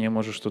 20-летняя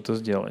может что-то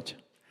сделать?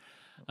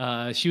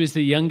 She was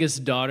the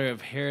youngest daughter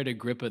of Herod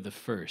Agrippa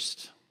I.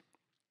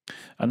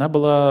 Она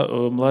была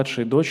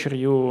младшей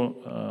дочерью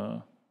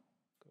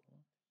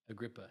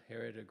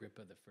Herod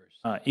Agrippa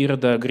I.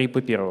 Ирода Агриппы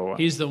I.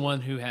 He's the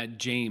one who had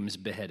James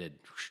beheaded.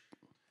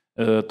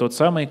 Тот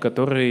самый,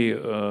 который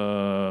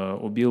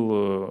убил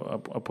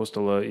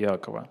апостола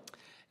Иакова.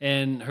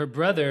 And her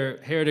brother,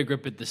 Herod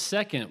Agrippa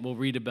II, we'll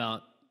read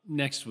about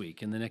next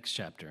week in the next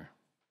chapter.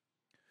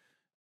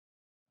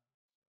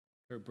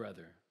 Her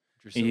brother,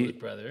 Drusilla's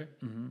brother.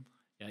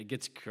 Yeah, it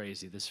gets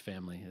crazy, this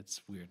family.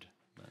 It's weird.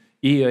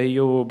 И о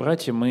ее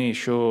брате мы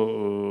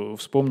еще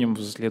вспомним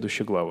в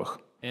следующих главах.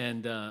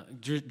 And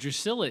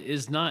Drusilla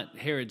is not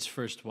Herod's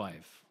first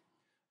wife.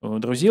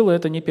 Друзила —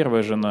 это не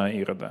первая жена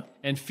Ирода.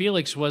 And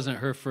Felix wasn't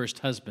her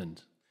first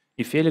husband.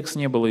 И Феликс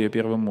не был ее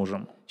первым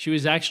мужем. She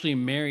was actually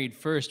married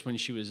first when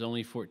she was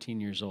only 14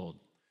 years old.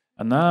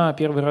 Она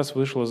первый раз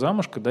вышла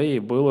замуж, когда ей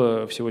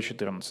было всего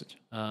 14.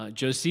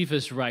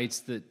 Josephus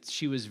writes that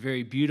she was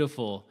very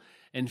beautiful,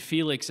 and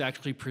Felix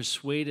actually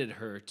persuaded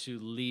her to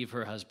leave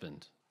her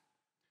husband.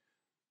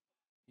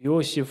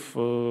 Иосиф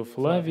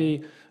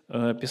Флавий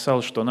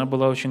писал, что она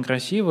была очень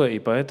красива, и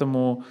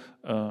поэтому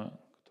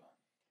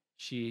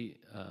She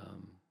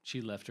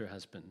left her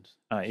husband.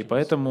 И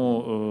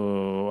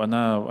поэтому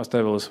она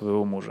оставила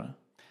своего мужа,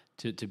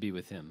 to be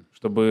with him.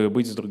 чтобы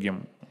быть с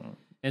другим.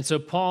 And so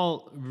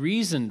Paul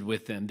reasoned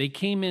with them. They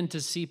came in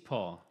to see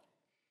Paul.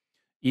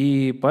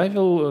 И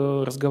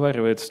Павел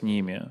разговаривает с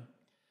ними.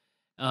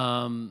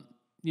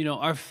 You know,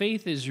 our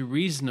faith is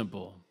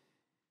reasonable.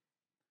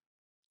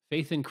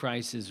 Faith in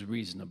Christ is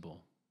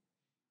reasonable.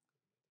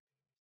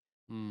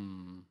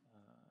 How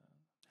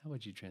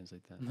would you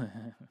translate that?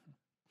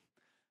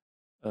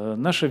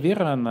 Наша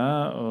вера,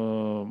 она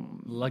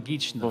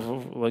логична.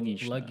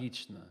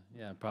 Логична.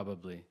 Yeah,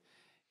 probably.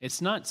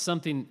 It's not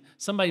something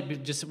somebody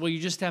just you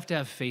just have to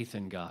have faith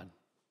in God.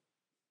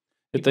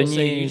 People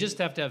say you just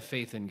have to have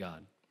faith in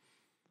God.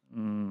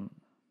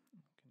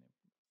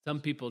 Some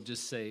people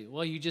just say,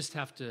 well, you just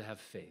have to have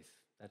faith.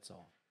 That's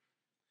all.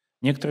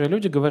 Некоторые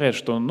люди говорят,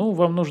 что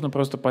вам нужно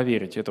просто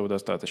поверить, этого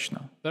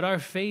достаточно. But our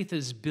faith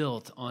is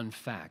built on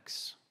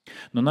facts.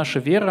 Но наша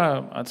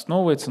вера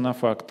основывается на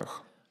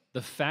фактах.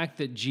 The fact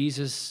that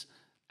Jesus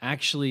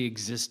actually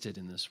existed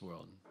in this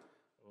world.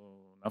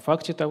 На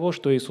факте того,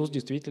 что Иисус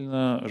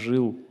действительно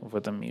жил в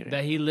этом мире.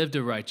 That he lived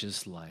a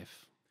righteous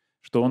life.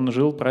 Что он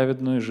жил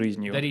праведной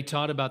жизнью. That he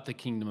taught about the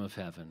kingdom of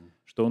heaven.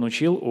 Что он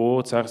учил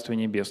о Царстве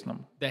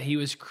Небесном. That he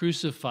was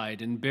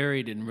crucified and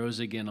buried and rose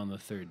again on the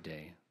third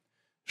day.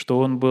 Что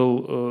он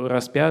был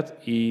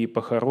распят и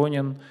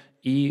похоронен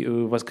и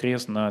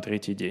воскрес на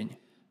третий день.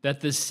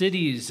 That the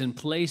cities and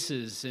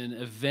places and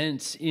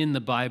events in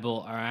the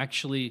Bible are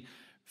actually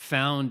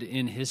found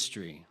in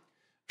history.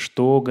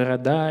 Что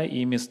города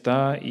и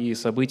места и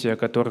события, о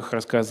которых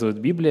рассказывает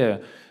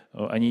Библия,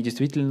 они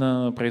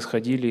действительно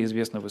происходили и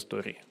известны в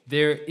истории.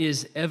 There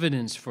is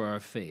evidence for our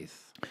faith.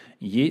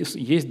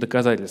 Есть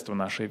доказательства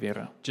нашей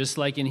веры. Just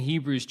like in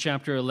Hebrews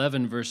chapter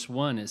 11, verse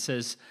 1, it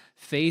says,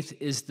 faith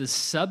is the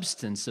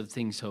substance of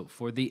things hoped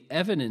for, the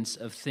evidence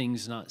of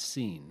things not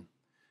seen.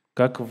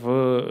 Как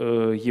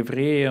в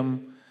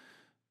Евреям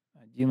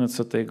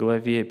 11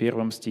 главе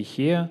 1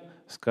 стихе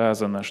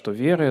сказано, что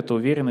вера — это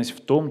уверенность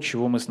в том,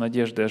 чего мы с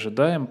надеждой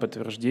ожидаем,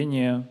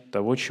 подтверждение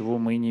того, чего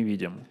мы не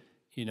видим.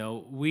 You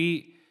know,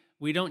 we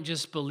don't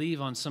just believe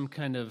on some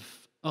kind of,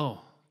 oh,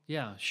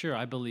 yeah, sure,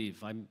 I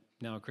believe, I'm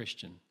now a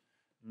Christian.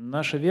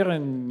 Наша вера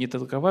не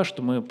такова,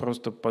 что мы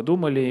просто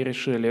подумали и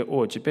решили: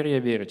 о, теперь я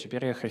верю,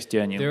 теперь я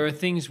христианин. There are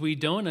things we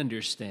don't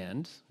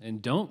understand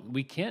and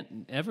we can't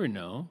ever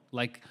know,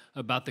 like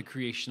about the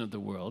creation of the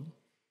world.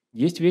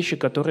 Есть вещи,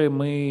 которые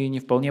мы не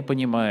вполне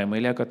понимаем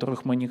или о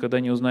которых мы никогда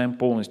не узнаем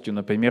полностью,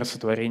 например,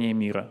 сотворение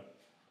мира.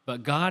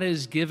 But God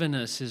has given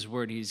us His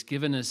Word. He's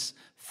given us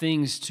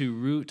things to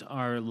root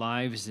our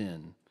lives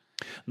in.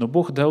 Но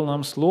Бог дал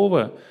нам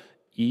Слово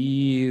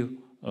и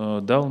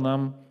дал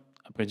нам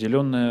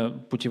определенное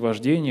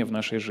путевождение в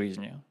нашей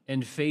жизни.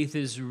 And faith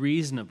is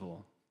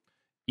reasonable.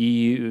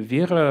 И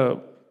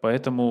вера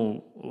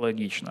поэтому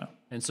логична.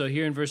 And so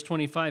here in verse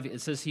 25, it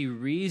says he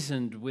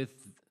reasoned with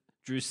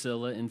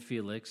Drusilla and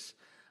Felix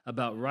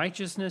about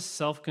righteousness,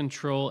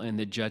 self-control, and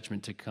the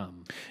judgment to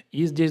come.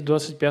 И здесь в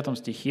 25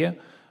 стихе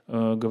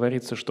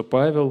говорится, что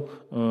Павел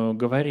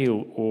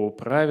говорил о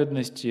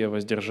праведности, о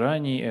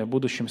воздержании и о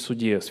будущем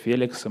суде с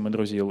Феликсом и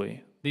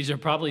Друзилой. These are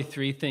probably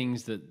three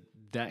things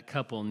that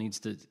couple needs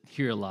to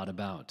hear a lot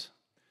about.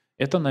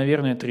 Это,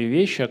 наверное, три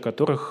вещи, о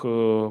которых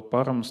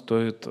парам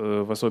стоит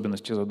в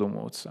особенности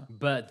задумываться.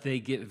 But they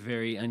get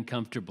very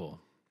uncomfortable.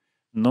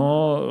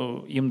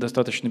 Но им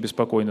достаточно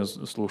беспокойно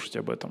слушать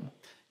об этом.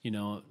 You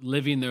know,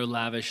 living their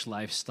lavish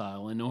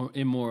lifestyle and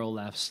immoral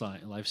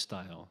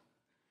lifestyle.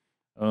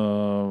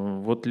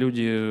 Вот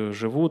люди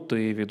живут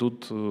и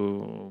ведут,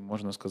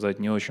 можно сказать,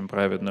 не очень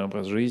праведный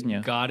образ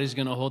жизни. God is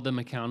going to hold them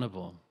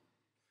accountable.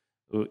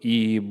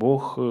 И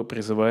Бог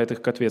призывает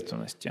их к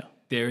ответственности.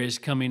 There is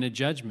coming a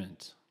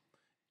judgment.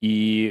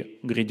 И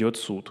грядет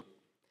суд.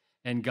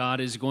 And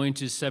God is going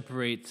to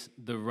separate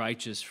the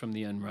righteous from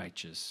the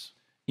unrighteous.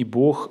 И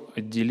Бог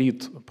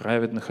отделит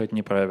праведных от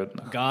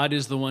неправедных. God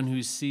is the one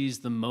who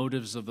sees the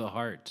motives of the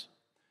heart.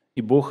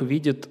 И Бог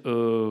видит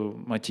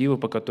мотивы,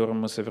 по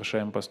которым мы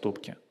совершаем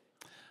поступки.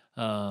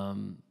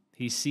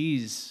 He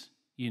sees,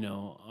 you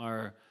know,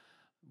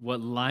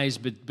 what lies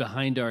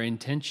behind our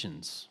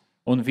intentions.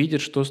 Он видит,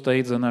 что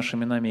стоит за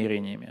нашими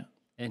намерениями.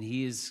 And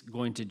he is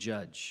going to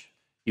judge.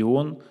 И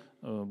Он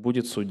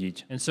будет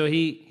судить. And so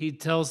he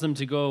tells them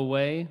to go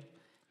away.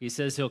 He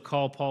says he'll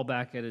call Paul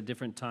back at a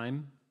different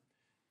time.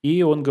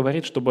 И Он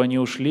говорит, чтобы они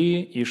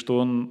ушли, и что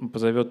Он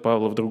позовет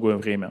Павла в другое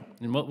время.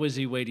 And what was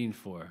he waiting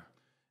for?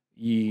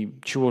 И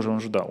чего же он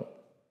ждал?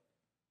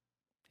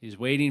 He's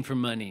waiting for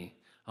money.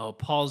 Oh,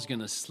 Paul's going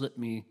to slip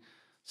me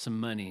some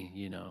money,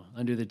 you know,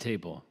 under the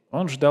table.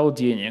 Он ждал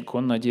денег.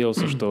 Он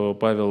надеялся, что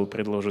Павел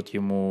предложит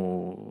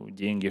ему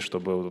деньги,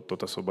 чтобы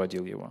тот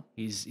освободил его.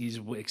 He's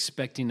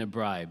expecting a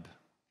bribe.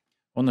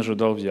 Он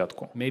ожидал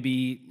взятку.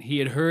 Maybe he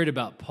had heard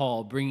about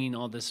Paul bringing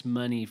all this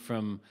money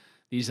from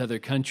these other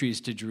countries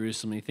to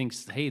Jerusalem. He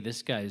thinks, hey,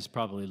 this guy is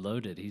probably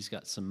loaded. He's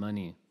got some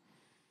money.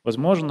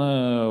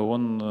 Возможно,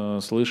 он,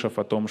 слышав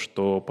о том,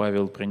 что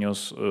Павел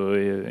принес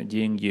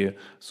деньги,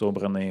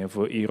 собранные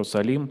в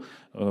Иерусалим,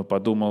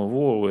 подумал: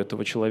 у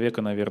этого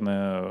человека,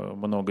 наверное,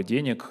 много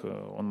денег,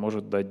 он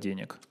может дать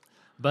денег.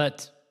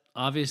 But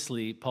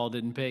obviously, Paul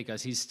didn't pay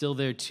because he's still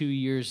there 2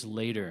 years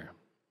later.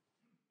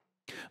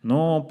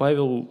 Но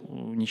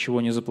Павел ничего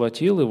не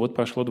заплатил, и вот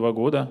прошло 2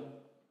 года.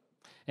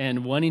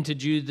 And wanting to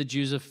do the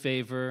Jews a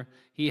favor,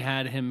 he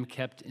had him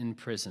kept in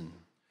prison.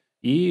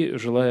 И,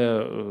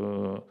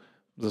 желая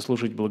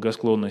заслужить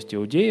благосклонность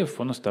иудеев,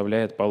 он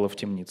оставляет Павла в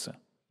темнице.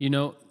 You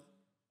know,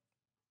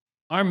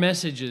 our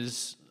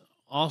messages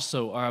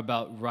also are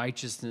about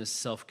righteousness,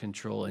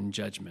 self-control, and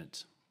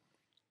judgment.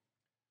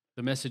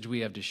 The message we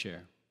have to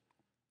share.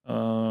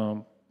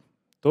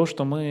 То,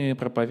 что мы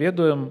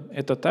проповедуем,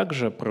 это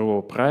также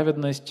про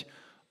праведность,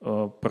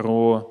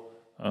 про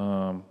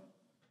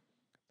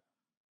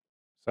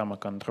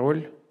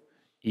самоконтроль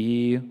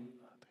и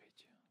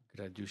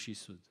Грядущий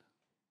суд.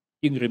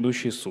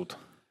 грядущий суд.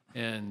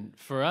 And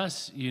for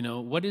us, you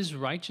know, what is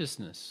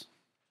righteousness?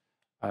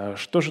 А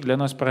что же для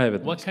нас What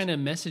праведность? kind of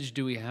message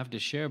do we have to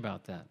share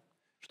about that?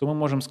 Что мы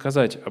можем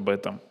сказать об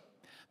этом?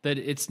 That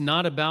it's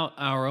not about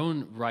our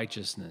own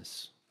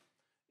righteousness.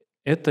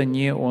 Это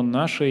не о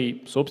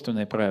нашей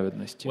собственной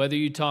праведности. Whether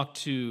you talk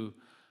to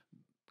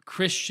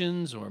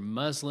Christians or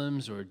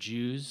Muslims or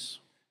Jews,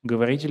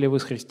 Говорите ли вы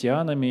с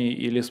христианами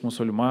или с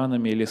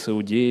мусульманами или с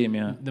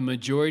иудеями? the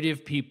majority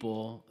of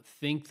people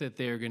think that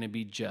they're going to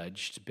be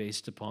judged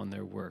based upon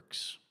their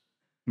works.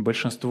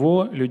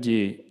 Большинство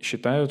людей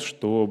считают,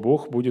 что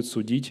Бог будет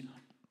судить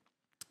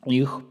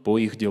их по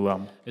их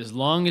делам. As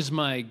long as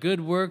my good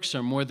works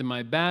are more than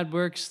my bad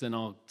works, then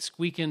I'll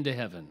squeak into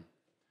heaven.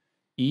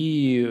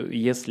 И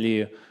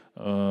если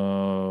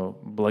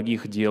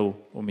благих дел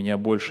у меня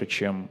больше,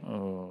 чем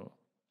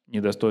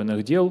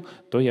недостойных дел,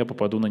 то я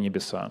попаду на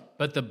небеса.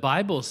 But the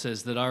Bible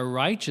says that our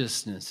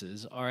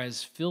righteousnesses are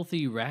as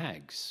filthy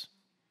rags.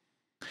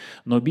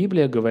 Но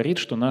Библия говорит,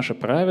 что наша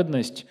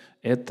праведность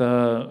 —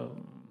 это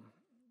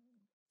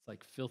It's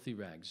like filthy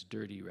rags,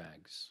 dirty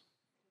rags.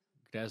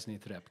 Грязные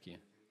тряпки.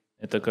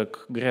 это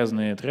как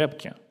грязные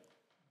тряпки.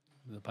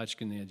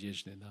 Запачканные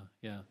одежды, да.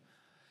 Yeah.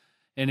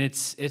 And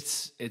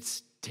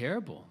it's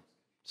terrible.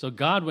 So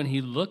God, when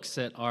He looks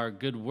at our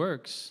good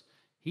works,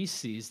 He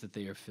sees that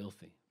they are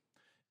filthy.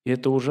 И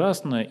это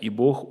ужасно, и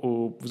Бог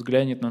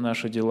взглянет на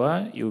наши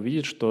дела и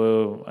увидит,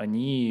 что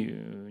они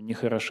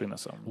нехороши на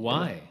самом деле.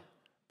 Why?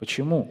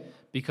 Почему?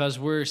 Because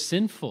we're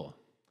sinful.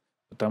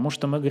 Потому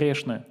что мы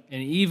грешны.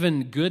 And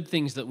even good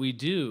things that we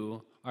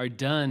do are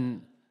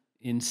done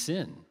in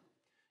sin.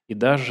 И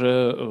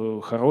даже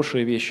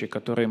хорошие вещи,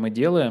 которые мы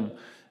делаем,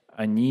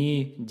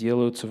 они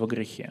делаются во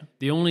грехе.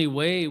 The only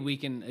way we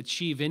can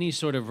achieve any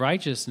sort of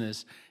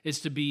righteousness is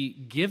to be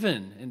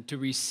given and to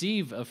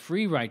receive a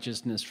free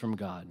righteousness from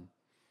God.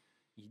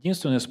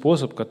 Единственный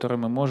способ,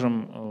 которым мы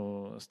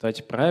можем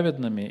стать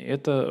праведными,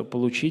 это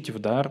получить в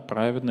дар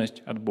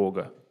праведность от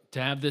Бога. To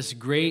have this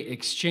great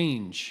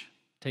exchange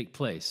take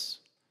place.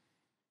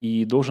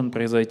 И должен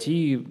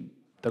произойти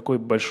такой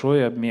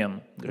большой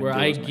обмен, Where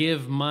I грандиозный,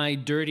 give my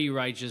dirty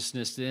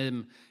righteousness to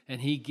Him,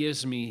 and He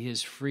gives me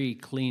His free,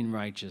 clean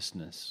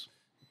righteousness.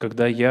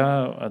 когда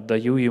я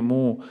отдаю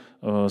Ему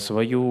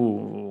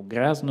свою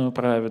грязную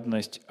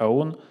праведность, а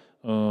Он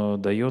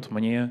дает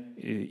мне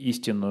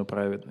истинную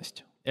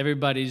праведность.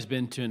 Everybody's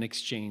been to an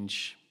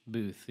exchange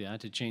booth, yeah,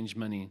 to change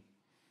money.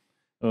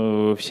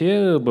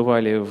 Все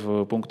бывали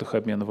в пунктах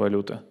обмена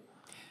валюты.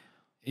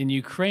 In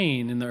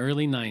Ukraine, in the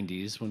early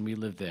 90s, when we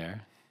lived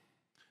there,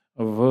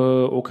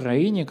 В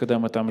Украине, когда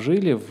мы там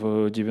жили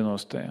в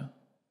 90-е,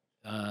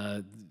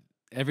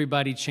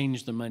 everybody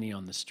changed the money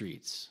on the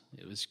streets.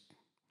 It was,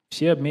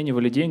 все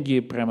обменивали деньги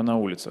прямо на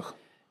улицах.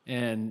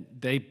 and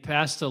they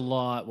passed a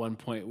law at one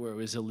point where it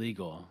was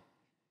illegal.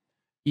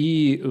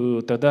 И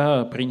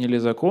тогда приняли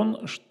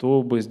закон,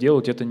 чтобы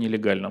сделать это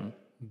нелегальным.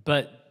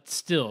 But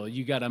still,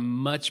 you got a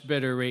much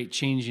better rate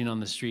changing on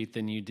the street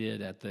than you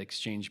did at the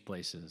exchange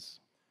places.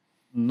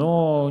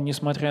 Но,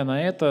 несмотря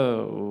на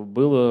это,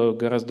 было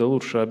гораздо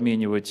лучше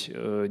обменивать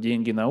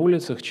деньги на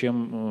улицах,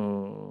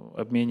 чем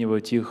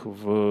обменивать их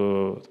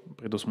в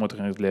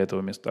предусмотренных для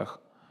этого местах.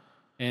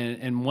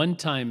 And one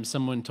time,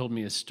 someone told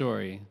me a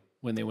story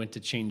when they went to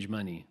change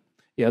money.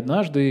 И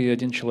однажды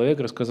один человек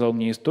рассказал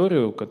мне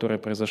историю, которая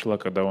произошла,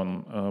 когда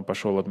он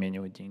пошел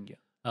обменивать деньги.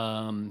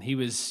 He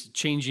was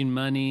changing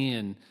money,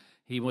 and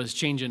he was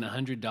changing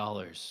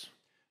 $100.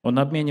 Он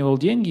обменивал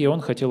деньги, и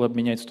он хотел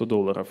обменять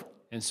 $100.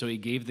 And so he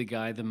gave the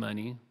guy the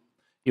money.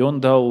 И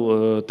он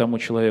дал тому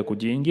человеку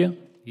деньги,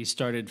 He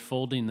started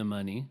folding the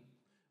money.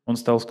 он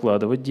стал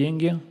складывать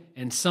деньги,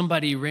 And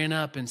somebody ran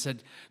up and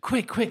said,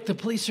 "Quick, quick, the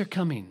police are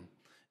coming."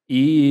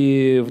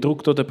 и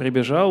вдруг кто-то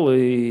прибежал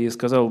и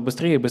сказал: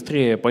 «Быстрее,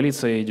 быстрее,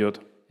 полиция идет».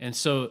 And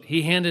so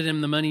he handed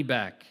him the money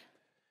back.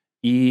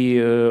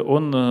 И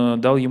он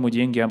дал ему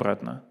деньги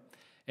обратно.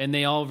 And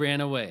they all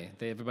ran away.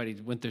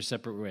 Everybody went their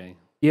separate way.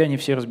 И они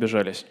все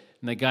разбежались.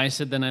 And the guy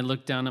said, then I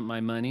looked down at my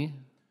money.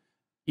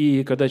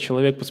 И когда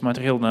человек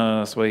посмотрел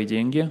на свои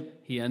деньги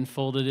He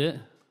unfolded it.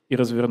 и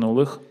развернул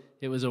их,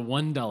 It was a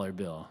 $1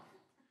 bill.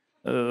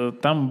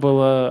 там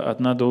была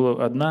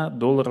одна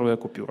долларовая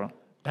купюра.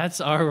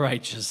 That's our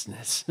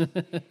righteousness.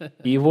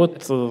 И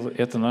вот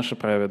это наша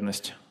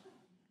праведность.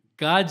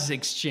 God's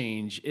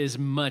exchange is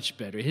much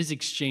better. His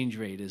exchange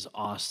rate is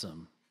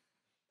awesome.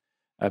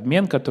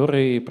 Обмен,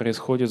 который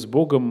происходит с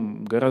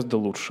Богом, гораздо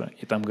лучше,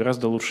 и там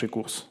гораздо лучший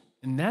курс.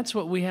 And that's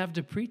what we have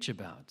to preach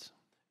about.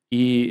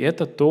 И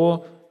это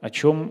то, о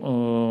чем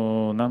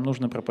нам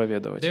нужно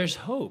проповедовать. There's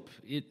hope.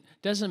 It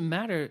doesn't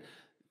matter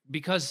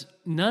because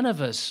none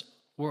of us,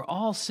 we're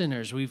all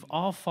sinners. We've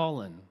all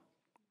fallen.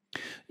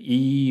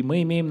 И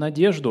мы имеем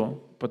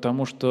надежду,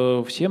 потому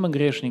что все мы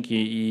грешники,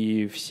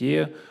 и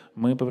все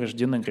мы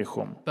повреждены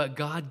грехом. But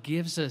God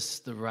gives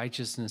us the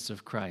righteousness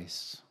of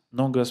Christ.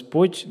 Но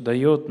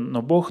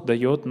Бог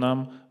дает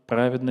нам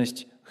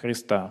праведность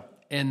Христа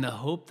And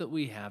the hope that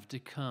we have to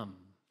come.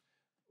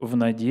 в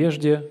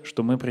надежде,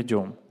 что мы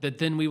придем. That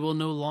then we will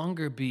no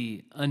longer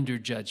be under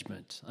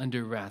judgment,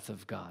 under wrath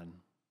of God.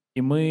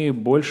 И мы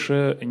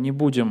больше не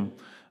будем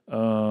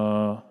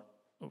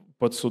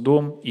под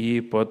судом и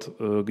под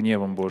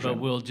гневом But Божиим.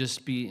 we'll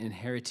just be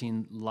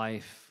inheriting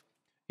life.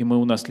 И мы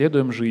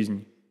унаследуем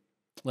жизнь.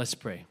 Let's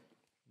pray.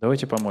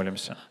 Давайте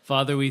помолимся.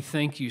 Father, we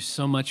thank you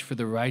so much for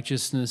the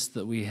righteousness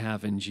that we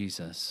have in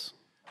Jesus.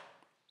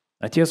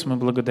 Отец, мы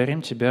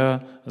благодарим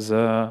Тебя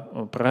за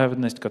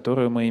праведность,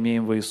 которую мы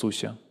имеем в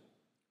Иисусе.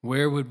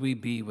 Where would we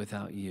be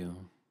without you?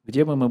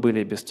 Где бы мы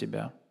были без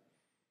Тебя?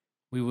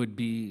 We would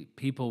be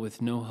people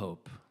with no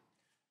hope,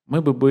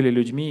 Мы бы были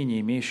людьми,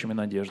 не имеющими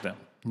надежды,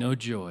 no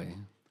joy,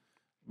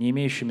 не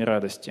имеющими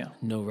радости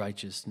no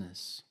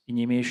righteousness. и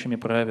не имеющими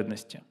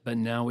праведности. But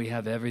now we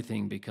have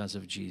everything because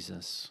of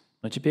Jesus.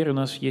 Но теперь у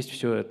нас есть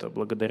все это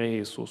благодаря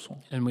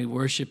Иисусу. And we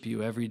worship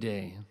you every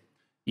day.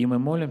 И мы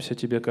молимся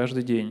Тебе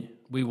каждый день.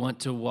 We want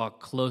to walk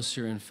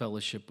closer in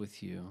fellowship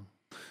with you.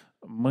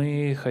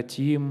 Мы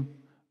хотим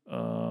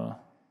To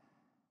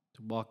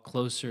walk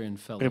closer in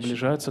fellowship.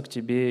 приближаться к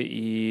Тебе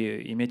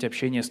и иметь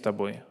общение с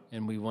Тобой.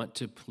 And we want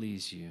to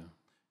please you.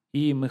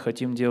 И мы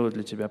хотим делать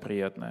для Тебя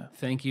приятное.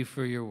 Thank you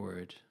for your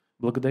word.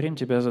 Благодарим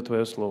Тебя за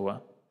Твое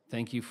Слово.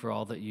 Thank you for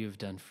all that you have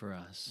done for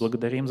us.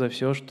 Благодарим за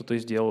все, что Ты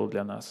сделал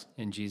для нас.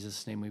 In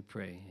Jesus' name we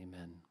pray.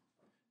 Amen.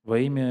 Во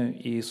имя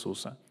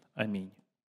Иисуса. Аминь.